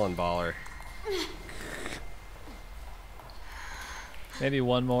like a melon baller. Maybe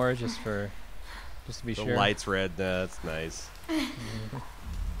one more just to be the sure. Light's red. That's nice.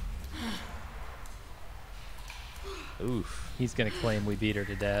 Oof. He's gonna claim we beat her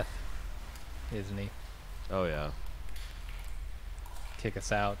to death, isn't he? Oh yeah. Kick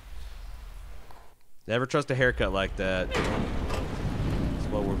us out. Never trust a haircut like that. That's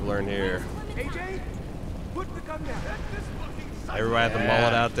what we've learned here. AJ, put the gun down. Everybody with the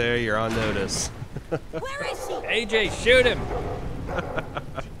mullet out there, you're on notice. Where is she? AJ, shoot him!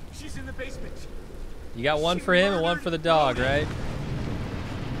 She's in the basement. You got one for him and one for the dog, right?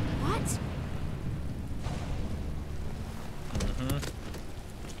 What?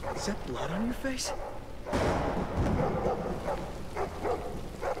 Mm-hmm. Is that blood on your face?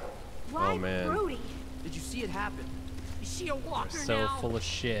 Why Oh man. Brody? Did you see it happen? Is she a walker So now? full of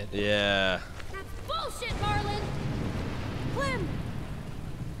shit. Yeah. That's bullshit, Marlon! Clem!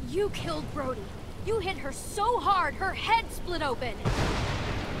 You killed Brody. You hit her so hard, her head split open.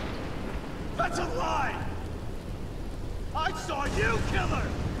 That's a lie! I saw you kill her!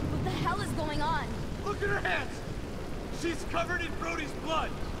 What the hell is going on? Look at her hands! She's covered in Brody's blood!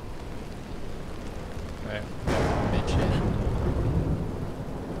 Right. Mention.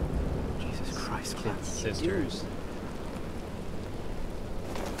 Jesus Christ, Kid's sisters.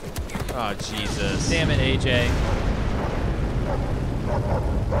 Oh Jesus. Damn it, AJ.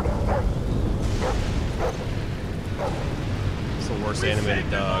 It's the worst We animated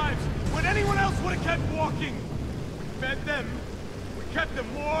saved their dog. lives when anyone else would have kept walking. We fed them. We kept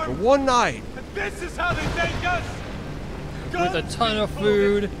them warm. For one night. And this is how they thank us. With a ton of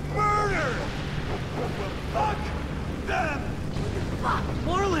food. Murder. Well, fuck them.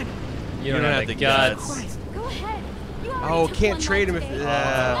 Marlon! You don't have the guts. Christ, go ahead. You Oh, already took can't one trade him life if. today.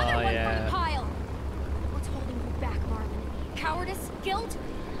 Another one yeah. for the pile. What's holding you back, Marlon? Cowardice, guilt,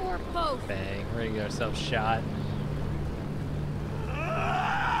 or both? Bang. We're gonna get ourselves shot.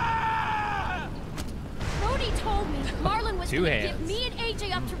 Brody told me Marlon was Two going to hands. give me and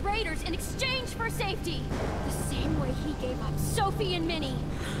AJ up to raiders in exchange for safety. The same way he gave up Sophie and Minnie.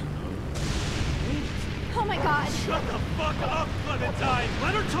 Oh my god. Shut the fuck up, Clementine.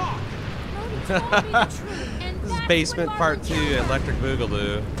 Let her talk. Brody told me the truth, and This is that's Basement when Part Marlon 2, killed her. Electric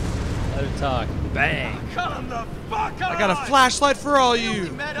Boogaloo. Let her talk. Bang. Come the fuck on. I got a flashlight for all We only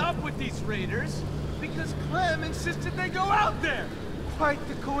you. met up with these raiders because Clem insisted they go out there. Quite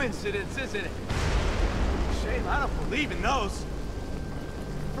the coincidence, isn't it? Shame I don't believe in those.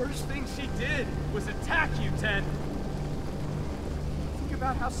 First thing she did was attack you, Ted. Think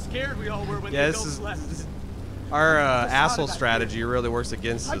about how scared we all were when Yeah, the this adults is left. our asshole strategy really works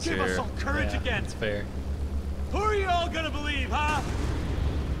against I us give us here. all courage again. That's fair. Who are you all gonna believe, huh?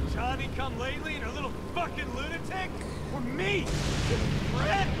 Johnny come lately and her little fucking lunatic? Or me?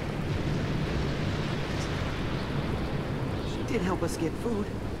 Fred? She did help us get food.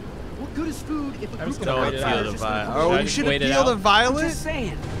 What good is food if a I'm just group gonna of wait it outsiders out. just gonna come Oh, Should I you just should wait it feel out? the I'm violence? just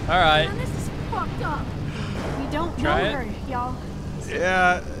saying. Alright. Man, this is fucked up. We don't Try know it. her, y'all.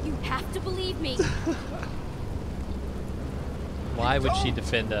 Yeah. You have to believe me. Why would she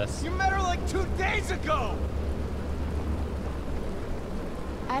defend us? You met her like 2 days ago!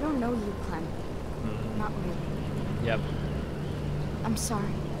 I don't know you, Clem. Not really. Yep. I'm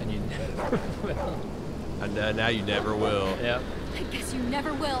sorry. And you never will. And now you never will. Yep. I guess you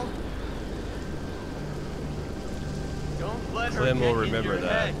never will. Don't let her Clem get will in remember your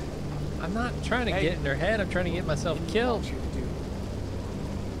that. head. I'm not trying to Hey. get in her head. I'm trying to get myself killed.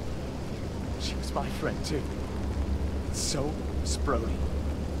 She was my friend too. So was Brody.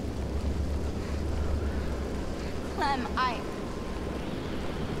 Clem,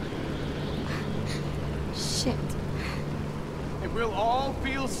 Shit. And we'll all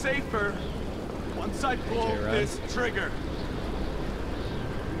feel safer once I pull this trigger.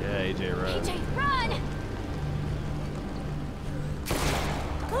 Yeah, AJ, run. AJ, run!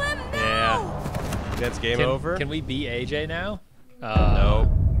 Clem, no! Yeah. That's game over. Can we be AJ now? Nope.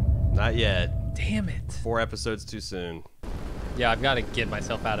 Not yet. Damn it. 4 episodes too soon. Yeah, I've got to get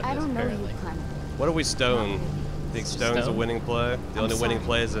myself out of this, apparently. What do we stone? Think Stone's a winning play? The only winning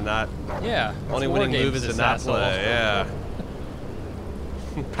play is to not... Yeah. Only winning move is to not play, yeah.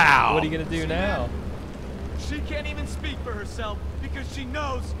 Pow! What are you going to do now? She can't even speak for herself because she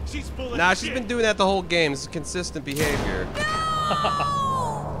knows she's full of Nah, shit. she's been doing that the whole game. It's consistent behavior.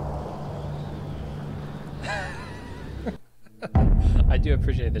 I do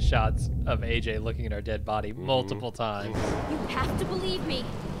appreciate the shots of AJ looking at our dead body multiple times. You have to believe me.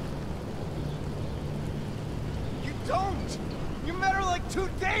 You don't! You met her like 2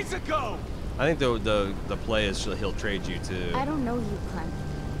 days ago! I think the play is he'll trade you too. I don't know you, Clem.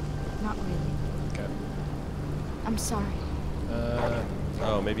 Not really. Okay. I'm sorry.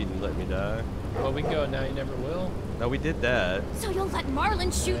 Oh, maybe you didn't let me die. Well, we can go Now You Never Will. No, we did that. So you'll let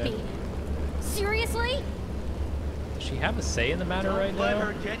Marlon shoot me? Seriously? Does she have a say in the matter right Let now?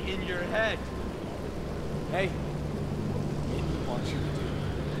 her get in your head. Hey, I didn't want you to do.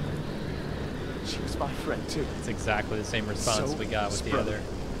 She was my friend too. It's exactly the same response we got with the other.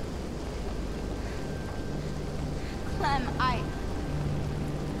 Clem,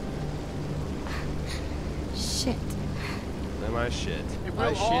 Shit. Am I shit? It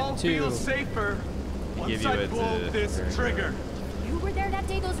will all feel safer once I pull this trigger. You were there that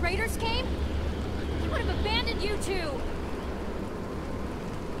day those raiders came? He would have abandoned you two.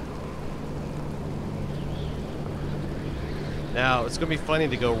 Now, it's going to be funny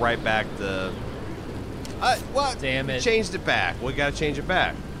to go right back to... what? Damn it. Changed it back. We got to change it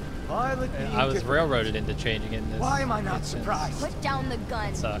back. I was railroaded into changing it in this. Why am I not surprised? Put down the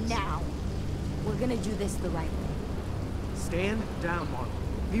gun now. We're gonna do this the right way. Stand down, Marlon.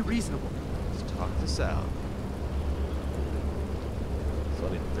 Be reasonable. Let's talk this out.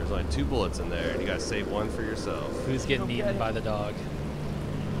 There's only 2 bullets in there, and you got to save 1 for yourself. Who's getting eaten by the dog?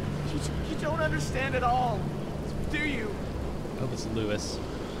 You don't understand at all, do you? I hope it's Lewis.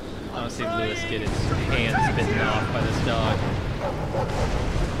 I want to see Lewis get his hands bitten off by this dog.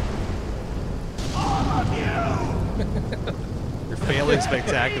 All of you! You're failing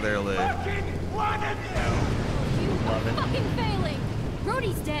spectacularly. One of you! You Love it. fucking failing.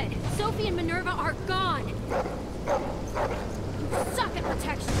 Brody's dead. Sophie and Minerva are gone. You suck at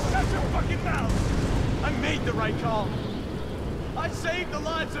protection. Shut your fucking mouth! I made the right call. I saved the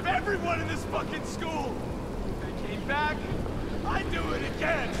lives of everyone in this fucking school. If they came back, I'd do it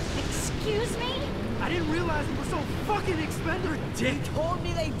again. Excuse me? I didn't realize it was so fucking expendable. They told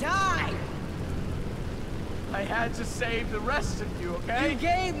me they died. I had to save the rest of you, okay? You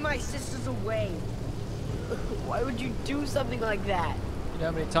gave my sisters away. Why would you do something like that? You know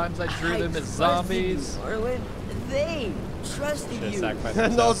how many times I drew them as zombies? Marlon, they trusted you.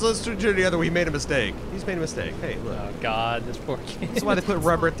 No, so let's do the other way. He made a mistake. He's made a mistake. Hey, look. Oh, God, this poor kid. That's why they put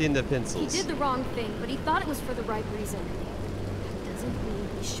rubber at the end of He pencils. did the wrong thing, but he thought it was for the right reason. That doesn't mean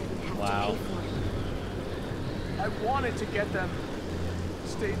he shouldn't have to pay for it. I wanted to get them.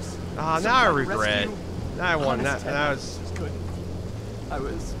 States. Ah, now I regret. Now I want. Now it's good. I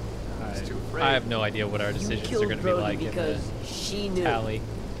was too afraid. I have no idea what our decisions are going to be like in the she knew. tally.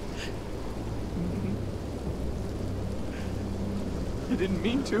 I didn't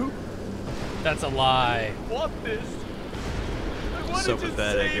mean to. That's a lie. I want this. I wanted So to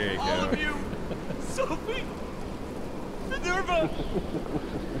pathetic. save Here you all go. of you. Sophie. Minerva.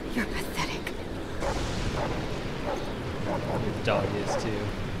 You're pathetic. Your dog is too.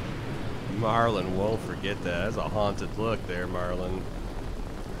 Marlon won't forget that. That's a haunted look there, Marlon.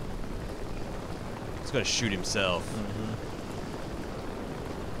 He's gonna shoot himself.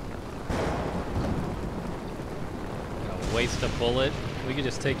 Gonna waste a bullet. We could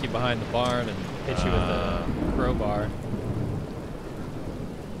just take you behind the barn and hit you with a crowbar.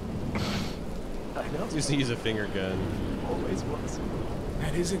 I know. Just use a finger gun. Always was.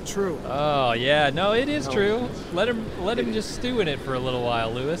 That isn't true. Oh yeah, no, it is No. true. Let him just stew in it for a little while,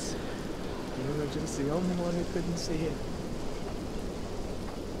 Lewis. You were just the only one who couldn't see it.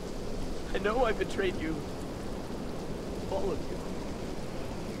 I know I betrayed you. All of you.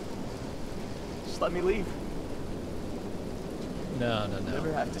 Just let me leave. No.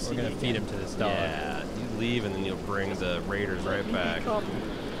 Never have to see We're gonna me feed again. him to this dog. Yeah, you leave and then you'll bring the raiders right back. Become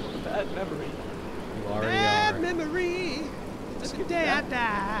a bad memory. You already are. memory. The day I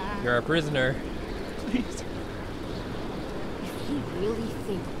die. You're a prisoner. Please. he really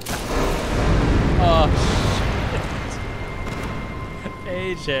think? Oh, shit.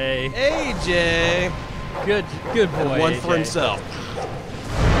 AJ. AJ. Good boy. And one AJ. for himself.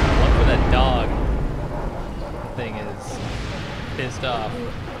 One for that dog. Thing is pissed off.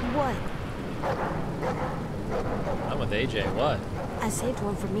 What? I'm with AJ. What? I saved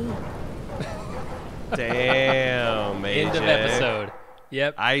one for me. Damn, AJ. End of episode.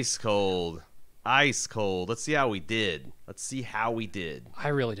 Yep. Ice cold. Ice cold. Let's see how we did. I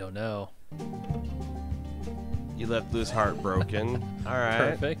really don't know. You left Lou's heartbroken. All right.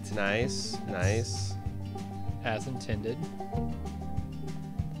 Perfect. Nice. Nice. As intended.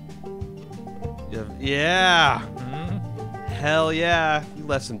 Yeah. Mm-hmm. Hell yeah. You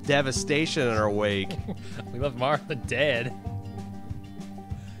left some devastation in our wake. We left Martha dead.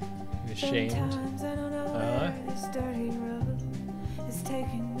 I'm ashamed.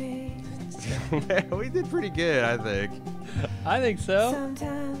 We did pretty good, I think. I think so.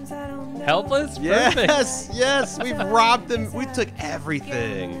 Helpless? Perfect. Yes. We've robbed them. We took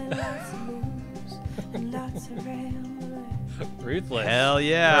everything. Ruthless. Hell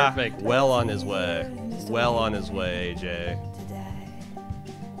yeah. Perfect. Well on his way. Well on his way, AJ.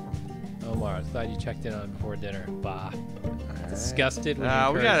 Omar, I thought you checked in on before dinner. Bah. Disgusted when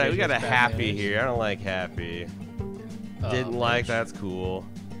you we got a encourage happy manners. here. I don't like happy. Didn't like, that's cool.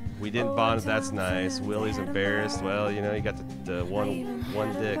 We didn't bond, that's nice. Willie's embarrassed. Well, you know, you got the one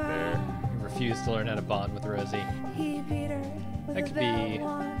dick there. You refuse to learn how to bond with Rosie. That could be...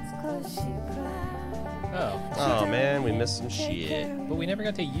 Oh man, we missed some shit. But we never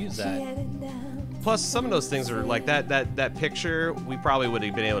got to use that. Plus, some of those things are like that picture we probably would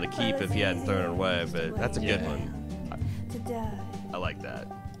have been able to keep if you hadn't thrown it away, but that's a good one. I like that.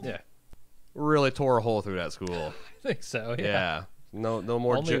 Yeah. Really tore a hole through that school. I think so, yeah. No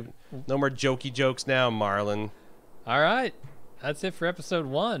more jokey jokes now, Marlon. All right. That's it for episode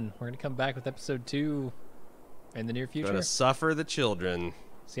 1. We're going to come back with episode 2 in the near future. Gonna suffer the children.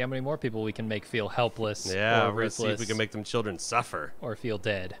 See how many more people we can make feel helpless Yeah, or we're gonna see if we ruthless can make them children suffer. or feel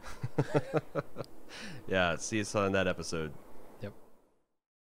dead. Yeah, see us on that episode.